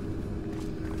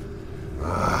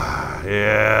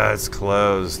 Yeah, it's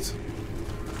closed.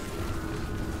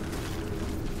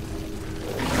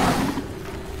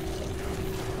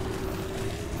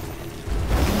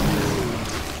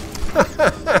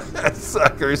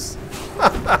 Suckers.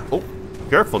 Oh,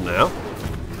 careful now.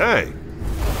 Hey.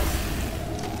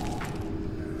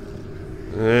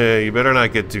 Hey, you better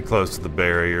not get too close to the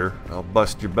barrier. I'll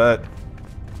bust your butt.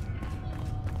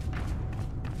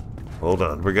 Hold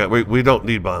on, we don't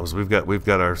need bombs. We've got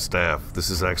our staff. This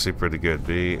is actually pretty good.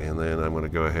 B, and then I'm gonna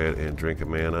go ahead and drink a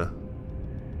mana.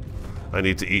 I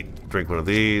need to drink one of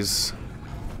these.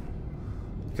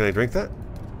 Can I drink that?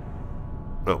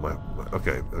 Oh my,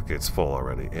 okay, it's full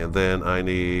already. And then I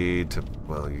need to,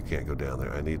 well, you can't go down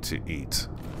there. I need to eat.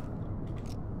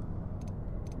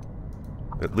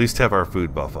 At least have our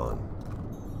food buff on.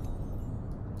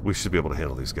 We should be able to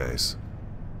handle these guys.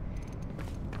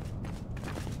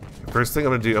 First thing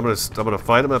I'm gonna do, I'm gonna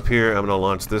fight him up here. I'm gonna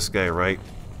launch this guy right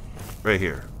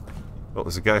here. Oh,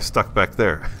 there's a guy stuck back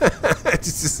there. Did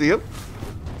you see him?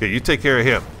 Okay, you take care of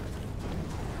him.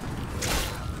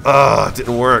 Oh, it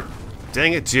didn't work.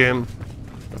 Dang it, Jim.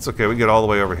 That's okay. We can get all the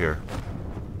way over here.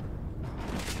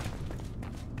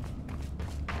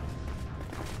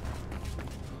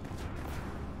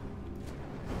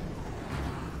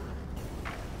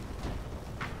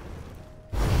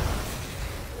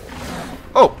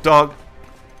 Oh, dog.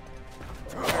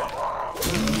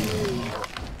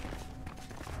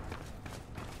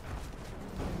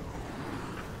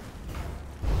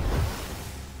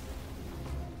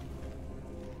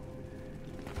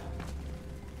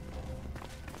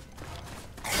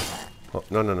 Oh,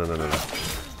 no, no, no, no, no, no.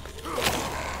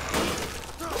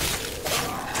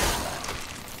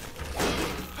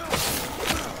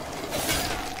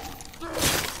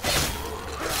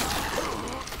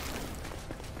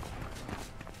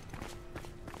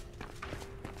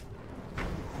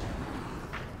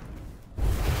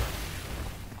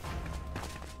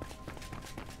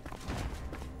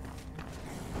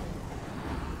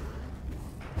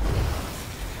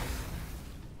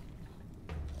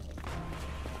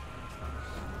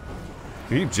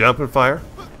 Can you jump and fire?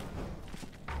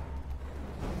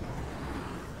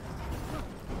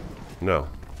 No.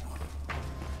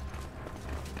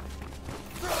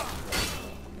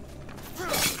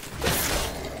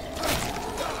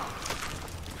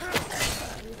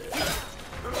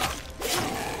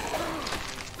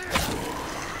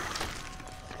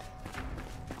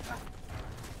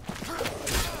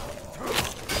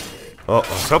 Oh, I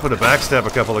was hoping to backstab a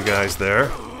couple of guys there.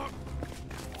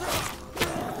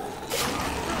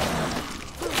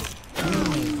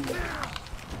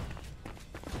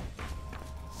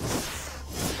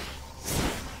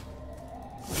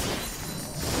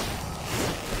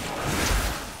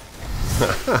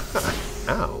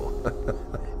 Ow.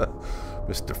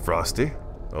 Mr. Frosty.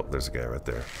 Oh, there's a guy right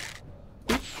there.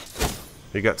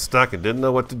 He got stuck and didn't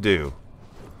know what to do.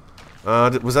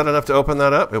 Was that enough to open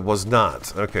that up? It was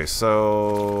not. Okay,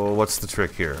 so what's the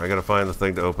trick here? I gotta find the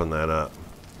thing to open that up.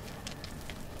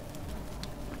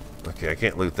 Okay, I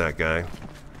can't loot that guy.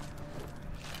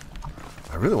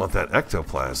 I really want that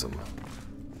ectoplasm.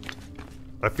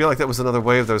 I feel like that was another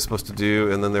wave that I was supposed to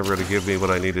do, and then they were going to give me what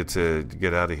I needed to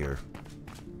get out of here.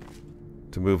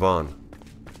 To move on.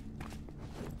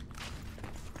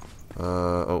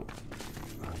 Oh.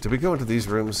 Did we go into these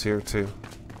rooms here, too?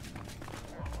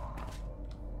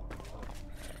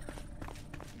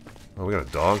 Oh, we got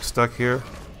a dog stuck here?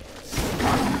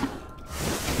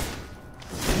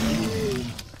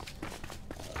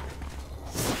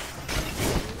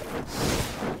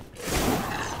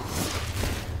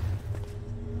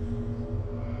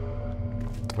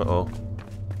 Uh-oh.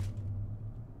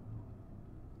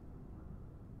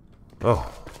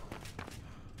 Oh.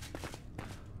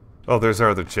 Oh, there's our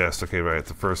other chest. Okay, right.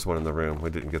 The first one in the room. We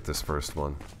didn't get this first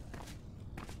one.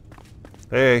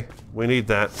 Hey, we need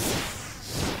that.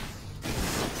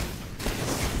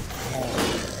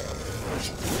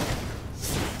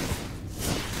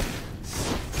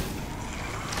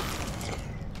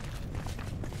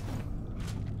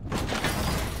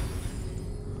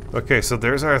 Okay, so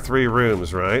there's our 3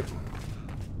 rooms, right?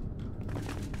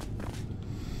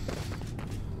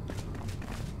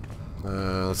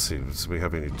 Let's see. Do we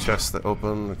have any chests that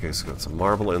open? Okay, so got some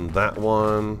marble in that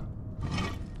one.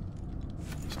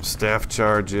 Some staff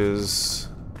charges.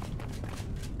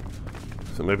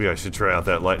 So maybe I should try out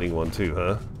that lightning one too,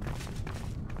 huh?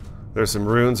 There's some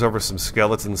runes over some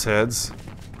skeletons' heads.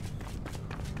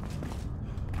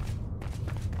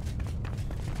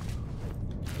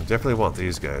 I definitely want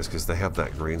these guys because they have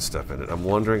that green stuff in it. I'm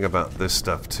wondering about this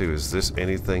stuff too. Is this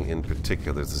anything in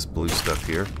particular? There's this blue stuff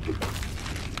here.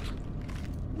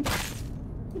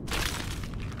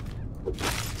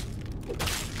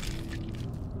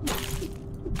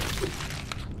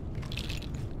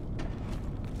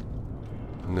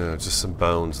 No, just some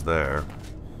bones there.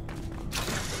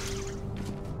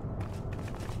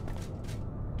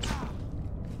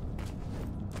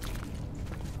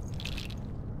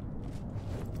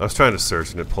 I was trying to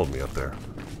search and it pulled me up there.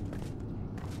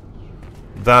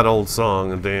 That old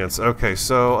song and dance. Okay,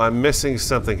 so I'm missing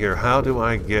something here. How do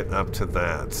I get up to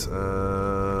that?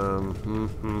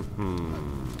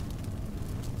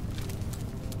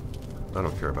 I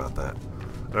don't care about that.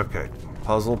 Okay,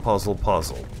 puzzle, puzzle,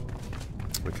 puzzle.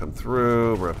 We come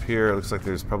through, we're up here. It looks like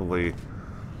there's probably...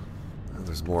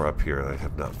 There's more up here that I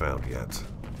have not found yet.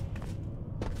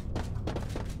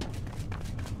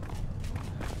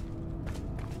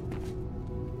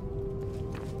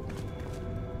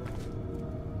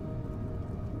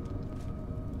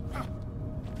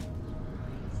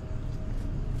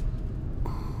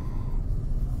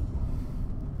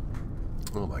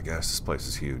 Oh my gosh, this place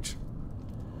is huge.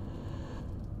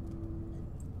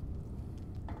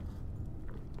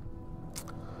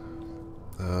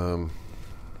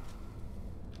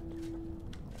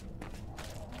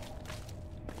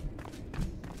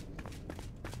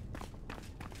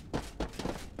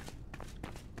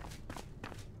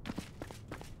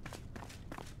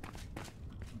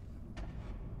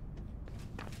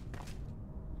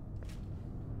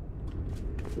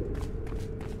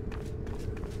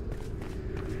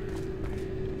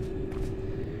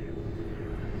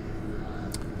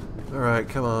 Alright,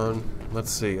 come on. Let's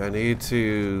see. I need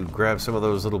to grab some of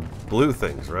those little blue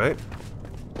things, right?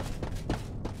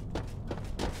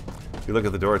 If you look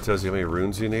at the door, it tells you how many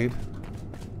runes you need.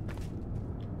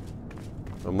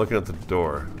 I'm looking at the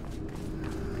door.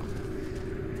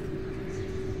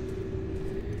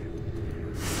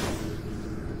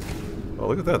 Oh,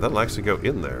 look at that. That'll actually go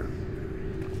in there.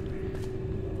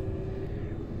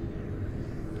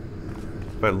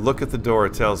 If I look at the door,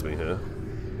 it tells me, huh?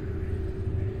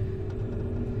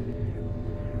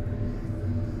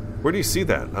 Where do you see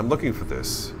that? I'm looking for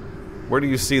this. Where do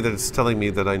you see that it's telling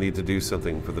me that I need to do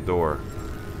something for the door?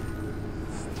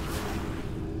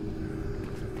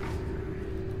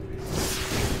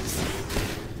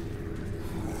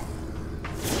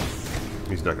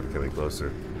 He's not going to come any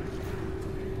closer.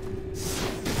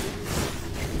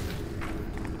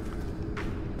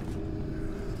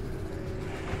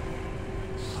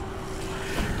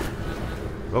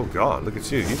 Oh God, look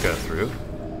at you. You got through.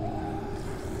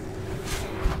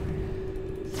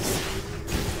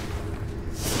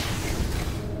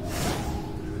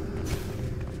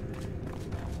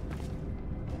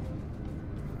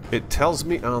 It tells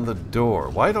me on the door.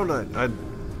 Why don't I...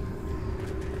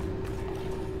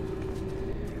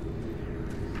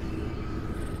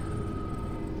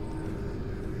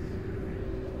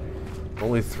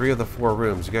 Only 3 of the 4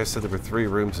 rooms. You guys said there were 3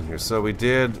 rooms in here. So we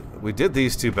did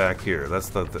these 2 back here.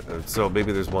 That's so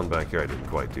maybe there's one back here I didn't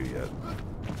quite do yet.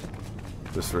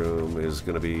 This room is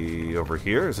going to be over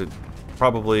here. Is it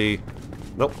probably...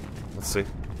 Nope. Let's see.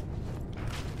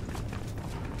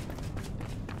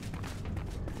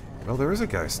 Oh, there is a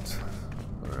geist.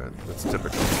 Alright, that's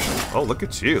typical. Oh, look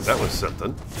at you. That was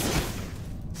something.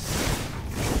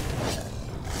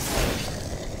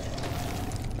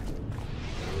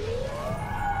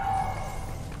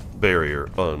 Barrier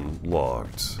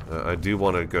unlocked. I do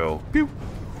want to go... Pew!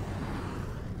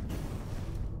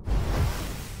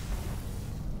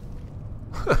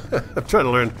 I'm trying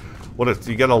to learn what it...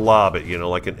 You gotta lob it, you know,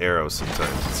 like an arrow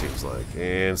sometimes, it seems like.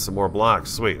 And some more blocks.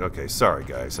 Sweet. Okay, sorry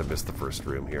guys. I missed the first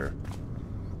room here.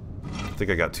 I think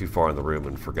I got too far in the room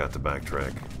and forgot to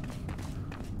backtrack.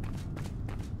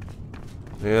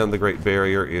 And the Great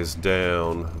Barrier is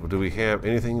down. Do we have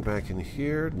anything back in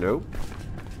here? Nope.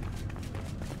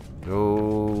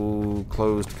 No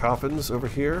closed coffins over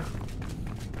here?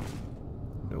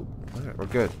 Nope. Alright, we're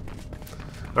good.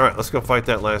 Alright, let's go fight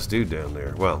that last dude down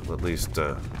there. Well, at least,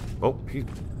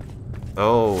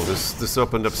 oh, this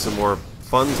opened up some more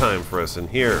fun time for us in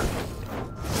here.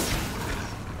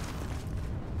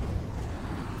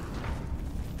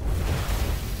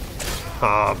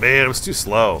 Aw, man, it was too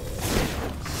slow.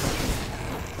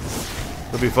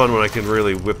 It'll be fun when I can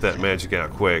really whip that magic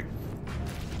out quick.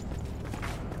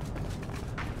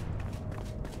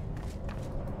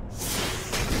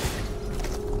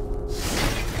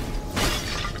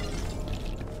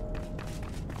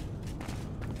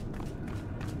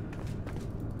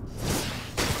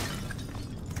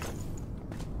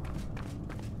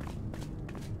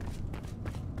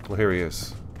 Well, here he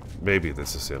is. Maybe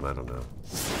this is him, I don't know.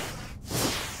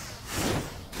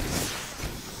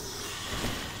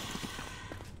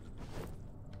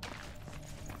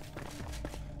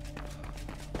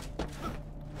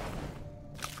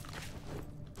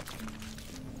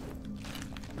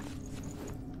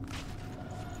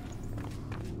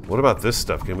 What about this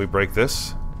stuff? Can we break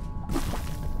this?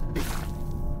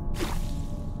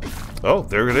 Oh,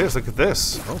 there it is. Look at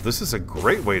this. Oh, this is a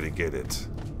great way to get it.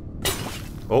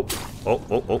 Oh, oh,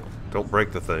 oh, oh. Don't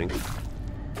break the thing.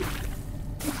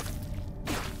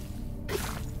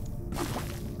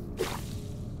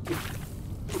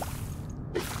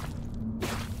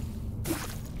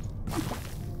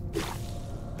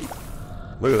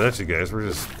 Look at that, you guys. We're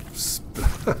just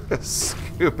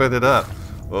scooping it up.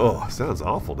 Oh, sounds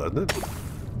awful, doesn't it?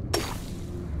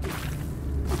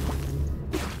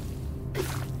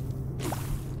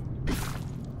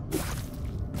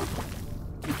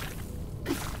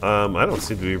 I don't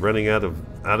seem to be running out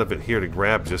of it here to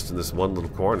grab just in this one little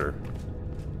corner.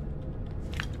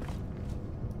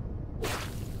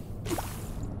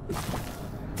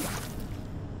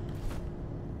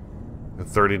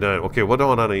 39. Okay, what do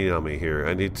I need on me here?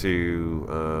 I need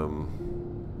to...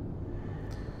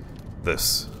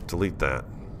 this. Delete that.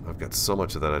 I've got so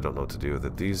much of that I don't know what to do with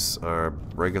it. These are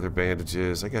regular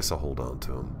bandages. I guess I'll hold on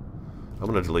to them. I'm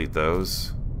going to delete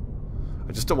those.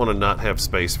 I just don't want to not have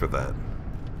space for that.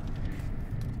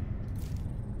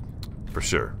 For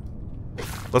sure.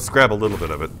 Let's grab a little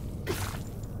bit of it.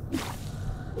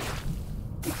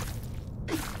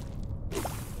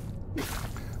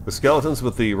 The skeletons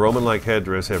with the Roman-like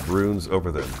headdress have runes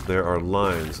over them. There are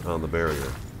lines on the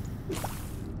barrier.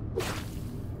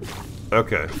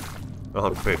 Okay. I'll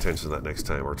have to pay attention to that next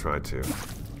time, or try to.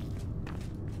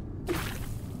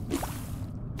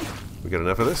 We got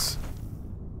enough of this?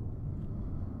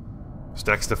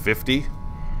 Stacks to 50?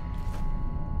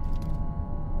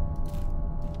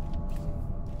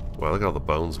 Wow, look at all the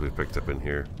bones we've picked up in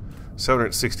here.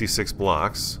 766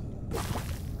 blocks.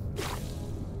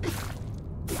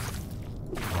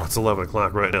 Oh, it's 11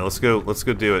 o'clock right now. Let's go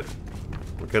do it.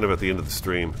 We're kind of at the end of the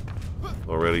stream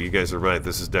already. You guys are right.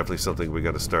 This is definitely something we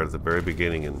got to start at the very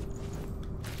beginning and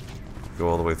go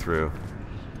all the way through.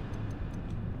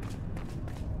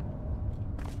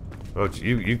 Oh,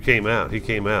 you came out. He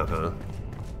came out, huh?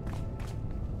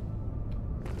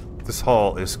 This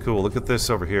hall is cool. Look at this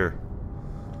over here.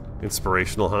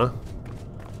 Inspirational, huh?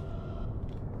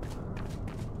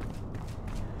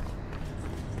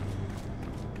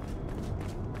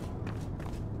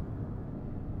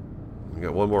 We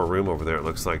got one more room over there, it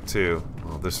looks like, too.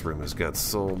 Oh, this room has got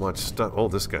so much stuff. Oh,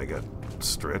 this guy got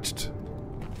stretched.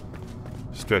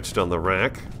 Stretched on the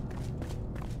rack.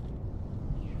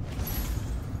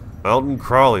 Alton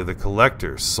Crawley, the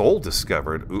Collector. Soul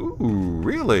discovered. Ooh,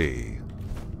 really?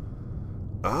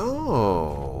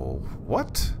 Oh,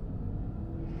 what?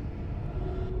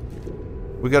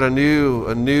 We got a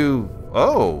new...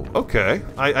 Oh, okay.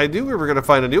 I knew we were going to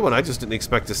find a new one. I just didn't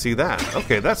expect to see that.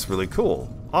 Okay, that's really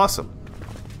cool. Awesome.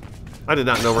 I did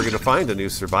not know we were going to find a new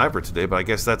survivor today, but I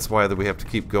guess that's why that we have to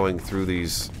keep going through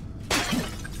these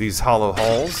hollow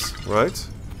halls, right?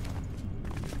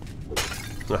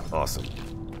 Awesome.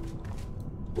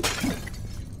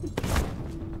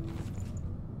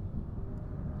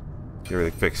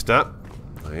 Everything fixed up.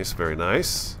 Nice, very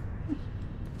nice.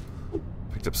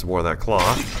 Picked up some more of that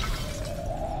cloth.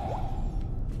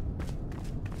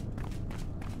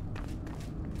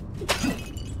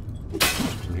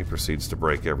 And he proceeds to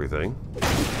break everything.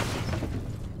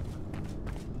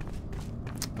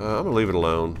 I'm gonna leave it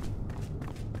alone.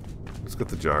 Let's get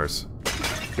the jars.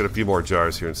 Get a few more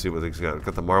jars here and see what they've got.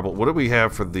 Got the marble. What do we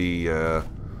have for the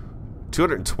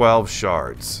 212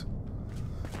 shards?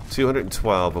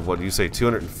 212 of what do you say?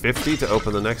 250 to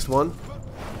open the next one?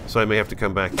 So I may have to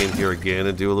come back in here again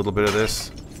and do a little bit of this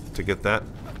to get that.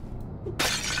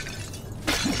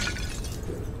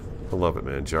 I love it,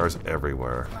 man. Jars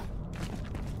everywhere.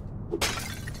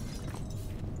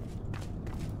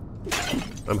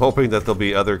 I'm hoping that there'll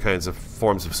be other kinds of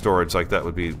forms of storage like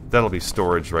that'll be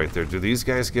storage right there. Do these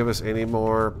guys give us any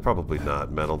more? Probably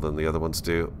not metal than the other ones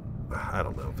do. I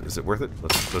don't know. Is it worth it?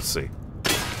 Let's see.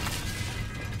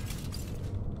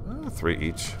 3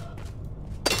 each.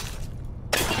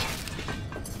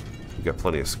 We got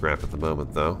plenty of scrap at the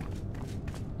moment, though.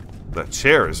 That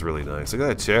chair is really nice. Look at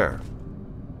that chair.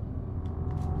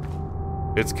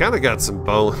 It's kind of got some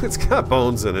bone. It's got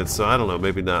bones in it, so I don't know.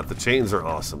 Maybe not. The chains are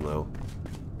awesome, though.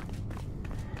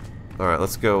 All right,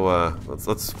 let's go.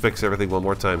 Let's fix everything one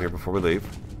more time here before we leave.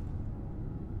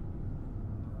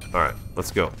 All right,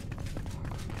 let's go.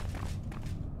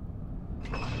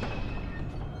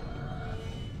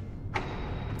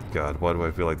 God, why do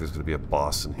I feel like there's going to be a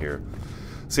boss in here?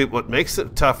 See, what makes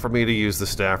it tough for me to use the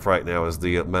staff right now is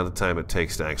the amount of time it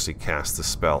takes to actually cast the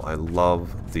spell. I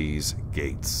love these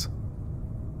gates.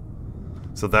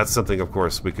 So that's something, of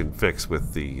course, we can fix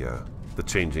with the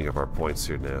changing of our points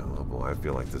here now. Oh boy, I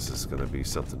feel like this is going to be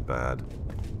something bad.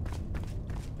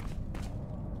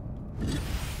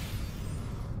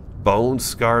 Bone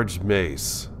Scourge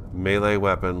Mace. Melee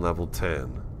weapon level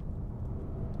 10.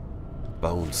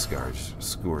 Bone Scourge.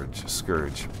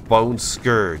 Scourge. Bone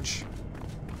Scourge.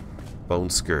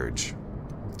 Bone Scourge.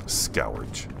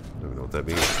 Scourge. I don't even know what that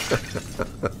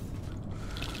means.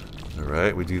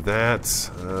 Alright, we do that.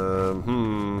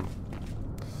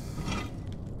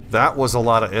 That was a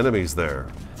lot of enemies there.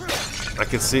 I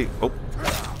could see... Oh.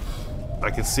 I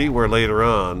could see where later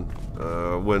on,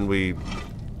 when we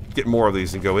get more of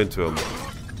these and go into them,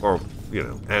 or, you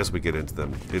know, as we get into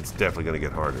them, it's definitely going to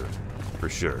get harder. For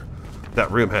sure. That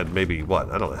room had maybe,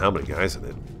 what? I don't know how many guys in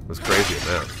it. It was crazy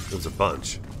amount. It was a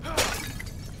bunch.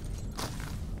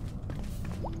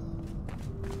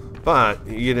 But,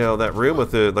 you know, that room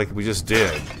with the, like we just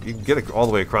did, you can get it all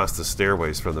the way across the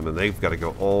stairways from them, and they've got to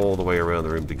go all the way around the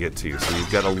room to get to you. So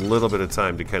you've got a little bit of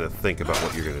time to kind of think about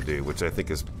what you're going to do, which I think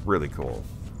is really cool.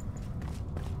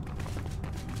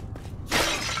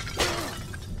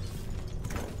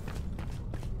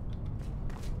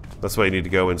 That's why you need to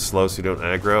go in slow so you don't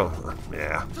aggro.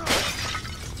 Yeah.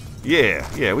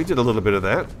 Yeah, we did a little bit of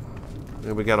that.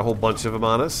 And we got a whole bunch of them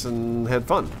on us and had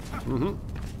fun.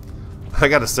 I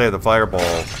gotta say, the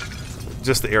fireball,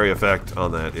 just the area effect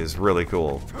on that is really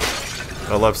cool.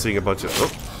 I love seeing a bunch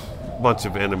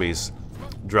of enemies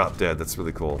drop dead. That's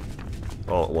really cool.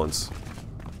 All at once.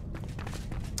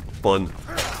 Fun.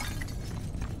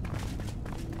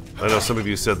 I know some of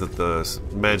you said that the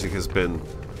magic has been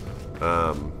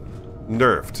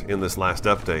nerfed in this last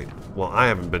update. Well, I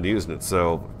haven't been using it,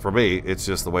 so for me, it's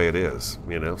just the way it is,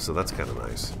 you know, so that's kind of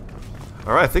nice.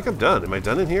 Alright, I think I'm done. Am I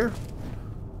done in here?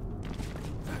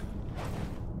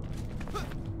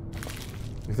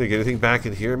 You think anything back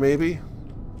in here, maybe?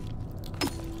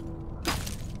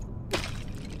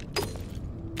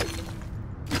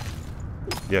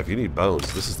 Yeah, if you need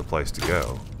bones, this is the place to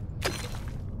go.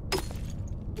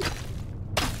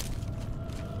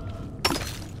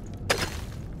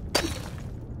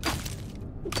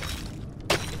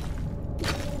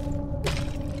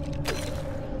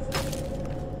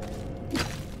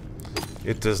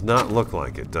 It does not look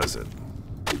like it, does it?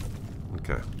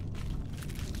 Okay.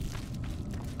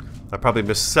 I probably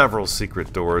missed several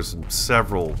secret doors and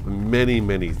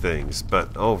many things,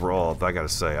 but overall, I gotta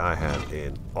say, I had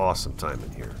an awesome time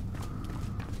in here.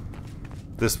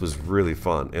 This was really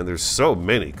fun, and there's so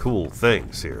many cool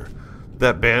things here.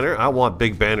 That banner, I want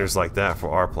big banners like that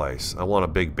for our place. I want a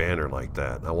big banner like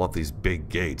that. I want these big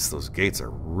gates. Those gates are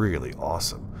really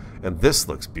awesome. And this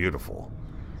looks beautiful,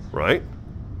 right?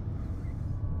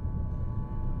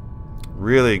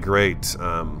 Really great,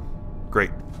 great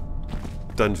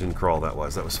dungeon crawl that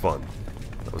was. That was fun.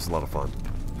 That was a lot of fun.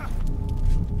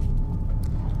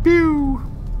 Pew!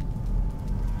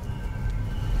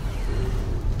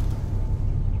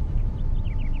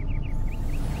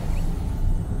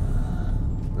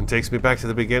 And takes me back to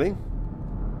the beginning.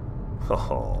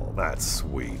 Oh, that's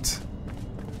sweet.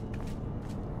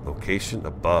 Location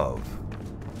above.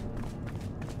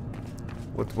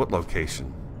 What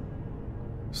location?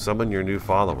 Summon your new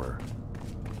follower.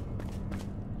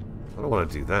 I don't want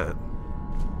to do that.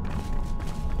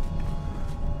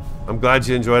 I'm glad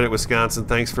you enjoyed it, Wisconsin.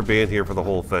 Thanks for being here for the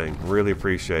whole thing. Really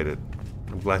appreciate it.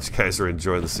 I'm glad you guys are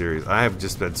enjoying the series. I have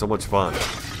just had so much fun.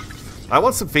 I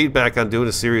want some feedback on doing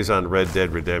a series on Red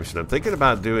Dead Redemption. I'm thinking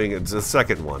about doing the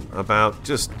second one, about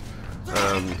just,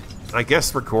 I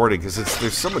guess, recording, because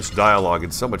there's so much dialogue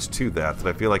and so much to that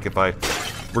I feel like if I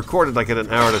recorded like at an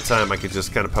hour at a time, I could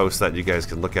just kind of post that and you guys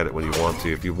can look at it when you want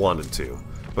to, if you wanted to.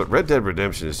 But Red Dead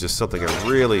Redemption is just something I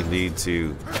really need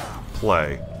to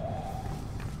play.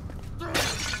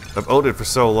 I've owned it for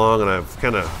so long and I've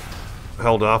kind of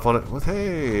held off on it. Well,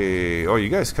 hey, oh, you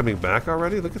guys coming back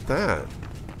already? Look at that.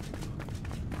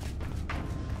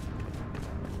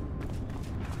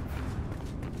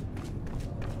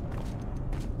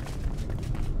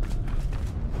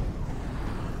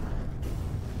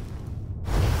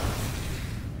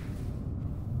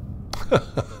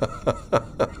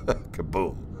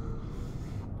 Kaboom.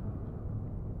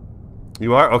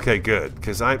 You are? Okay, good.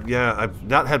 Because I've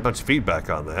not had much feedback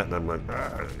on that, and I'm like,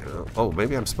 you know, oh,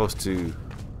 maybe I'm supposed to.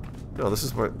 No, this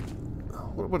is what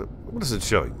is it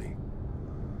showing me?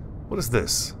 What is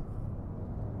this?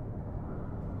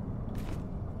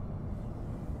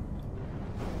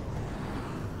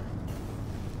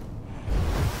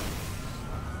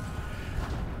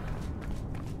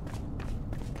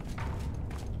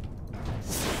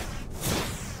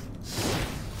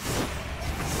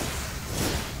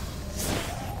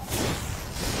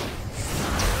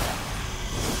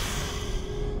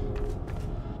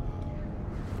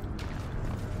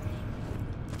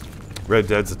 Red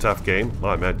Dead's a tough game.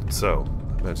 Well, I imagine so.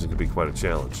 I imagine it could be quite a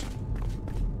challenge.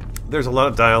 There's a lot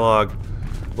of dialogue,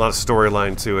 a lot of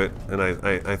storyline to it, and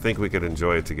I think we could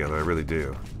enjoy it together. I really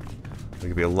do. I think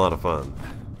it'd be a lot of fun.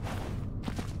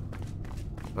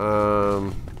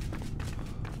 I'm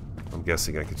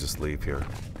guessing I could just leave here.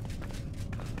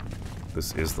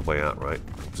 This is the way out, right?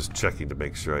 I'm just checking to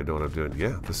make sure I know what I'm doing.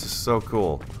 Yeah, this is so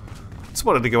cool. Just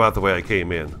wanted to go out the way I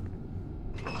came in.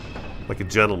 Like a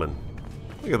gentleman.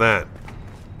 Look at that.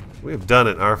 We have done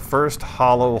it. Our first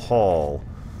Hollow Hall.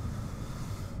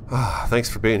 Thanks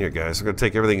for being here, guys. We're going to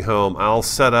take everything home. I'll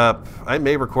set up... I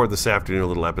may record this afternoon a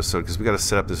little episode because we got to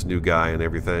set up this new guy and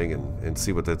everything and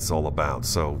see what that's all about.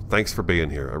 So thanks for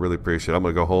being here. I really appreciate it. I'm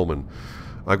going to go home and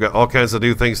I've got all kinds of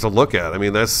new things to look at. I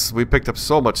mean, we picked up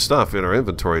so much stuff in our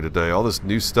inventory today, all this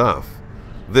new stuff.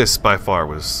 This, by far,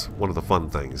 was one of the fun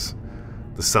things.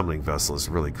 The summoning vessel is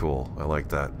really cool. I like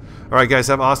that. Alright guys,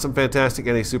 have an awesome, fantastic,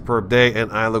 and a superb day,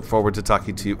 and I look forward to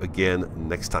talking to you again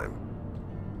next time.